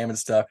her name and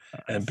stuff,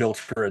 and built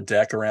her a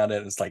deck around it.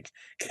 And it's like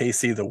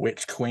Casey the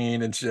Witch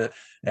Queen and shit.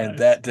 And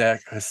that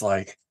deck is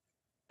like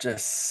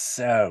just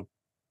so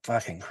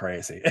fucking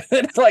crazy.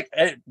 It's like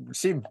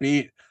she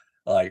beat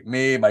like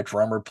me, my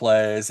drummer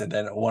plays, and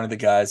then one of the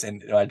guys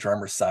in my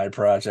drummer's side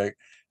project,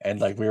 and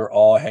like we were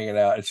all hanging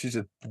out, and she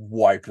just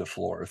wiped the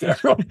floor with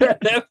everyone.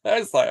 I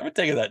was like, I'm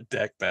taking that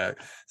deck back.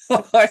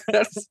 Like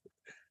that's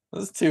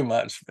too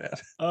much, man.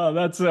 Oh,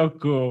 that's so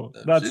cool.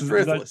 She's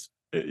ruthless.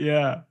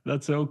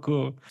 That's so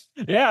cool.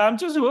 Yeah, I'm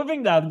just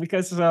loving that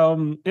because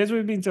as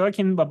we've been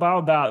talking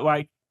about that,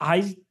 like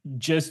I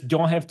just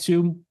don't have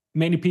too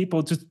many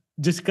people to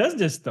discuss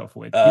this stuff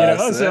with,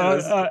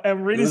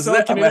 I'm really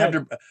soaking it.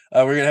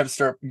 We're gonna have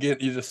to get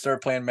you to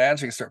start playing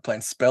Magic, start playing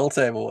Spell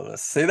Table with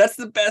us. See, that's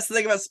the best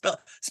thing about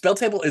Spell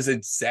Table is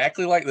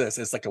exactly like this.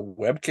 It's like a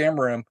webcam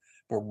room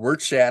where we're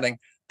chatting,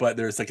 but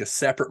there's like a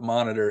separate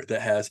monitor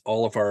that has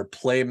all of our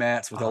play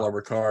mats with all of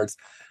our cards.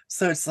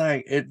 So it's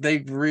like they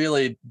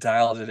really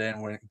dialed it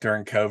in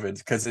during COVID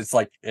because it's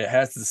like it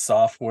has the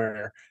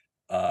software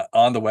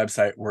on the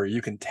website where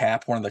you can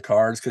tap one of the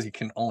cards because you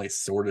can only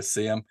sort of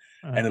see them,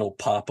 and it'll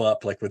pop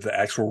up like with the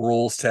actual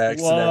rules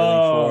text and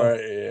everything for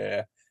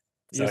it.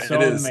 Yeah, so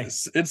it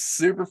is. It's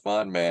super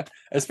fun, man.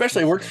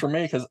 Especially it works for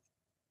me because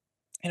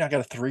I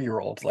got a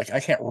 3-year-old. Like, I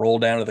can't roll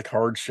down to the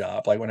card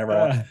shop like whenever I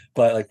want. Uh,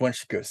 But like when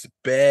she goes to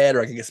bed,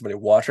 or I can get somebody to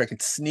watch her, I can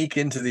sneak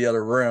into the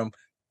other room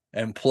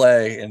and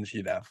play. And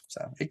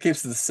so it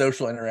keeps the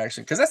social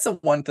interaction, because that's the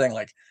one thing.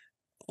 Like,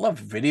 I love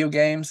video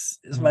games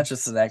as much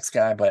as the next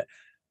guy, but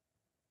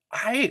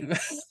I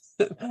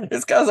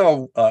it's because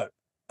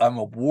I'm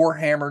a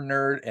Warhammer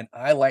nerd, and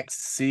I like to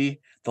see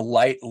the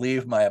light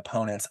leave my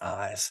opponent's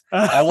eyes.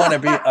 I want to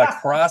be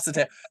across the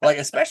table, like,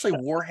 especially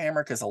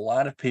Warhammer, because a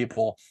lot of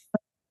people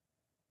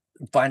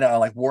find out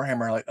like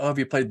Warhammer, like, oh, have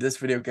you played this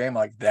video game?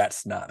 Like,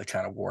 that's not the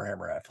kind of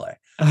Warhammer I play.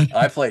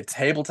 I play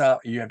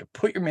tabletop. You have to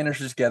put your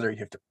miniatures together. You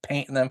have to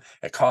paint them.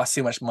 It costs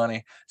too much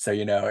money. So,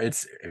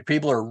 it's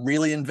people are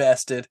really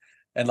invested.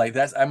 And like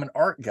I'm an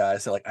art guy.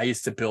 So like I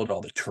used to build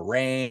all the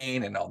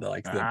terrain and all the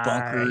like the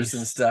bunkers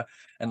and stuff.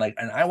 And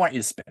I want you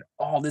to spend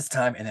all this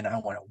time, and then I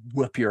want to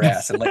whoop your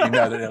ass and let you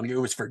know that it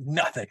was for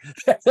nothing.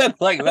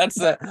 Like that's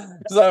it.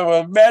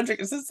 So Magic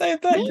is the same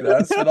thing.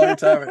 I spend all your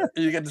time.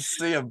 You get to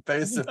see them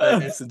face to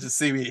face and just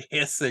see me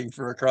hissing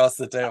from across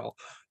the table.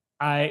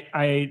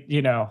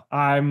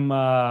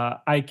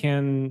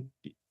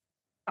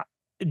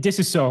 This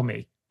is so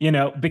me,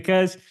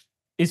 because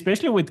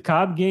especially with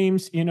card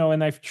games,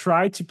 and I've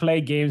tried to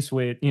play games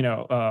with,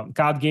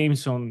 card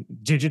games on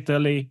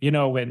digitally,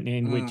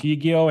 with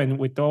Yu-Gi-Oh! And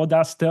with all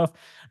that stuff.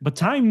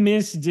 But I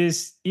miss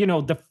this,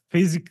 the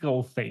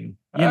physical thing,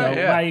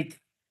 like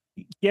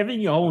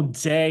having your own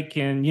deck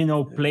and,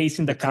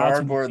 placing the cards.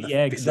 Cardboard,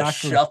 the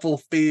shuffle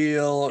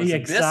feel.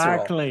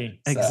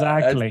 Exactly. So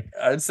exactly.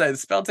 I'd say the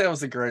spell table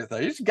is a great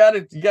thing. You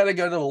gotta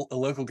go to a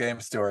local game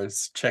store and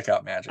check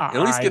out Magic. At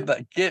least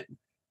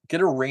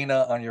get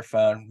Arena on your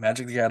phone,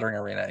 Magic the Gathering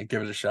Arena, and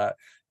give it a shot.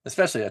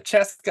 Especially a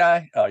chess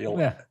guy. Oh, you'll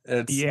love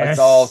it. It's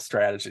all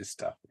strategy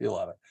stuff. You'll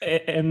love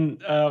it.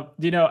 And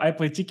I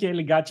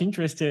particularly got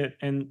interested,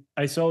 and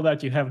I saw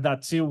that you have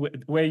that too,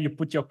 where you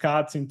put your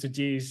cards into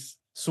these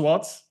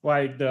slots,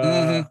 like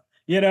the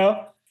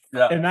Yeah.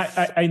 And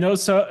I know,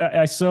 so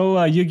I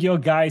saw Yu-Gi-Oh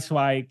guys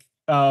like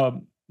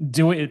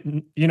do it,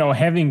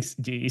 having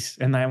these,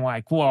 and I'm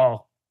like,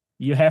 whoa.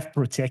 You have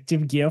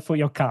protective gear for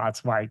your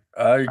cards, like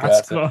you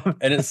got cool.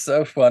 And it's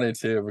so funny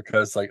too,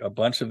 because like a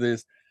bunch of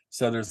these,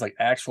 so there's like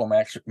actual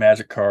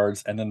magic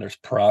cards, and then there's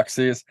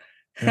proxies.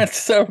 And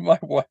so my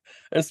wife,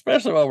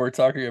 especially while we're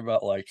talking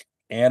about like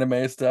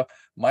anime stuff,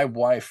 my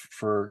wife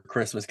for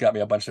Christmas got me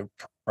a bunch of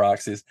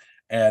proxies,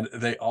 and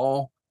they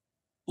all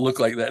look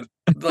like that,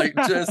 like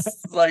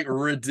just like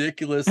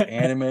ridiculous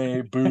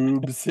anime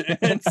boobs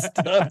and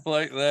stuff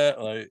like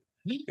that, like.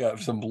 Got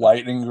some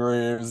lightning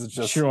greaves. It's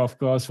just sure, of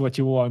course, what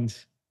you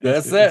want.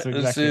 That's it.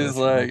 Exactly. She's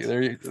like,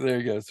 there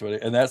you go, sweetie.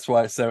 And that's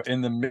why. So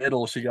in the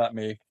middle, she got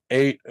me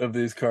 8 of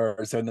these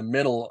cards. So in the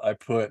middle, I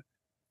put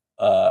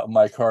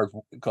my card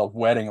called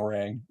Wedding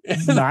Ring.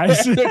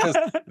 Nice.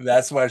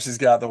 That's why she's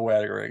got the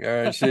wedding ring.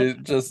 All right, she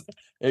just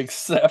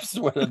accepts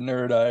what a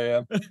nerd I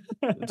am.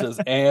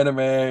 Just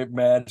anime,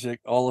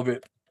 magic, all of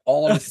it,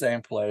 all in the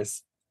same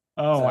place.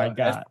 Oh my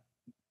god,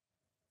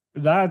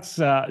 that's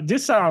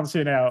this sounds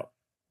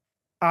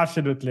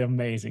absolutely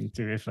amazing,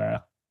 to be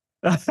fair.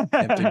 I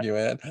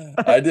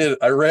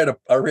ran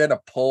a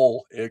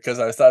poll because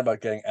I was thought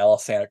about getting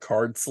Alesana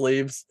card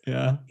sleeves.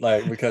 Yeah.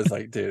 Like, because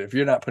like, dude, if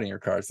you're not putting your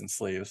cards in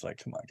sleeves,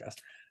 like, come on, guys.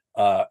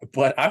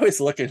 But I was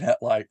looking at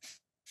like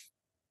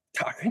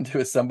talking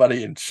to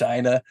somebody in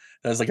China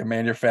that's like a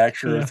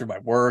manufacturer through my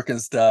work and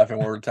stuff,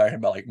 and we're talking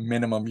about like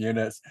minimum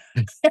units.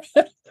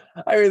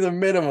 I mean, the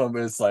minimum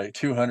is like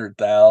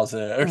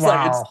 200,000.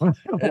 Wow.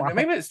 Like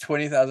maybe it's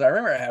 20,000. I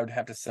remember I would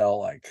have to sell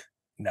like.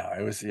 No,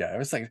 it was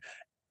like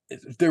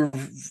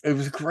it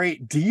was a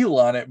great deal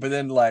on it, but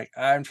then like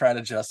I'm trying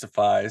to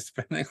justify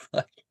spending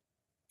like.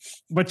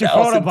 But you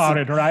thought about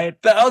it, right?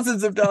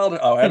 Thousands of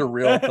dollars. Oh, I had a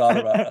real thought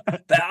about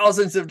it.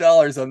 Thousands of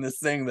dollars on this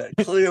thing that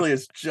clearly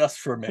is just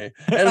for me,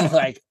 and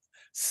like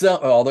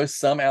although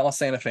some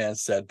Alesana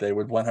fans said they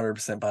would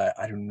 100% buy it,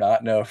 I do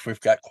not know if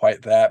we've got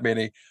quite that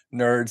many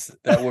nerds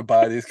that would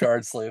buy these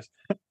card sleeves.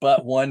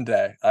 But one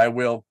day I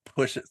will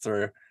push it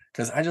through,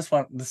 because I just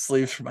want the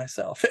sleeves for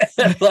myself.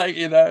 Like,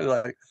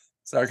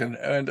 so I can,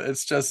 and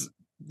it's just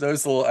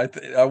those little,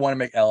 I want to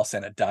make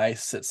Alesana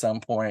dice at some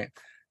point.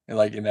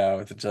 Like,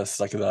 with just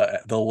like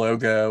the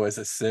logo as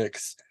a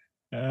 6.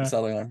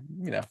 Something like,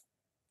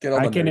 get all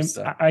the nerd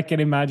stuff. I can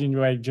imagine,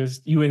 right,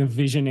 just you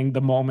envisioning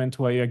the moment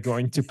where you're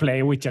going to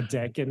play with your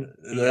deck, and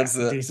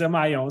these are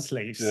my own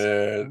sleeves.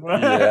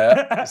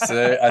 Yeah.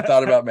 See, I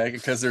thought about making,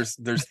 because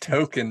there's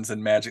tokens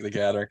in Magic the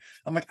Gathering.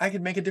 I'm like, I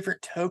could make a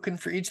different token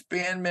for each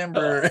band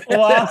member.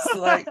 Wow. It's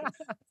like,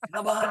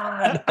 come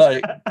on,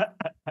 like,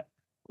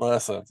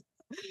 listen,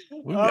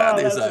 we got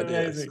these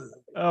ideas. Amazing.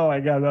 Oh my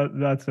god,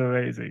 that's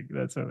amazing.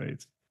 That's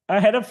amazing. I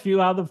had a few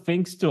other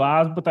things to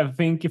ask, but I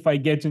think if I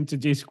get into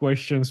these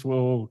questions,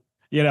 we'll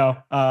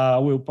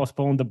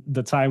postpone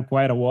the time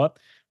quite a lot.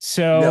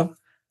 So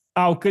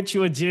I'll cut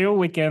you a deal.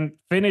 We can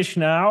finish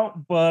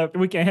now, but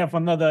we can have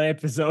another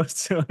episode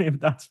soon if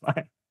that's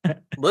fine.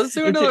 Let's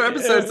do another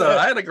episode.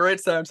 I had a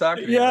great time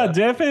talking to you. Yeah,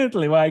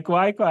 definitely. Like,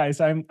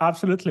 likewise, I'm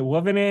absolutely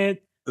loving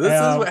it. This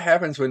is what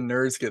happens when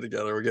nerds get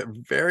together. We get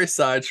very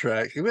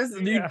sidetracked.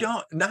 You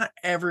don't. Not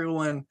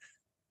everyone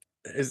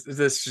is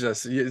this.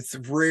 Just it's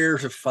rare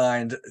to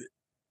find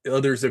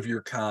others of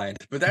your kind,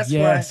 but that's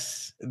why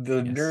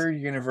the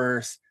nerd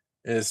universe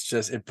is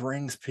just, it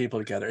brings people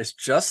together. It's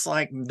just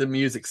like the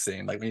music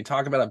scene. Like when you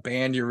talk about a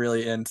band you're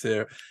really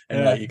into,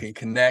 and like you can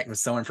connect with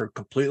someone from a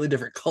completely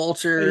different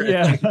culture,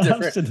 and like a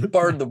different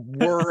part of the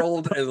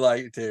world, and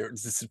like, dude,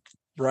 it's just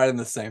right on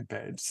the same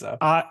page. So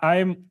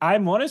I'm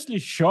honestly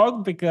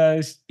shocked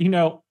because, you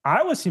know,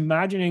 I was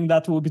imagining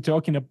that we'll be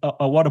talking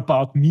a lot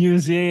about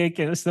music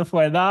and stuff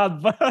like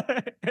that,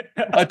 but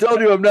I told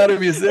you I'm not a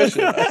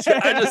musician.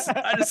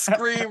 I just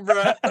scream,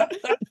 bro.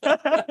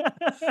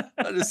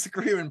 I just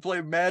scream and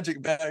play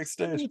magic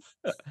backstage.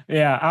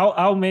 Yeah,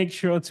 I'll make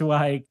sure to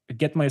like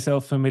get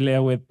myself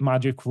familiar with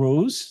magic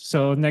rules,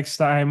 so next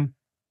time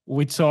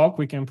we talk,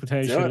 we can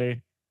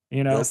potentially,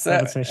 you know, have a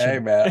session. Hey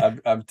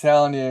man, I'm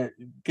telling you,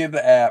 get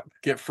the app,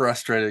 get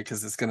frustrated,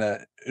 because it's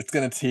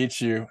gonna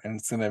teach you, and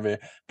it's gonna be.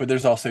 But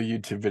there's also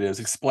YouTube videos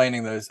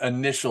explaining those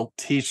initial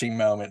teaching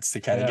moments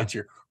to kind of get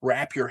you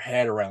wrap your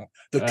head around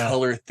the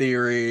color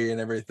theory and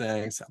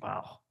everything. So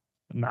wow,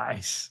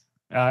 nice.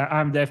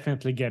 I'm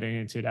definitely getting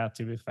into that,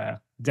 to be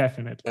fair,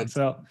 definitely.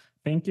 So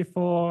thank you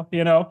for,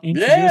 you know,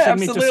 introducing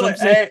me to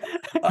something. Hey,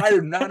 I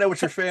do not know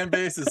what your fan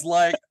base is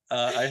like.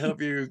 I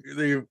hope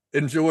you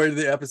enjoyed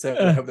the episode.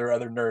 I hope there are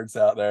other nerds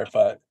out there,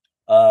 but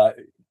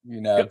you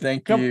know,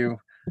 thank you.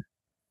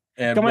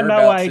 And come on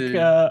now,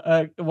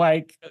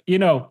 like you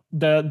know,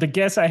 the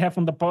guests I have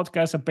on the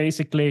podcast are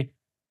basically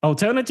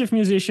alternative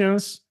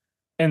musicians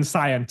and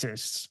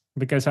scientists,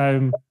 because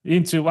I'm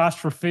into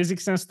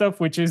astrophysics and stuff,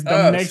 which is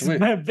the next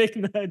big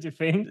nerdy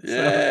thing.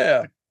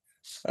 Yeah.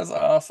 So. That's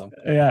awesome.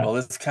 Yeah. Well,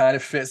 this kind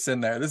of fits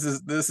in there. This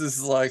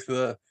is like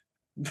the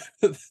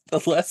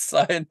less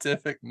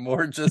scientific,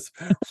 more just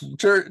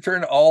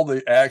turn all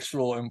the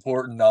actual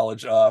important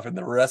knowledge off, and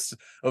the rest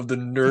of the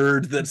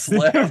nerd that's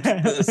left.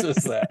 This is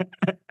that.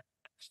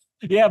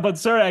 Yeah, but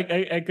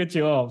sorry, I cut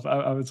you off.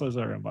 I'm so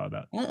sorry about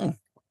that.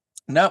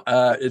 No,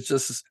 it's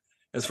just,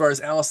 as far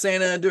as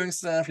Alesana doing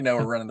stuff, you know,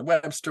 we're running the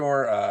web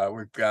store.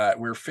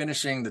 We're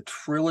finishing the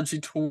trilogy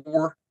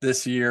tour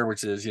this year,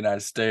 which is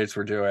United States.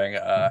 We're doing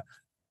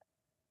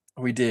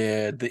we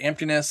did the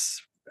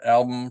Emptiness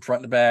album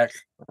front to back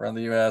around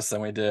the US,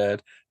 then we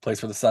did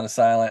Place Where the Sun is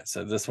Silent.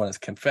 So this one is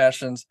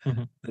Confessions,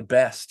 the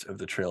best of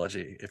the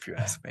trilogy, if you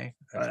ask me.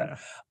 Okay.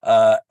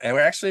 And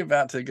we're actually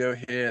about to go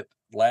hit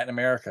Latin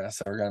America.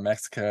 So we're going to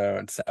Mexico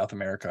and South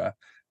America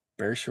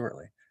very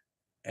shortly.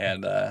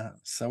 And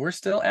so we're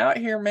still out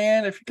here,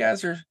 man. If you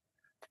guys are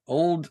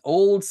old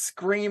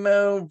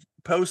screamo,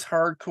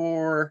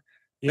 post-hardcore,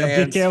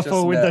 be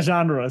careful with the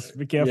genres.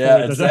 Be careful.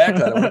 Yeah,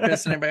 exactly. I don't want to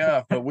piss anybody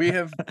off, but we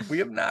have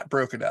not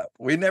broken up.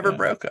 We never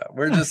broke up.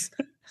 We're just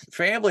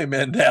family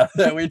men now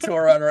that we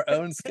tour on our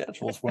own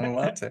schedules when we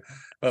want to.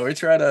 But we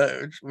try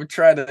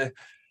to,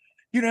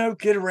 you know,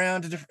 get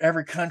around to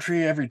every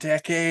country every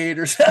decade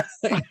or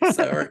something.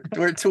 So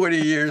we're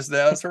 20 years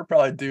now, so we're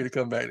probably due to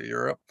come back to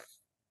Europe.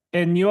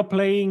 And you're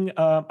playing,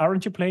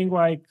 aren't you playing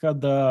like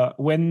the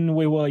When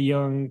We Were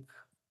Young?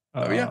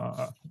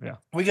 Yeah.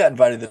 We got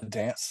invited to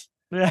dance.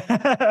 Yeah,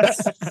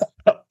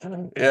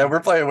 we're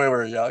playing When We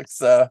Were Young.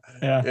 So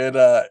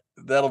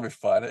that'll be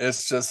fun.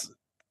 It's just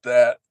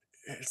that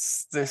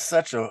there's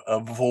such a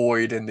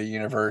void in the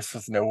universe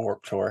with no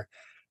Warped Tour.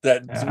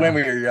 That When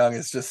We Were Young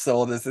is just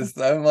sold as this.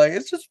 I'm like,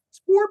 it's just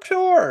Warped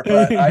Tour.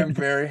 But I'm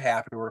very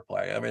happy we're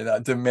playing. I mean,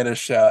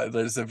 Diminished Shout,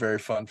 there's a very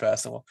fun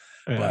festival.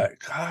 But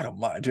God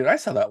almighty, dude, I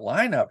saw that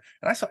lineup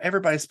and I saw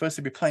everybody supposed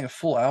to be playing a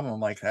full album. I'm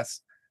like,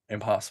 that's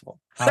impossible.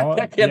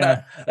 That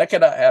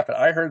cannot happen.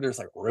 I heard there's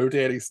like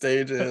rotating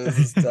stages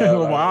and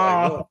stuff.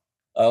 Wow.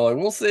 I'm like,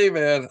 we'll see,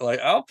 man. Like,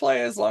 I'll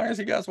play as long as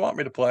you guys want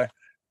me to play.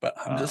 But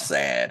I'm just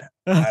sad.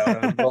 I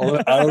don't know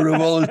if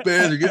all these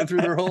bands are getting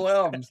through their whole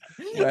albums.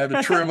 I have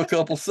to trim a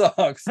couple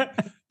songs.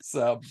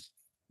 So,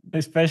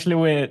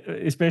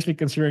 especially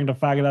considering the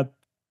fact that,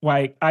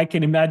 like, I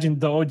can imagine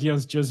the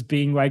audience just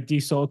being like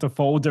these sort of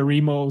older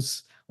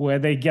emos where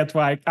they get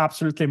like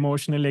absolutely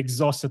emotionally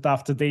exhausted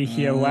after they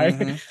hear like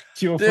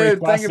 2 or 3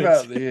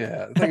 classics.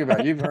 Think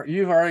about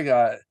you've already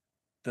got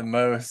the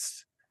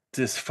most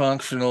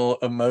dysfunctional,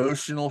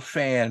 emotional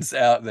fans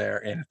out there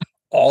in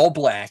all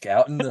black,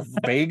 out in the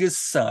Vegas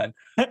sun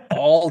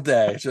all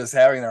day, just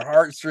having their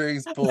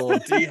heartstrings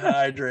pulled,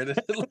 dehydrated,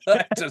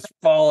 like just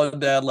falling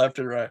down left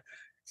and right.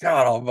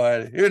 God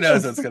almighty, who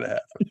knows what's gonna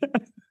happen?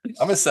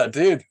 I'm gonna sell,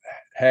 dude.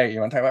 Hey,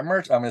 you want to talk about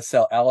merch? I'm gonna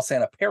sell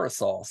Alesana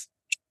parasols.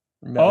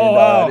 Oh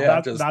wow,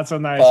 that's a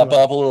nice pop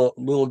up a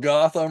little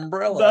goth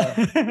umbrella.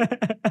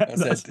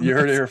 You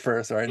heard it here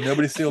first. All right,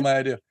 nobody steal my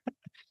idea.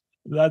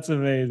 That's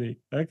amazing.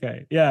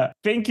 Okay, yeah.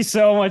 Thank you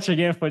so much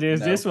again for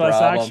this. This was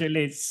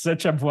actually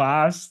such a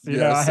blast. You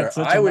know,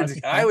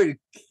 I would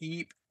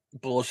keep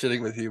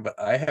bullshitting with you, but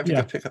I have to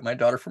go pick up my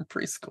daughter from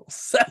preschool.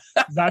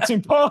 That's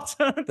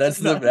important. That's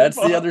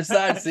the other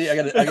side. See, I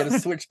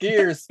gotta switch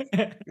gears.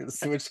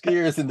 Switch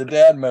gears into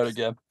dad mode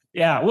again.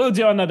 Yeah, we'll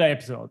do another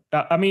episode.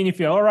 I mean, if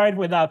you're all right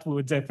with that,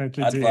 we'll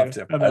definitely I'd do love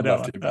to. another I'd love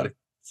one. to, buddy.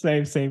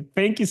 Same.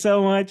 Thank you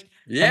so much.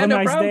 Yeah, Have a no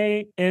nice problem.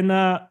 day, and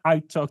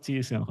I'll talk to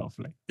you soon,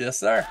 hopefully. Yes,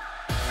 sir.